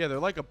house. Yeah, they're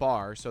like a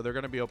bar, so they're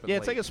going to be open. Yeah, late.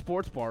 It's like a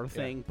sports bar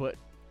thing, but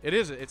it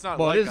is. It's not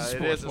it is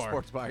a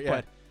sports bar. Yeah.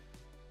 But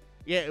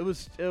yeah, it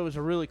was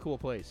a really cool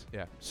place.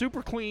 Yeah.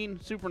 Super clean,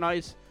 super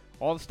nice.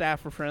 All the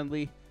staff were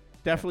friendly.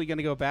 Definitely going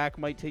to go back.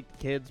 Might take the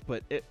kids,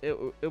 but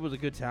it was a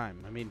good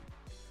time. I mean,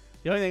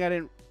 the only thing I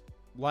didn't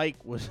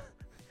like was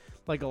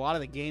a lot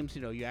of the games,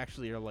 you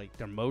actually are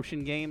they're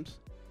motion games.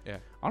 Yeah.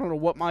 I don't know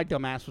what my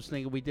dumbass was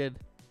thinking. We did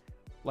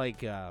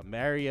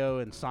Mario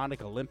and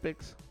Sonic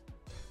Olympics,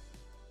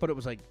 but it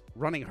was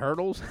running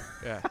hurdles.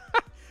 Yeah.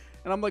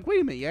 And I'm like, wait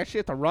a minute, you actually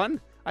have to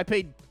run? I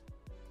paid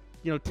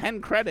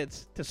 10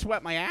 credits to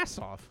sweat my ass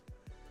off.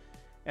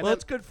 And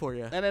that's good for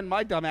you. And then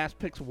my dumbass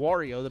picks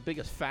Wario, the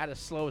biggest,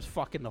 fattest, slowest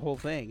fuck in the whole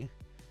thing.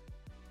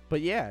 But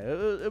yeah,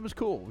 it was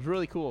cool. It was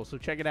really cool. So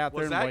check it out.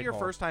 Was there in that your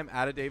Whitehall. first time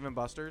at a Dave &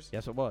 Buster's?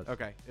 Yes, it was.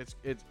 Okay. It's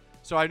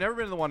so I've never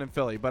been to the one in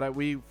Philly, but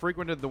we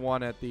frequented the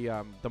one at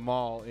the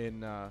mall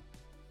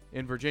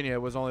in Virginia.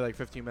 It was only like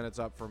 15 minutes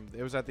up from.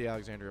 It was at the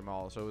Alexandria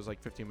Mall, so it was like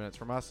 15 minutes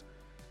from us.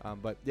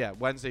 But yeah,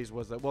 Wednesdays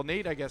was the. Well,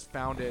 Nate I guess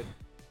found it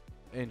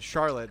in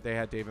Charlotte. They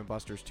had Dave &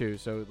 Buster's too,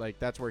 so like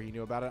that's where he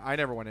knew about it. I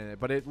never went in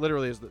it, but it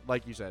literally is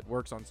like you said,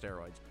 works on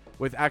steroids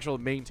with actual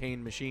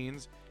maintained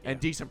machines and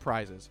decent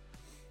prizes.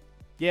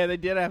 Yeah, they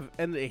did have,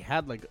 and they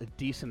had like a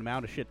decent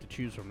amount of shit to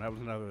choose from. That was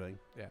another thing.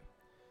 Yeah.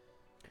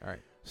 All right.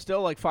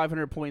 Still like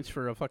 500 points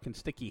for a fucking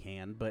sticky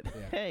hand, but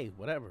hey,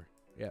 whatever.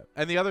 Yeah.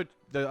 And the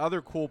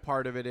other cool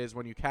part of it is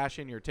when you cash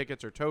in your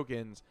tickets or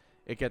tokens,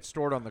 it gets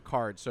stored on the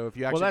card. So if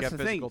you actually get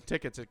physical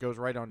tickets, it goes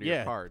right onto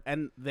your card.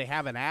 And they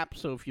have an app,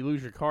 so if you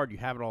lose your card, you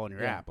have it all in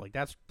your app. Like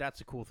that's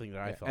a cool thing that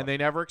I thought. And they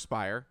never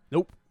expire.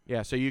 Nope.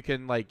 Yeah, so you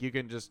can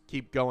just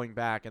keep going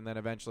back and then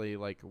eventually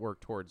like work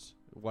towards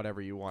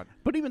whatever you want.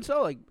 But even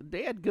so, like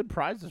they had good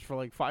prizes for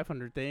like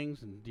 500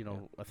 things and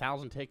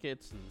 1,000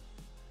 tickets, and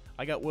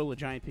I got Will the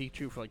Giant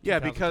Pikachu for like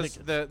 2,000 because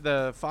tickets.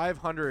 the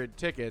 500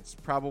 tickets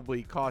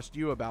probably cost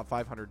you about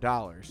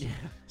 $500. Yeah.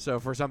 So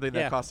for something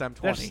that costs them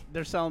 $20,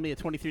 they're selling me a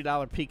 $23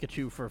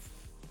 Pikachu for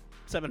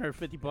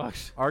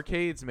 $750.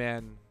 Arcades,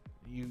 man,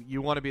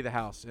 you want to be the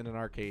house in an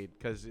arcade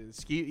because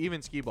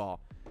even skee ball.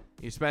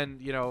 You spend,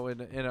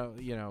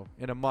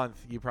 in a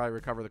month, you probably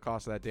recover the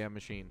cost of that damn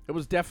machine. It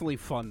was definitely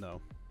fun,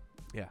 though.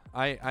 Yeah,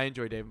 I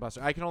enjoy Dave &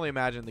 Buster's. I can only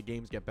imagine the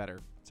games get better.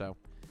 So,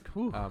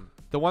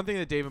 the one thing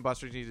that Dave &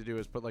 Buster's needs to do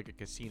is put like a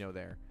casino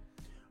there,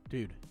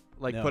 dude.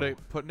 Like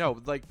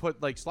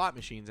put slot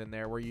machines in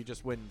there where you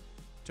just win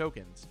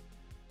tokens,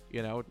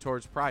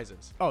 towards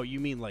prizes. Oh, you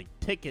mean like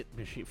ticket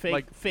machine,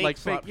 fake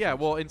slot yeah.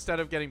 machines. Well, instead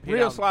of getting paid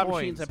real out slot in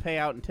machines coins, that pay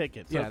out in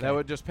tickets. Yeah, okay. that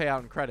would just pay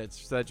out in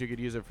credits so that you could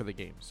use it for the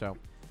game. So.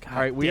 God all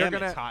right,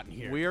 it's hot in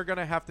here. we are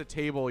gonna have to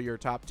table your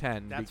top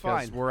 10 That's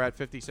because fine. we're at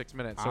 56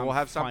 minutes, so I'm we'll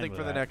have fine something with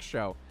for the that. next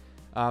show.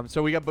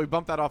 So we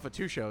bumped that off of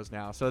 2 shows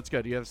now, so that's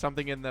good. You have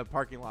something in the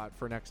parking lot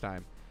for next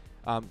time.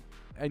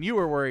 And you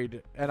were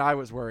worried, and I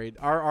was worried.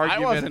 Our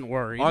argument, I wasn't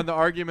worried. On the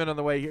argument on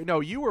the way here. No,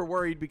 you were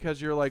worried because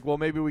you're like, well,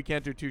 maybe we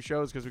can't do 2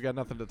 shows because we got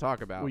nothing to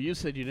talk about. Well, you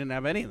said you didn't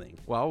have anything.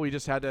 Well, we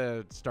just had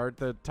to start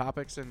the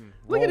topics and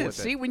Look roll at it. with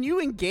See, when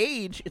you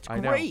engage, it's I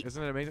great. know.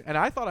 Isn't it amazing? And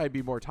I thought I'd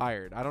be more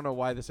tired. I don't know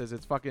why this is.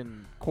 It's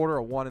fucking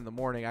 1:45 in the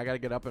morning. I got to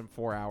get up in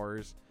 4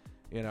 hours.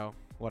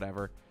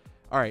 Whatever.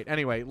 All right.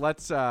 Anyway,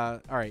 let's. All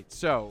right.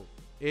 So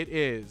it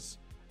is.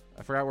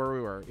 I forgot where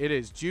we were. It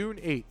is June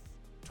 8th,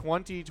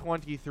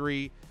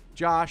 2023.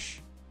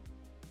 Josh,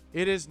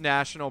 it is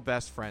National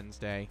Best Friends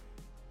Day.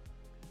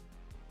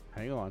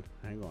 Hang on.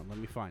 Let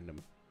me find them.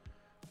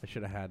 I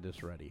should have had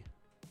this ready.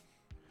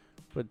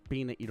 But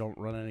being that you don't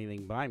run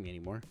anything by me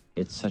anymore.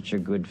 It's such a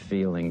good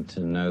feeling to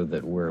know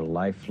that we're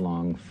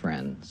lifelong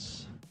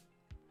friends.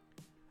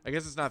 I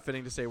guess it's not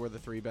fitting to say we're the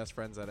 3 best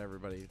friends that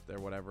everybody, they're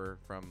whatever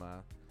from,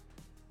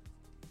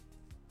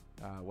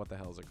 what the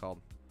hell is it called?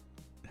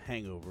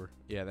 Hangover.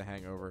 Yeah, The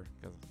Hangover,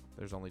 because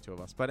there's only 2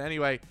 of us. But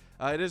anyway,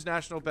 it is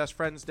National Best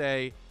Friends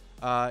Day.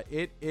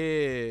 It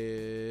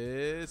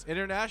is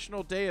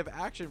International Day of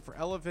Action for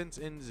Elephants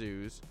in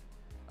Zoos.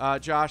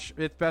 Josh,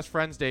 it's Best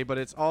Friends Day, but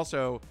it's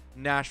also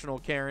National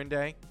Karen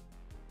Day.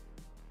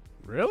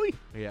 Really?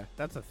 Yeah.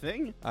 That's a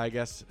thing? I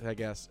guess.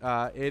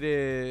 It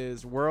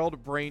is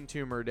World Brain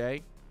Tumor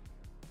Day.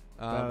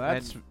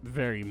 That's and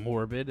very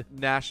morbid.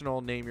 National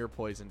Name Your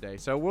Poison Day.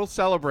 So we'll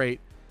celebrate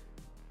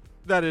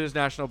that it is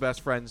National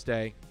Best Friends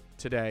Day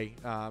today.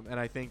 And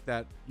I think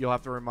that you'll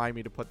have to remind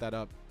me to put that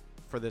up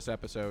for this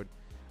episode.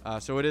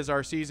 So it is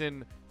our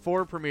season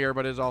 4 premiere,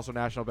 but it is also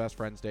National Best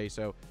Friends Day.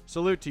 So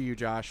salute to you,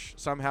 Josh.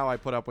 Somehow I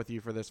put up with you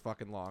for this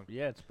fucking long.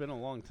 Yeah, it's been a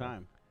long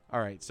time.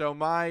 All right. So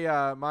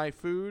my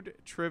food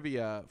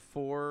trivia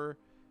for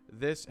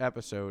this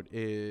episode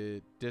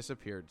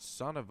disappeared.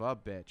 Son of a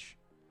bitch.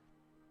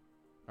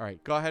 All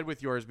right. Go ahead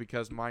with yours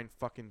because mine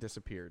fucking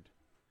disappeared.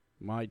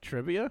 My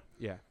trivia?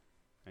 Yeah.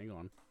 Hang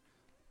on.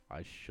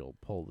 I shall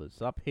pull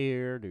this up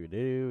here.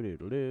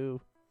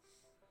 Do.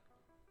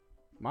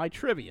 My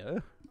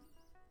trivia.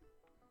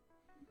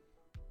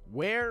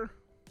 Where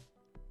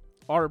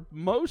are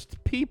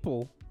most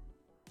people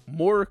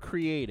more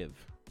creative?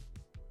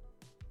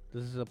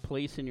 This is a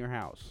place in your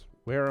house.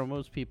 Where are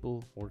most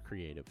people more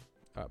creative?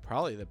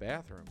 Probably the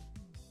bathroom.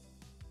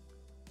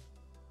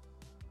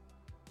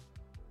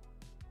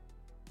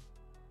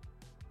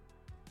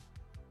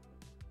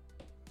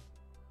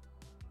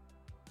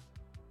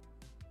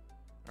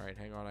 All right,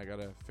 hang on. I got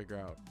to figure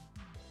out.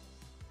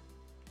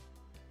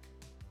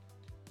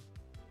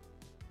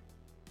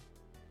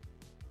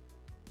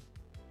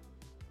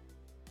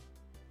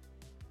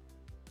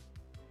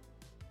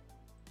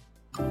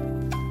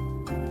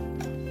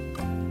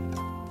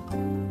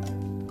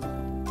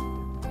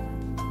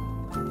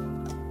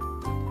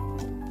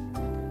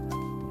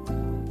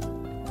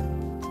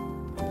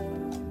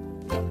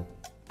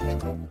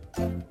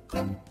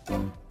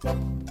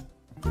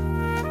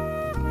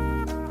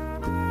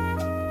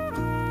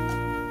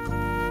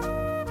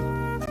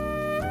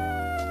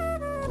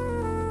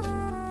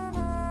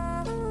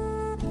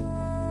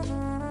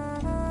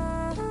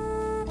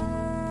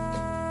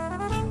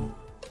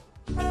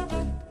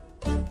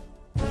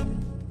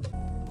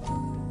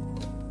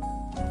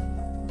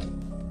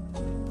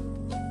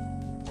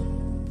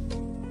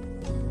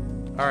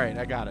 All right,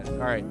 I got it. All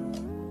right.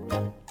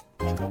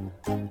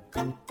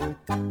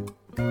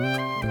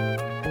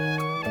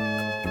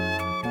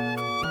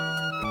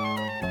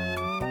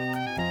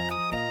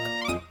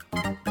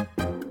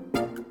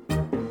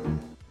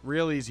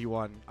 Real easy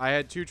one. I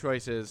had two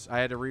choices. I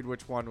had to read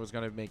which one was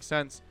going to make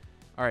sense.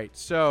 All right,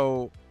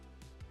 so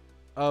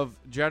of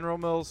General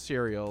Mills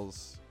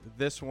cereals,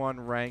 this one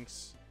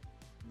ranks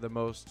the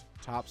most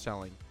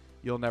top-selling.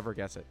 You'll never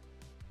guess it.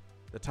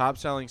 The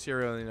top-selling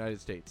cereal in the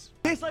United States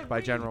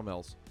by General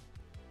Mills.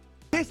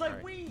 Tastes like All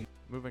right, weed.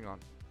 moving on.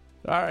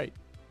 All right.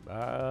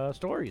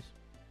 Stories.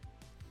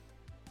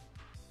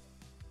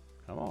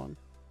 Come on.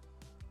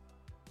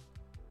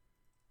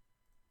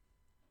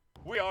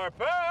 We are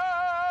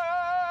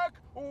back!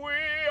 We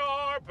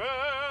are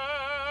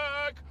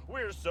back!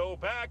 We're so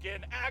back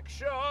in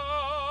action!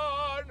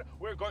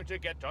 We're going to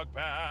get Doug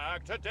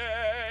back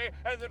today,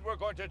 and then we're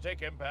going to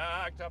take him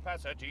back to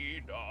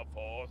Pasadena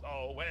for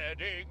the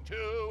wedding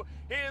to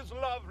his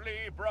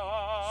lovely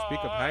bride. Speak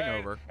of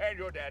hangover. And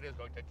your dad is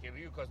going to kill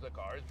you because the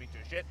car is beat to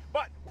shit.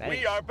 But Thanks,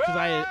 we are back! 'cause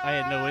I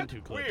had no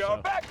into clips, We are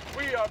so. back!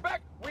 We are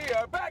back! We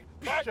are back!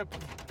 Back!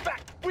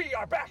 Back! We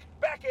are back!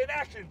 Back in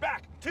action!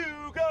 Back to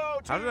go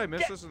to How did I miss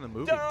get this in the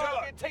movie?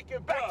 Doug and take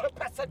him back to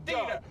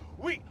Pasadena.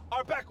 We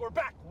are back. We're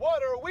back.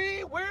 What are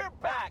we? We're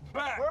back.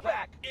 We're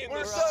back.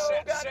 We're so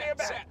goddamn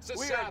back.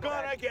 We are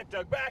gonna get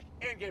Doug back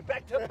and get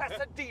back to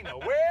Pasadena.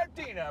 Where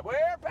Dina?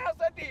 Where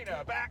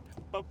Pasadena? Back.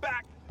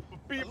 Back.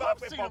 Be back.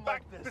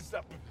 Back.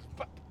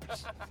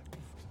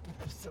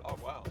 Oh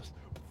wow.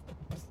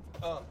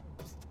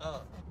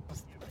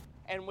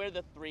 And we're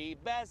the three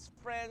best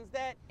friends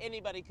that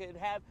anybody could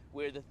have.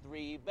 We're the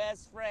three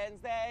best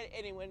friends that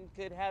anyone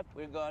could have.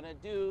 We're gonna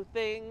do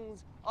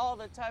things all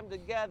the time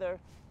together.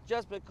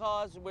 Just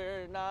because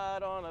we're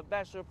not on a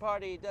bachelor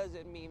party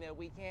doesn't mean that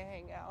we can't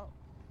hang out.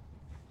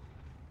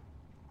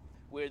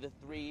 We're the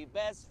three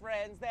best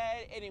friends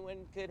that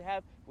anyone could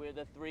have. We're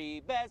the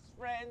three best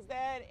friends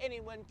that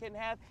anyone can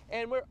have.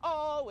 And we're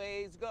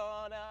always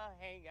gonna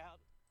hang out.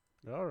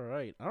 All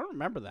right. I don't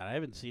remember that. I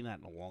haven't seen that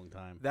in a long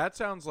time. That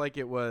sounds like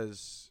it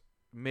was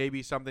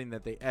maybe something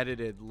that they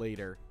edited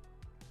later.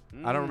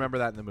 I don't remember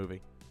that in the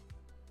movie.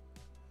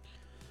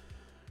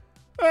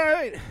 All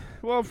right.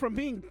 Well, from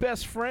being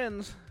best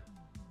friends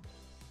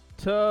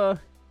to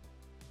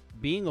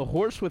being a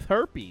horse with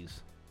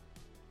herpes.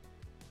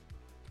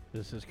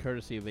 This is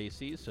courtesy of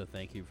AC, so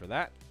thank you for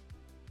that.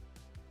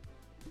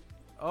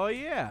 Oh,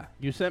 yeah.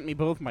 You sent me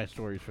both my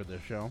stories for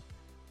this show.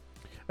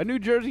 A New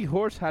Jersey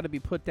horse had to be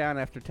put down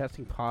after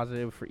testing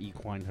positive for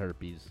equine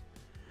herpes.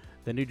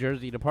 The New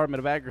Jersey Department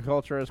of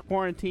Agriculture has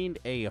quarantined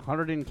a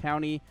Hunterdon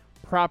County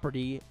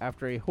property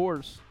after a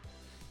horse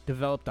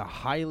developed a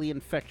highly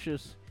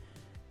infectious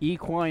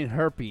equine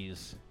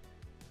herpes,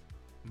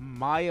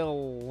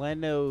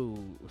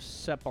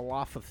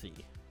 myelinocephalopathy.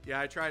 Yeah,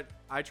 I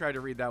tried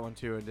to read that one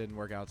too and didn't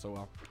work out so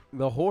well.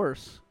 The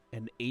horse,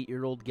 an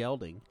 8-year-old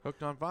gelding,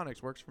 Hooked on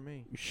phonics works for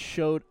me.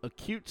 showed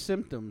acute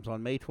symptoms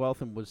on May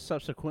 12th and was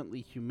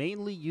subsequently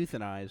humanely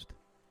euthanized,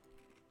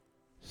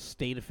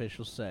 state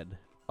officials said.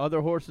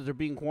 Other horses are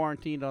being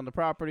quarantined on the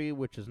property,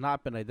 which has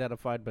not been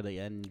identified by the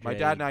NJDA. My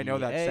dad and I know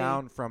that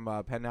sound from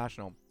Penn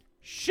National.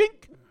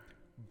 Shink!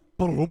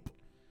 Boop.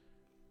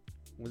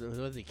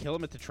 Was they kill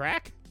him at the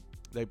track?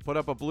 They put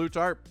up a blue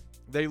tarp.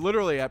 They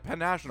literally, at Penn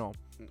National,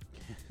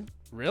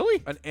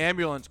 Really? an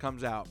ambulance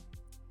comes out.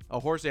 A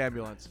horse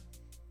ambulance.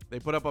 They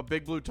put up a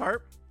big blue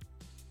tarp.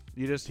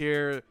 You just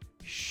hear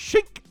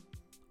shink.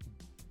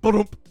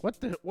 Boop.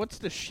 What's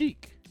the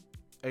chic?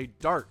 A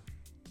dart.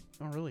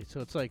 Oh, really?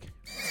 So it's like,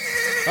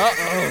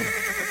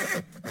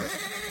 uh-oh.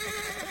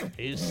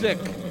 He's sick.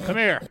 Come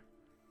here.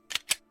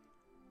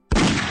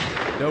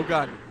 No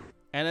gun.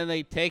 And then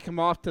they take him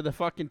off to the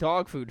fucking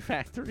dog food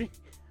factory.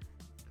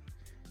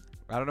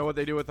 I don't know what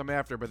they do with them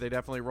after, but they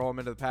definitely roll him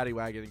into the paddy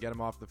wagon and get him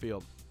off the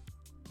field.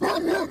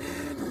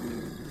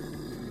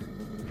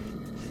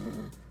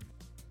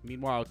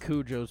 Meanwhile,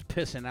 Cujo's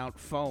pissing out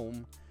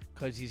foam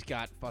because he's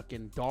got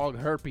fucking dog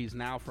herpes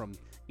now from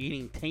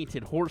eating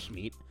tainted horse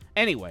meat.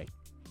 Anyway,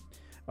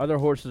 other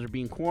horses are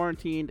being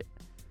quarantined.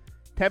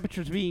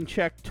 Temperatures being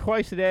checked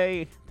twice a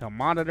day to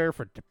monitor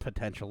for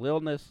potential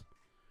illness.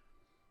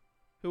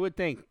 Who would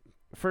think?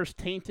 First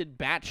tainted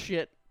bat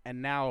shit,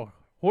 and now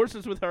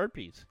horses with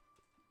herpes.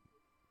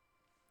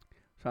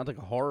 Sounds like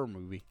a horror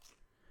movie.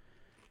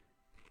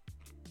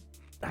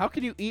 How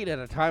can you eat at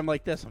a time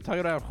like this? I'm talking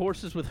about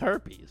horses with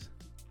herpes.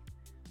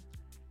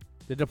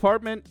 The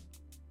department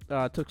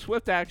took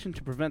swift action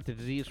to prevent the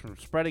disease from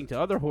spreading to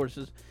other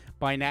horses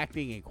by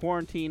enacting a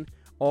quarantine.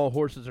 All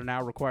horses are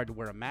now required to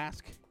wear a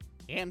mask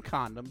and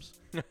condoms.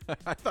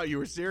 I thought you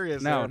were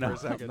serious No, there no, for a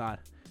second. I'm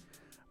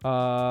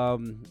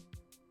not.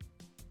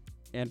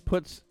 And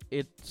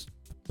it's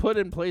put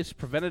in place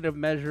preventative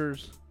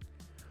measures.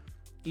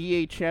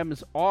 EHM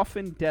is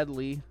often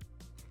deadly.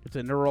 It's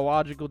a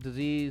neurological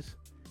disease.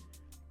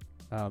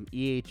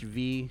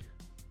 EHV1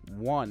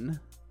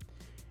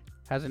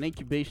 has an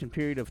incubation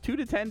period of 2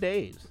 to 10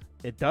 days.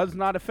 It does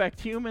not affect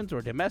humans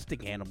or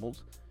domestic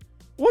animals.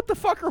 What the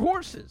fuck are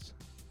horses?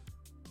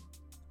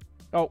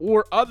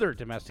 or other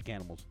domestic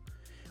animals,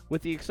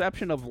 with the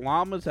exception of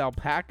llamas,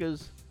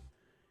 alpacas,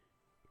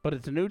 but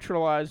it's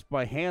neutralized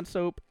by hand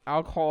soap,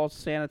 alcohol,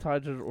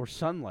 sanitizers, or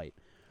sunlight.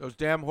 Those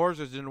damn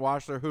horses didn't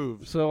wash their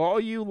hooves. So all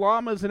you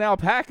llamas and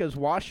alpacas,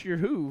 wash your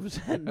hooves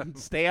and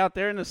stay out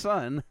there in the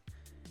sun.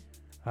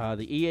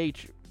 The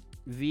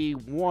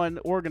EHV1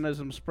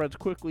 organism spreads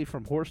quickly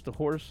from horse to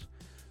horse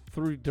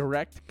through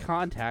direct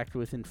contact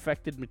with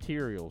infected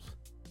materials,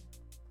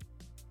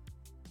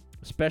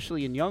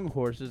 especially in young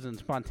horses, and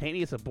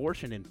spontaneous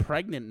abortion in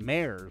pregnant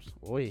mares.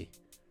 Oy.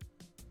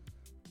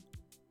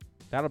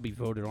 That'll be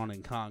voted on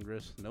in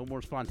Congress. No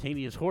more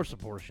spontaneous horse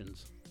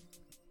abortions.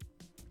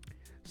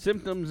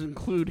 Symptoms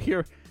include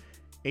here.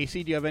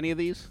 AC, do you have any of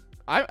these?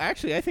 I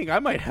think I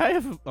might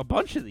have a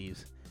bunch of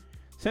these.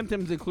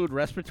 Symptoms include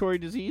respiratory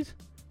disease,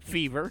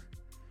 fever,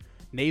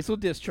 nasal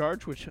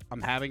discharge, which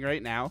I'm having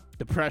right now,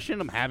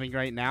 depression, I'm having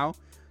right now,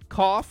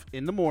 cough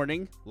in the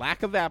morning,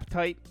 lack of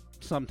appetite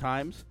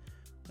sometimes,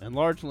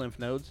 enlarged lymph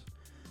nodes,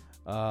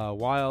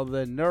 while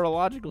the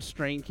neurological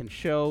strain can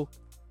show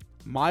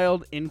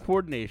mild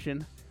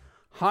incoordination,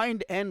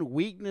 hind end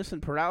weakness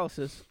and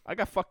paralysis. I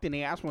got fucked in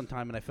the ass one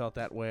time and I felt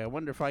that way. I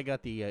wonder if I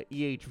got the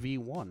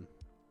EHV1.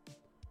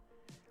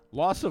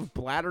 Loss of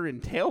bladder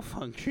and tail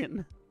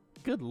function.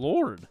 Good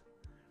lord.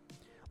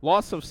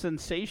 Loss of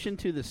sensation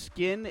to the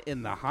skin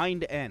in the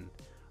hind end.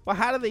 Well,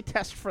 how do they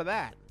test for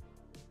that?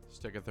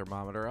 Stick a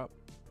thermometer up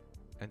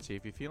and see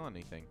if you feel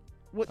anything.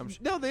 What?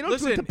 No, they don't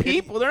do it to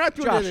people. They're not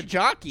doing it to the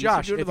jockeys.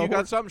 Josh, if you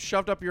got something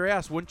shoved up your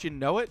ass, wouldn't you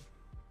know it?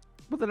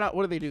 Well, they're not.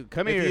 What do they do?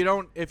 Come if here.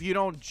 If you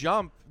don't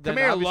jump, then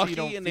come here, obviously Lucky, you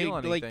don't and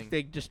feel they anything.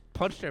 they just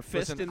punch their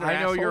fist Listen, in their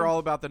I know you're asshole. all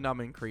about the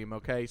numbing cream,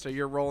 okay? So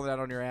you're rolling that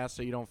on your ass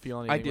so you don't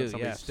feel anything I do. when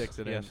somebody Yes. sticks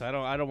it yes. in.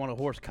 I don't want a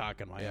horse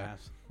cock in my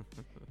ass.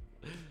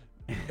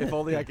 If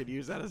only I could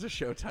use that as a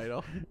show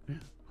title.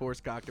 Horse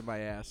cock in my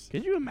ass.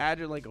 Could you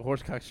imagine like a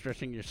horse cock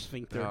stretching your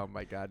sphincter? Oh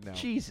my God, no.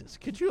 Jesus,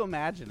 could you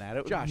imagine that?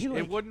 It would Josh, be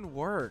like, it wouldn't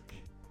work.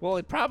 Well,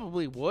 it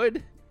probably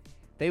would.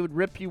 They would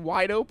rip you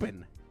wide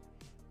open.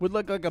 Would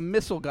look like a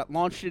missile got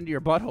launched into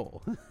your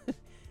butthole.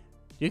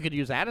 You could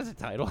use that as a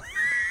title.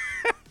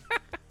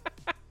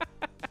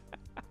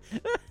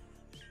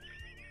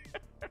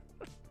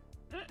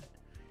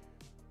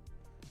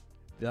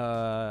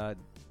 The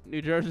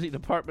New Jersey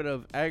Department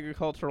of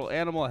Agricultural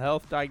Animal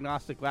Health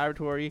Diagnostic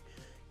Laboratory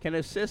can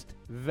assist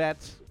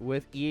vets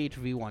with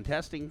EHV1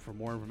 testing. For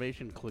more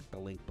information, click the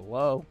link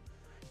below.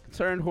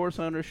 Concerned horse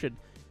owners should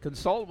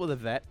consult with a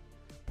vet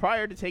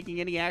prior to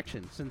taking any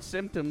action, since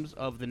symptoms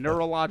of the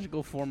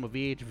neurological form of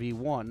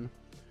EHV1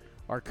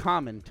 are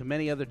common to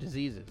many other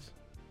diseases.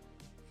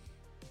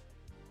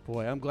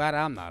 Boy, I'm glad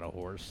I'm not a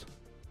horse.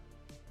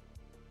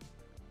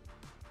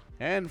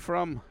 And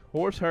from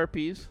horse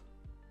herpes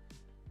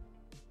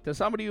to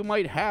somebody who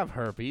might have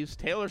herpes,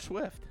 Taylor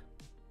Swift.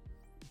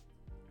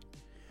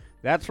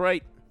 That's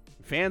right.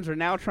 Fans are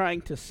now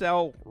trying to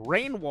sell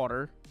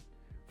rainwater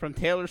from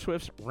Taylor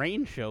Swift's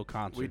Rain Show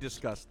concert. We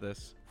discussed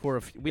this.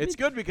 It's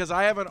good because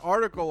I have an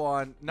article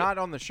on, not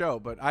on the show,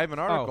 but I have an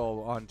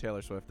article on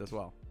Taylor Swift as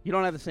well. You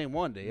don't have the same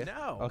one, do you?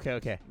 No.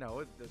 Okay.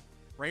 No,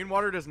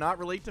 rainwater does not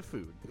relate to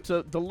food.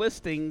 So the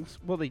listings,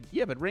 but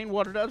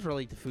rainwater does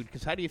relate to food,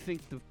 because how do you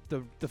think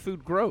the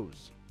food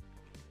grows?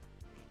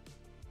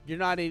 You're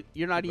not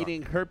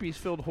eating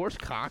herpes-filled horse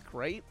cock,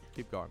 right?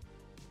 Keep going.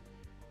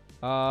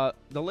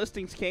 The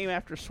listings came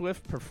after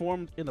Swift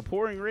performed in the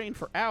pouring rain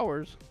for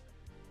hours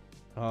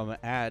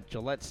at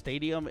Gillette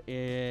Stadium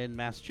in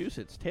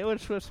Massachusetts. Taylor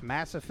Swift's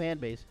massive fan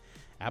base,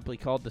 aptly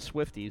called the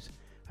Swifties,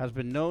 has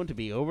been known to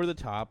be over the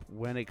top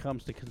when it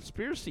comes to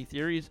conspiracy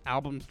theories,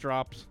 albums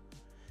drops,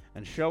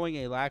 and showing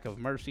a lack of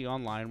mercy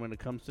online when it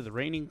comes to the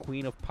reigning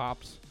queen of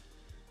pop's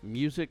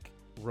music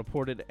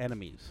reported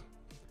enemies.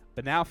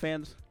 But now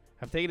fans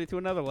have taken it to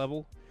another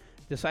level,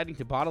 deciding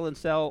to bottle and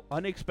sell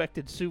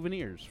unexpected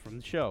souvenirs from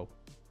the show.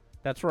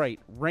 That's right,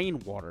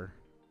 rainwater.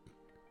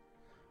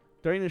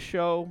 During the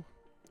show,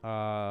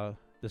 the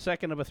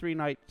second of a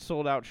 3-night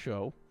sold-out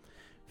show,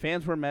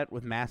 fans were met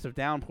with massive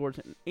downpours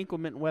and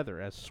inclement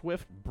weather as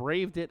Swift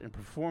braved it and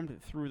performed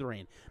it through the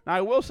rain. Now,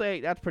 I will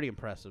say that's pretty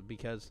impressive,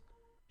 because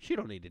she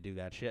don't need to do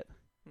that shit.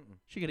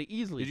 She could have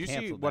easily canceled.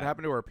 Did you see that. what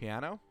happened to her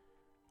piano?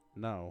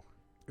 No.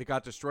 It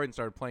got destroyed and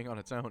started playing on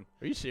its own.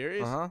 Are you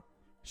serious? Uh-huh.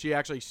 She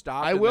actually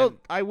stopped.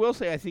 I will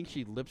say I think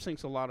she lip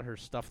syncs a lot of her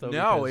stuff though.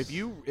 No, if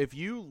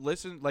you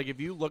listen, like if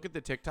you look at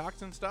the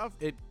TikToks and stuff,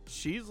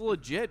 she's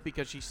legit,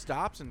 because she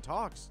stops and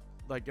talks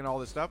like and all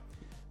this stuff.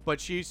 But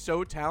she's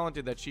so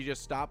talented that she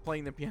just stopped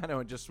playing the piano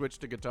and just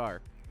switched to guitar.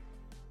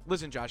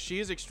 Listen, Josh, she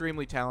is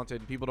extremely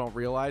talented and people don't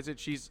realize it.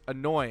 She's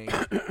annoying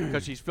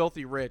because she's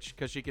filthy rich,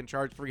 because she can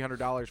charge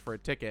 $300 for a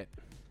ticket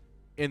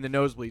in the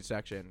nosebleed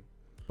section.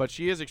 But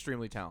she is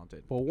extremely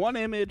talented. Well, one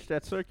image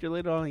that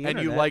circulated on the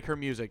internet. And you like her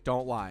music,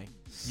 don't lie.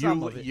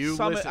 Some of it.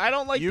 I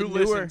don't like the newer.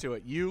 Listen to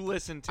it. You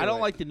listen to it. I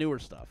don't like the newer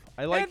stuff.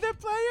 I like. And the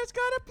player's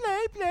gotta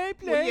play.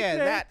 Well,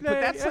 yeah, play, but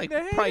that's like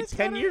probably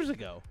 10 years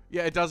ago.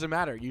 Yeah, it doesn't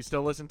matter. You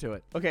still listen to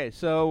it. Okay,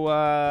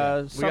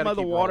 so some of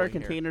the water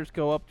containers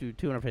go up to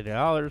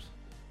 $250.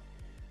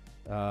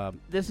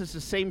 This is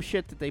the same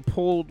shit that they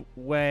pulled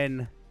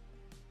when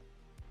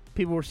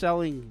people were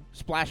selling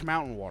Splash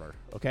Mountain water,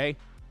 okay?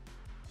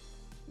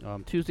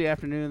 Tuesday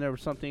afternoon, there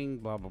was something,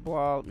 blah, blah,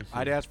 blah. Let me see.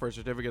 I'd ask for a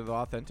certificate of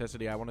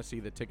authenticity. I want to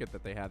see the ticket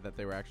that they had that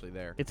they were actually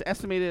there. It's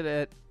estimated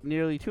at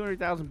nearly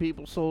 200,000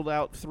 people sold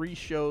out 3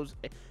 shows.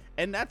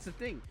 And that's the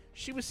thing.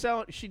 She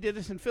did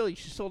this in Philly.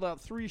 She sold out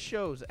 3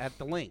 shows at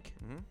the Link.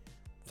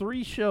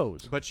 3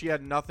 shows. But she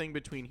had nothing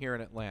between here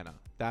and Atlanta.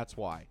 That's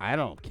why. I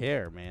don't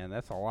care, man.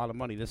 That's a lot of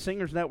money. The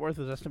singer's net worth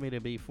is estimated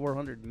to be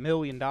 $400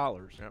 million.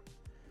 Yep.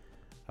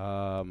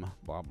 Blah,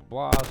 blah,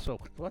 blah. So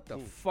what the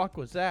fuck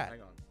was that?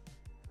 Hang on.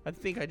 I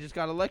think I just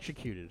got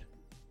electrocuted.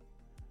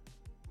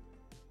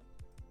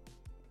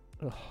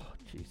 Oh,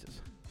 Jesus.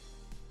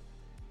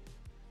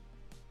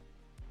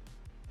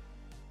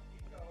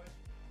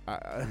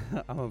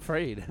 I'm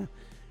afraid.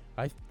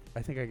 I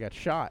think I got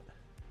shot.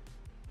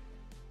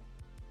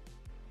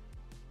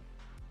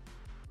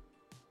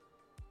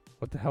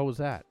 What the hell was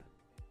that?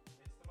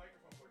 It's the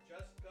microphone cord.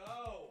 Just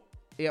go.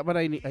 Yeah, but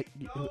I need.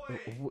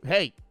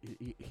 Hey,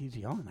 he's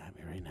yelling at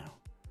me right now.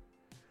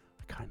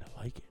 I kind of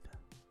like it.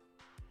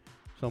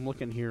 So I'm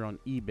looking here on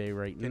eBay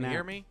right now. Can you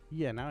hear me?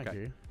 Yeah, now I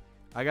hear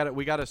you.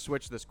 We gotta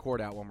switch this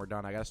cord out when we're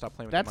done. I gotta stop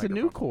playing with That's the a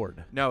microphone. new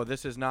cord. No,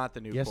 this is not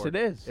the new Yes, cord.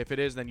 it is. If it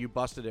is, then you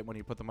busted it when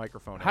you put the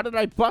microphone in. How did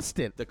I bust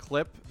it? The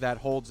clip that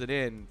holds it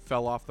in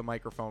fell off the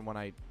microphone when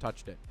I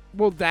touched it.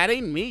 Well, that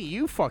ain't me.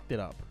 You fucked it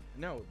up.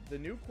 No, the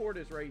new cord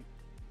is right.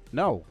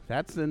 No,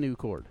 that's the new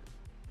cord.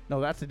 No,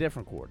 that's a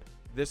different cord.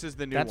 This is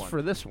the new one. That's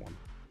for this one.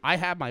 I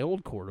have my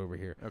old cord over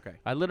here. Okay.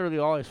 I literally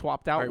all I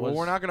swapped out All right, was. well,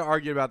 we're not going to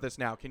argue about this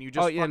now. Can you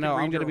just? Oh yeah, no,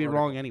 read I'm going to be your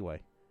wrong article?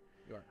 anyway.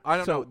 You are. I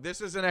don't know. This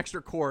is an extra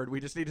cord.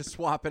 We just need to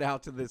swap it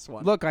out to this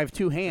one. Look, I have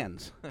 2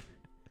 hands.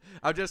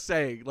 I'm just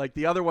saying, like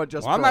the other one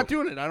just. Well, I'm not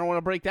broke. doing it. I don't want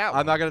to break that one.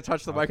 I'm not going to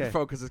touch the Okay.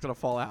 microphone because it's going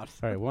to fall out.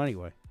 All right. Well,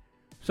 anyway.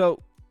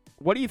 So,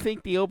 what do you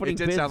think the opening? It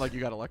did bids? sound like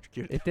you got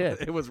electrocuted. It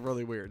did. It was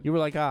really weird. You were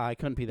like, I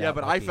couldn't be that. Yeah,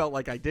 but lucky. I felt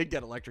like I did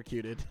get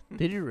electrocuted.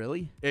 Did you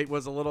really? It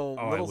was a little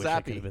I wish I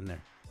could zappy. have been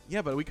there.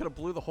 Yeah, but we could have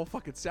blew the whole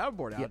fucking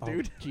soundboard out,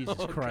 dude. Jesus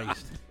Oh,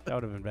 Christ. God. That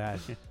would have been bad.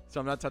 So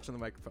I'm not touching the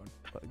microphone.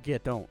 Yeah,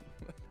 don't.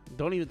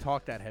 Don't even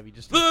talk that heavy.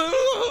 Just.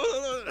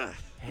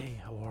 Hey,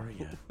 how are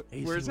you?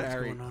 AC, Where's what's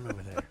Harry? going on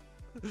over there?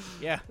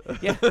 Yeah.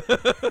 Yeah.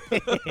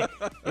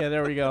 Yeah,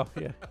 there we go.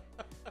 Yeah.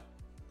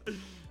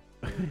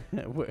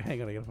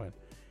 Hang on, I gotta find.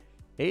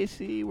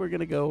 AC, we're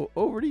gonna go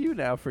over to you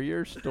now for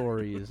your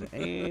stories. And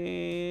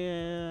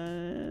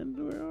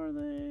where are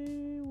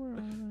they? Where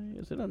are they?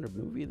 Is it under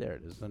movie? There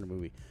it is. It's under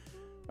movie.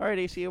 All right,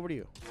 AC, over to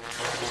you.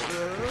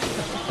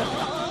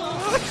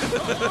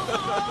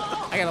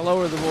 I gotta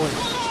lower the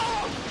voice.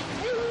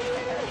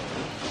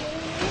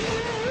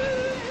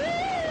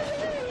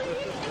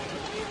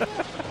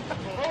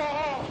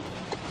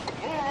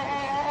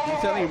 You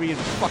sound like you're being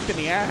fucked in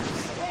the ass.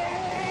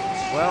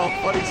 Well,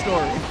 funny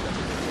story.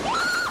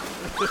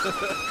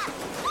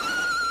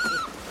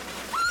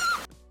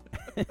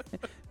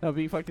 No,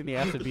 being fucked in the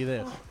ass would be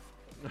this.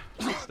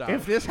 Stop.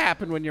 If this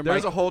happened when your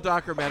There's mic... a whole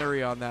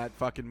documentary on that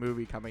fucking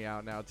movie coming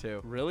out now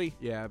too. Really?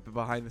 Yeah,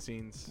 behind the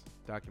scenes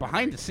documentary.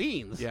 Behind the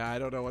scenes? Yeah, I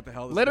don't know what the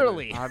hell. This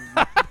Literally. I'm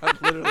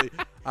literally.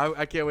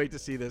 I can't wait to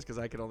see this because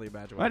I can only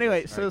imagine. Well, What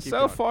anyway, it is. so All right, keep so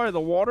going. far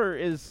the water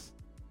is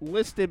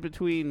listed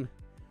between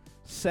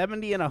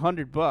 $70 and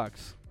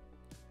 $100.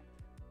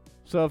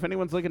 So if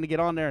anyone's looking to get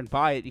on there and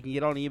buy it, you can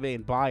get on eBay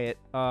and buy it.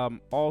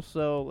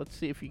 Also, let's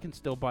see if you can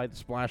still buy the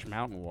Splash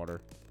Mountain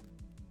water.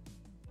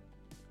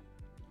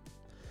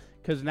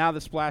 Because now the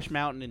Splash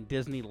Mountain in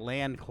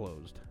Disneyland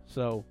closed.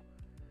 So,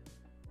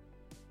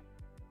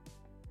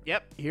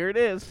 yep, here it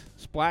is.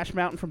 Splash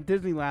Mountain from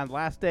Disneyland,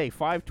 last day,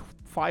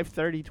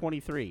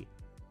 5/30/23.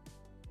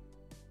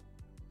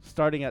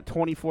 Starting at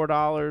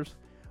 $24.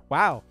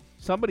 Wow,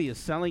 somebody is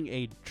selling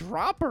a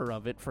dropper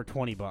of it for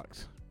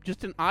 $20.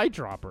 Just an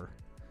eyedropper.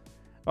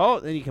 Oh,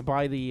 then you can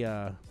buy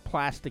the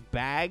plastic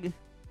bag.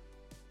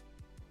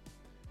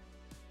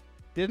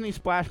 Disney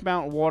Splash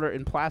Mountain water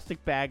in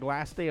plastic bag,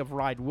 last day of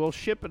ride. Will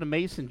ship in a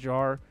mason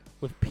jar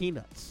with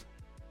peanuts.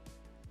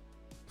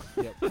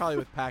 Yeah, probably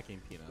with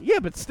packing peanuts. Yeah,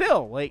 but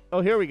still, like,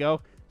 oh, here we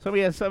go.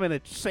 Somebody has some in a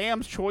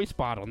Sam's Choice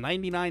bottle,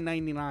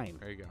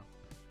 $99.99. There you go.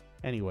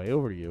 Anyway,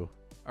 over to you.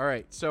 All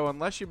right, so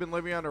unless you've been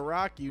living on a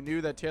rock, you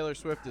knew that Taylor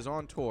Swift is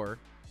on tour.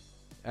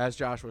 As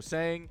Josh was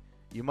saying,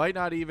 you might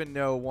not even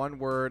know one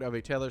word of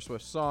a Taylor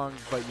Swift song,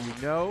 but you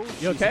know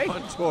she's okay?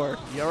 on tour.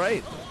 You all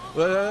right?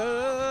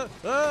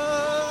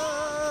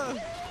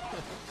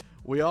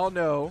 We all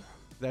know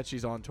that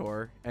she's on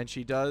tour, and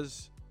she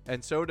does,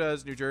 and so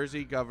does New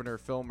Jersey Governor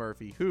Phil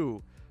Murphy,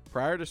 who,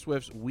 prior to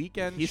Swift's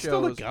weekend He's shows...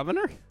 still the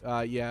governor?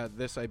 Yeah,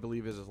 this, I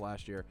believe, is his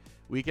last year.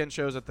 Weekend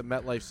shows at the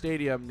MetLife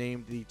Stadium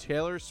named the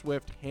Taylor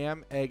Swift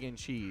ham, egg, and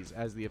cheese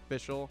as the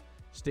official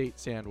state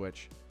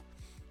sandwich.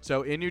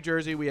 So in New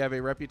Jersey, we have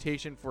a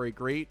reputation for a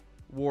great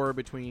war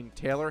between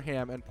Taylor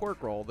ham and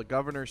pork roll. The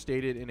governor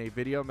stated in a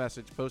video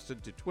message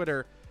posted to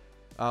Twitter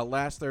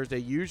last Thursday,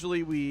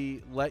 usually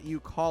we let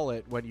you call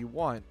it when you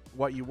want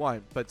what you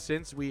want, but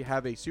since we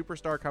have a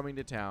superstar coming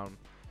to town,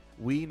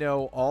 We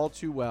know all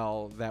too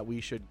well that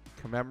we should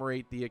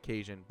commemorate the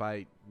occasion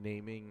by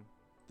naming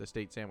the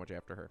state sandwich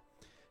after her.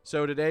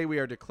 So today we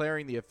are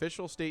declaring the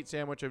official state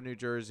sandwich of New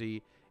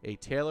Jersey a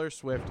Taylor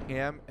Swift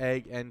ham,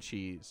 egg, and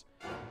cheese,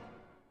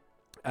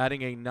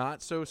 adding a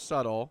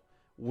not-so-subtle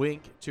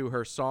wink to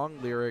her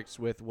song lyrics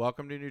with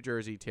 "Welcome to New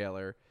Jersey,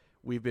 Taylor.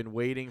 We've been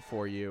waiting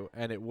for you,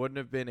 and it wouldn't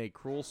have been a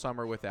cruel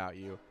summer without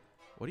you."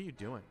 What are you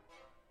doing?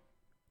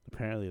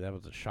 Apparently that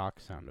was a shock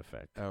sound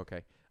effect.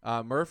 Okay.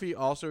 Murphy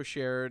also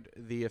shared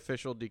the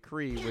official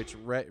decree, which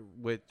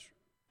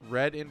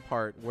read in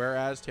part,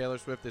 "Whereas Taylor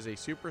Swift is a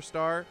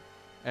superstar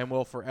and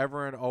will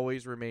forever and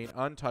always remain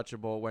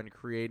untouchable when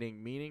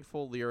creating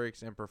meaningful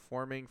lyrics and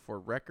performing for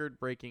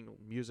record-breaking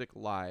music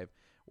live.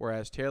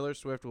 Whereas Taylor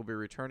Swift will be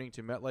returning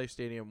to MetLife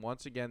Stadium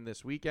once again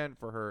this weekend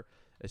for her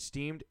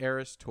esteemed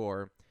Eras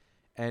Tour,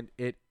 and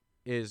it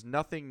is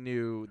nothing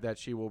new that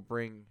she will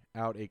bring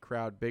out a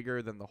crowd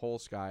bigger than the whole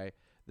sky."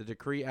 The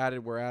decree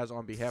added, "Whereas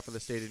on behalf of the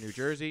state of New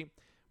Jersey,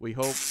 we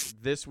hope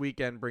this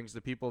weekend brings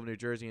the people of New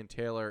Jersey and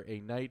Taylor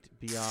a night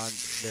beyond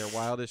their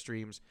wildest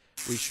dreams.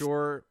 We're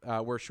sure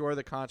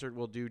the concert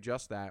will do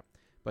just that,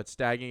 but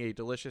stagging a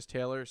delicious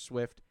Taylor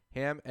Swift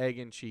ham, egg,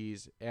 and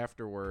cheese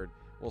afterward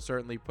will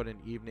certainly put an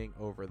evening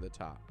over the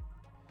top."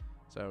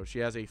 So she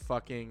has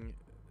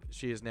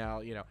she is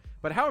now,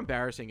 but how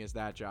embarrassing is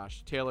that,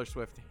 Josh? Taylor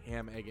Swift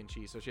ham, egg, and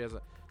cheese. So she has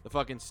the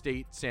fucking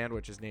state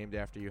sandwich is named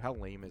after you. How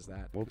lame is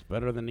that? Well, it's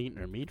better than eating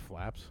her meat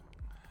flaps.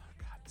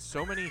 God,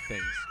 so many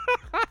things.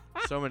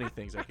 So many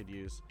things I could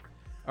use.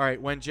 All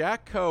right, when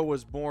Jack Coe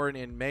was born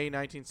in May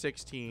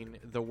 1916,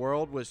 the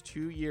world was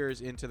 2 years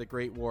into the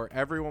Great War.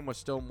 Everyone was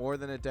still more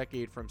than a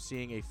decade from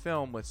seeing a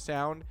film with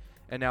sound,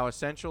 and now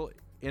essential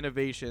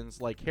innovations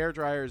like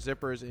hairdryers,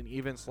 zippers, and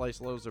even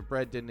sliced loaves of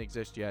bread didn't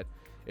exist yet.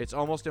 It's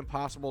almost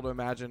impossible to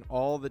imagine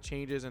all the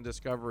changes and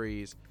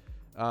discoveries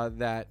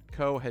that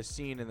Coe has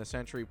seen in the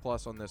century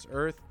plus on this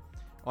earth.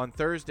 On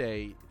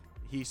Thursday,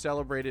 he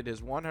celebrated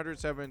his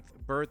 107th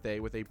birthday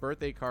with a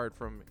birthday card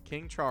from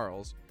King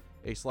Charles,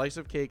 a slice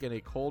of cake, and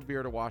a cold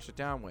beer to wash it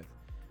down with.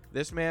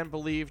 This man,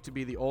 believed to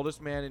be the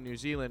oldest man in New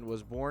Zealand,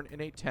 was born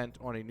in a tent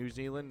on a New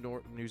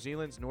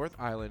Zealand's North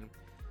Island,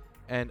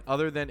 and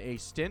other than a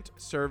stint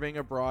serving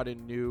abroad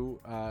in New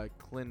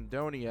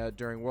Caledonia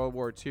during World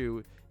War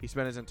II, he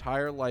spent his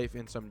entire life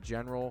in some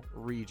general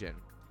region.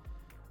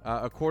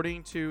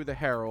 According to the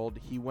Herald,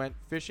 he went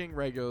fishing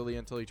regularly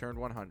until he turned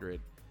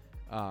 100.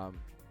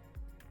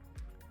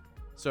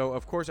 So,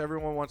 of course,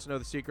 everyone wants to know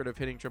the secret of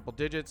hitting triple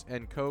digits,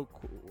 and Coe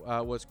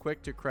was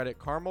quick to credit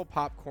caramel,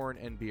 popcorn,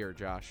 and beer,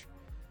 Josh.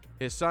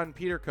 His son,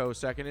 Peter Coe,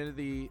 seconded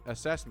the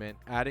assessment,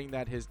 adding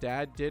that his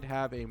dad did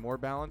have a more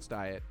balanced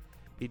diet.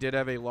 He did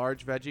have a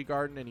large veggie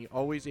garden, and he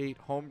always ate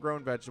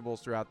homegrown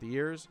vegetables throughout the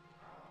years.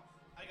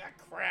 I got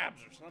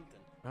crabs or something.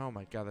 Oh,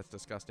 my God, that's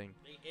disgusting.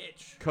 They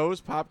itch.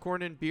 Coe's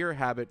popcorn and beer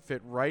habit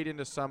fit right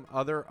into some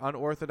other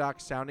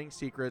unorthodox-sounding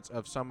secrets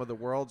of some of the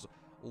world's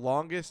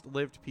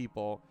longest-lived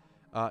people.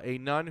 A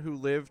nun who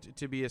lived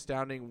to be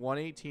astounding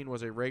 118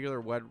 was a regular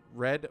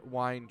red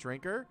wine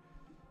drinker.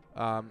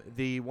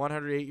 The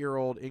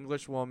 108-year-old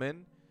English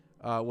woman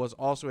was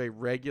also a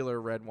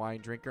regular red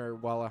wine drinker,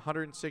 while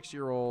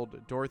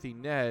 106-year-old Dorothy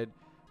Ned,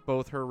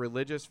 both her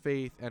religious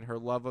faith and her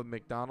love of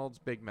McDonald's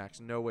Big Macs.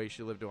 No way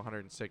she lived to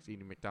 106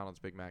 eating McDonald's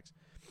Big Macs.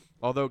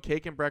 Although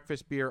cake and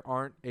breakfast beer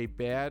aren't a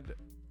bad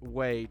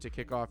way to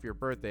kick off your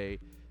birthday,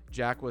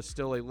 Jack was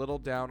still a little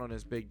down on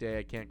his big day.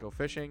 I can't go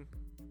fishing.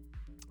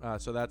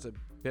 So that's a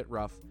bit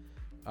rough.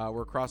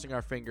 We're crossing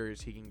our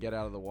fingers he can get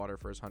out of the water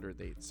for his 100th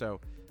date.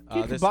 So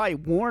you can buy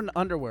worn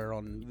underwear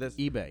on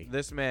eBay.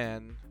 This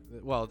man,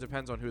 well, it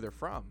depends on who they're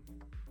from.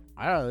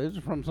 I don't know. This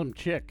is from some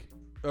chick.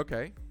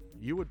 Okay.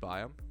 You would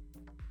buy them.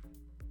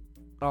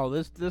 Oh,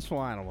 this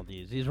one, I don't want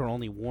these. These were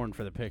only worn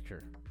for the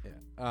picture.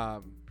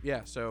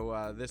 Yeah.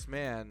 So this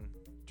man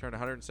turned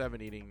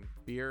 107 eating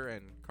beer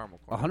and caramel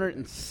corn.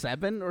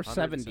 107 or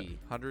 70?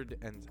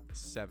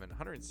 107.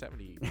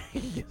 170.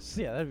 Yes,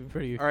 yeah, that'd be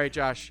pretty. All right,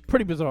 Josh.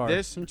 Pretty bizarre.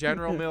 This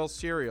General Mills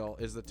cereal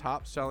is the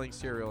top-selling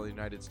cereal in the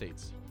United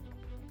States.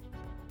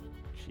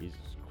 Jesus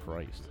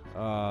Christ.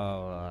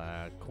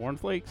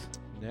 Cornflakes?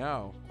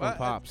 No. Corn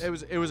Pops.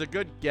 It was a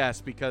good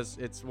guess because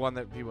it's one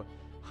that people.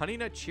 Honey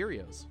Nut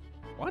Cheerios.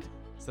 What?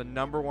 It's the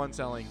 #1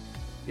 selling.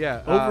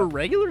 Yeah. Over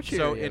regular Cheerios.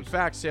 So, in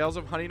fact, sales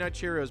of Honey Nut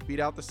Cheerios beat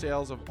out the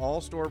sales of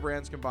all store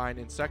brands combined.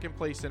 In second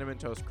place, Cinnamon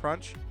Toast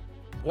Crunch.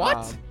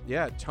 What?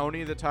 Yeah.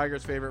 Tony the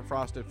Tiger's favorite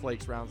Frosted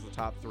Flakes rounds the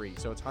top 3.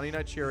 So it's Honey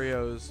Nut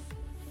Cheerios,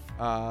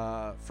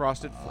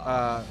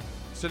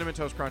 Cinnamon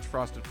Toast Crunch,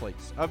 Frosted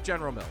Flakes of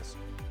General Mills.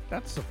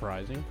 That's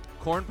surprising.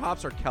 Corn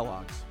Pops are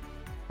Kellogg's,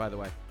 by the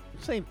way.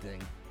 Same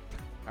thing.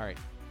 All right.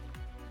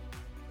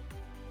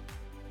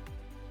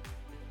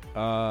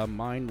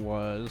 Mine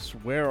was,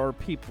 where are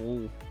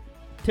people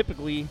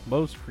typically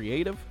most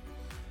creative?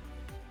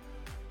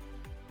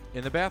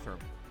 In the bathroom.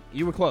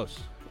 You were close.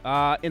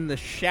 In the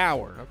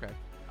shower. Okay.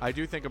 I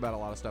do think about a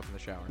lot of stuff in the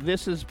shower.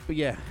 This is,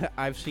 yeah,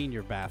 I've seen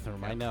your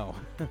bathroom. Yeah. I know.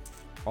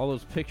 All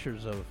those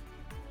pictures of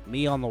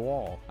Me on the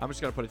wall. I'm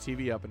just going to put a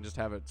TV up and just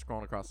have it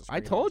scrolling across the screen.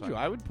 I told you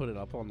I would put it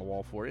up on the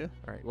wall for you.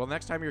 All right. Well,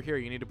 next time you're here,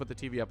 you need to put the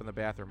TV up in the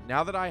bathroom.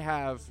 Now that I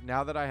have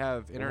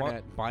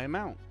internet, buy a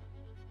mount.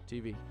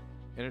 TV.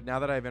 Now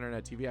that I have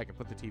internet TV, I can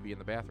put the TV in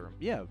the bathroom.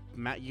 Yeah,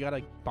 Matt, you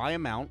gotta buy a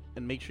mount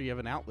and make sure you have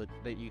an outlet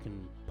that you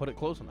can put it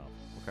close enough.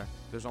 Okay.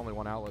 There's only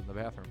one outlet in the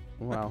bathroom.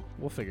 Well,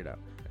 we'll figure it out.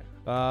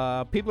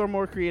 People are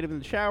more creative in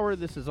the shower.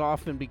 This is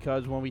often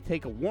because when we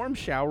take a warm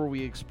shower,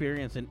 we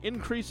experience an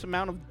increased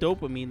amount of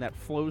dopamine that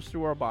flows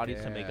through our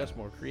bodies to make us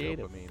more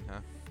creative. Dopamine,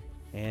 huh?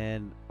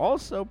 And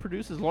also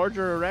produces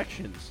larger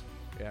erections.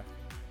 Yeah.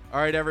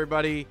 All right,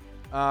 everybody.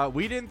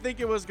 We didn't think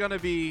it was going to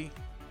be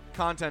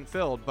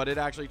content-filled, but it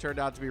actually turned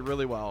out to be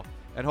really well.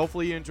 And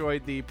hopefully you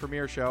enjoyed the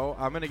premiere show.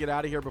 I'm going to get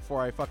out of here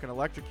before I fucking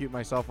electrocute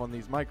myself on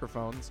these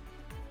microphones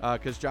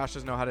because Josh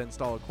doesn't know how to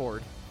install a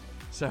cord.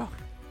 So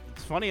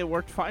it's funny, it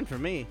worked fine for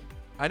me.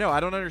 I know. I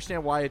don't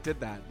understand why it did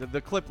that.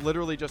 The clip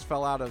literally just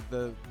fell out of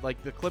the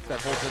clip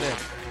that holds it in.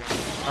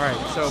 All right,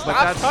 so but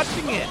that's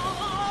touching it.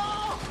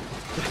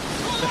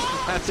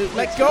 Let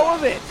that's go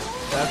of it.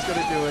 That's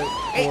gonna do it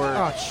for.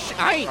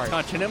 I ain't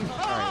touching him. All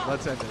right,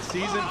 let's end this.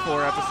 Season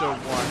 4, episode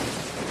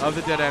 1 of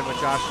The Dead End with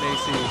Josh and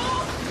AC.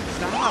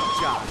 Stop,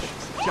 Josh.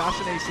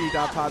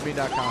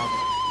 JoshandAC.podbean.com.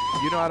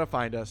 You know how to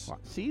find us.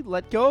 See,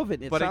 let go of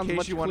it. But in case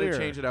much you want clearer. to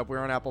change it up, we're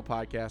on Apple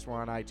Podcasts, we're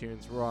on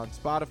iTunes, we're on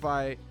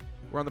Spotify,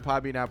 we're on the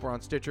Podbean app, we're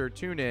on Stitcher,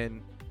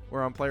 TuneIn,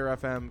 we're on Player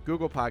FM,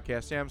 Google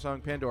Podcasts,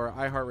 Samsung, Pandora,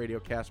 iHeartRadio,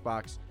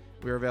 CastBox.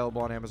 We're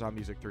available on Amazon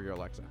Music through your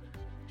Alexa.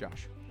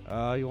 Josh.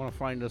 You want to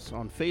find us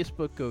on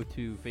Facebook, go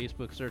to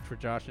Facebook, search for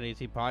Josh and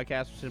AC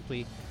Podcast, or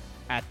simply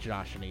at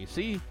Josh and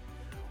AC.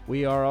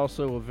 We are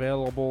also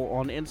available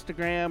on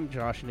Instagram,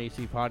 Josh and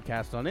AC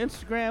Podcast on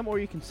Instagram, or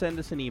you can send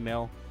us an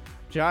email,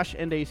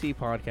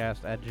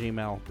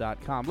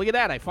 joshandacpodcast@gmail.com. Look at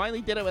that. I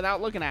finally did it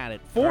without looking at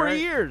it. 4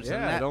 years.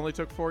 Yeah, it only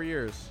took 4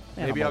 years.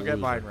 Man, Maybe I'm I'll a get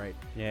loser. mine right.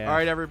 Yeah. All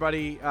right,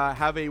 everybody.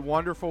 Have a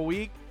wonderful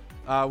week.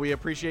 We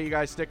appreciate you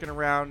guys sticking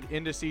around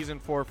into Season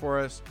 4 for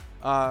us.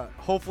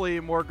 Hopefully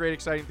more great,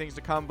 exciting things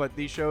to come, but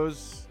these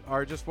shows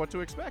are just what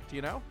to expect,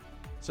 you know?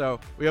 So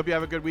we hope you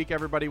have a good week,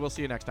 everybody. We'll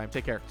see you next time.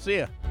 Take care. See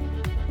ya.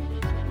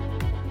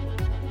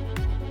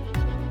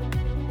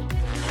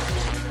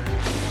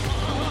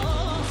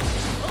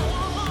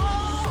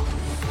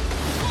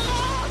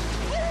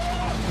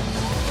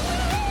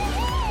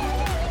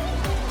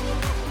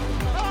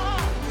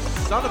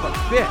 Son of a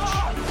bitch.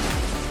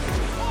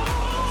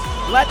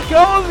 Let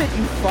go of it,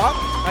 you fuck.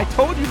 I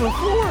told you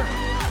before.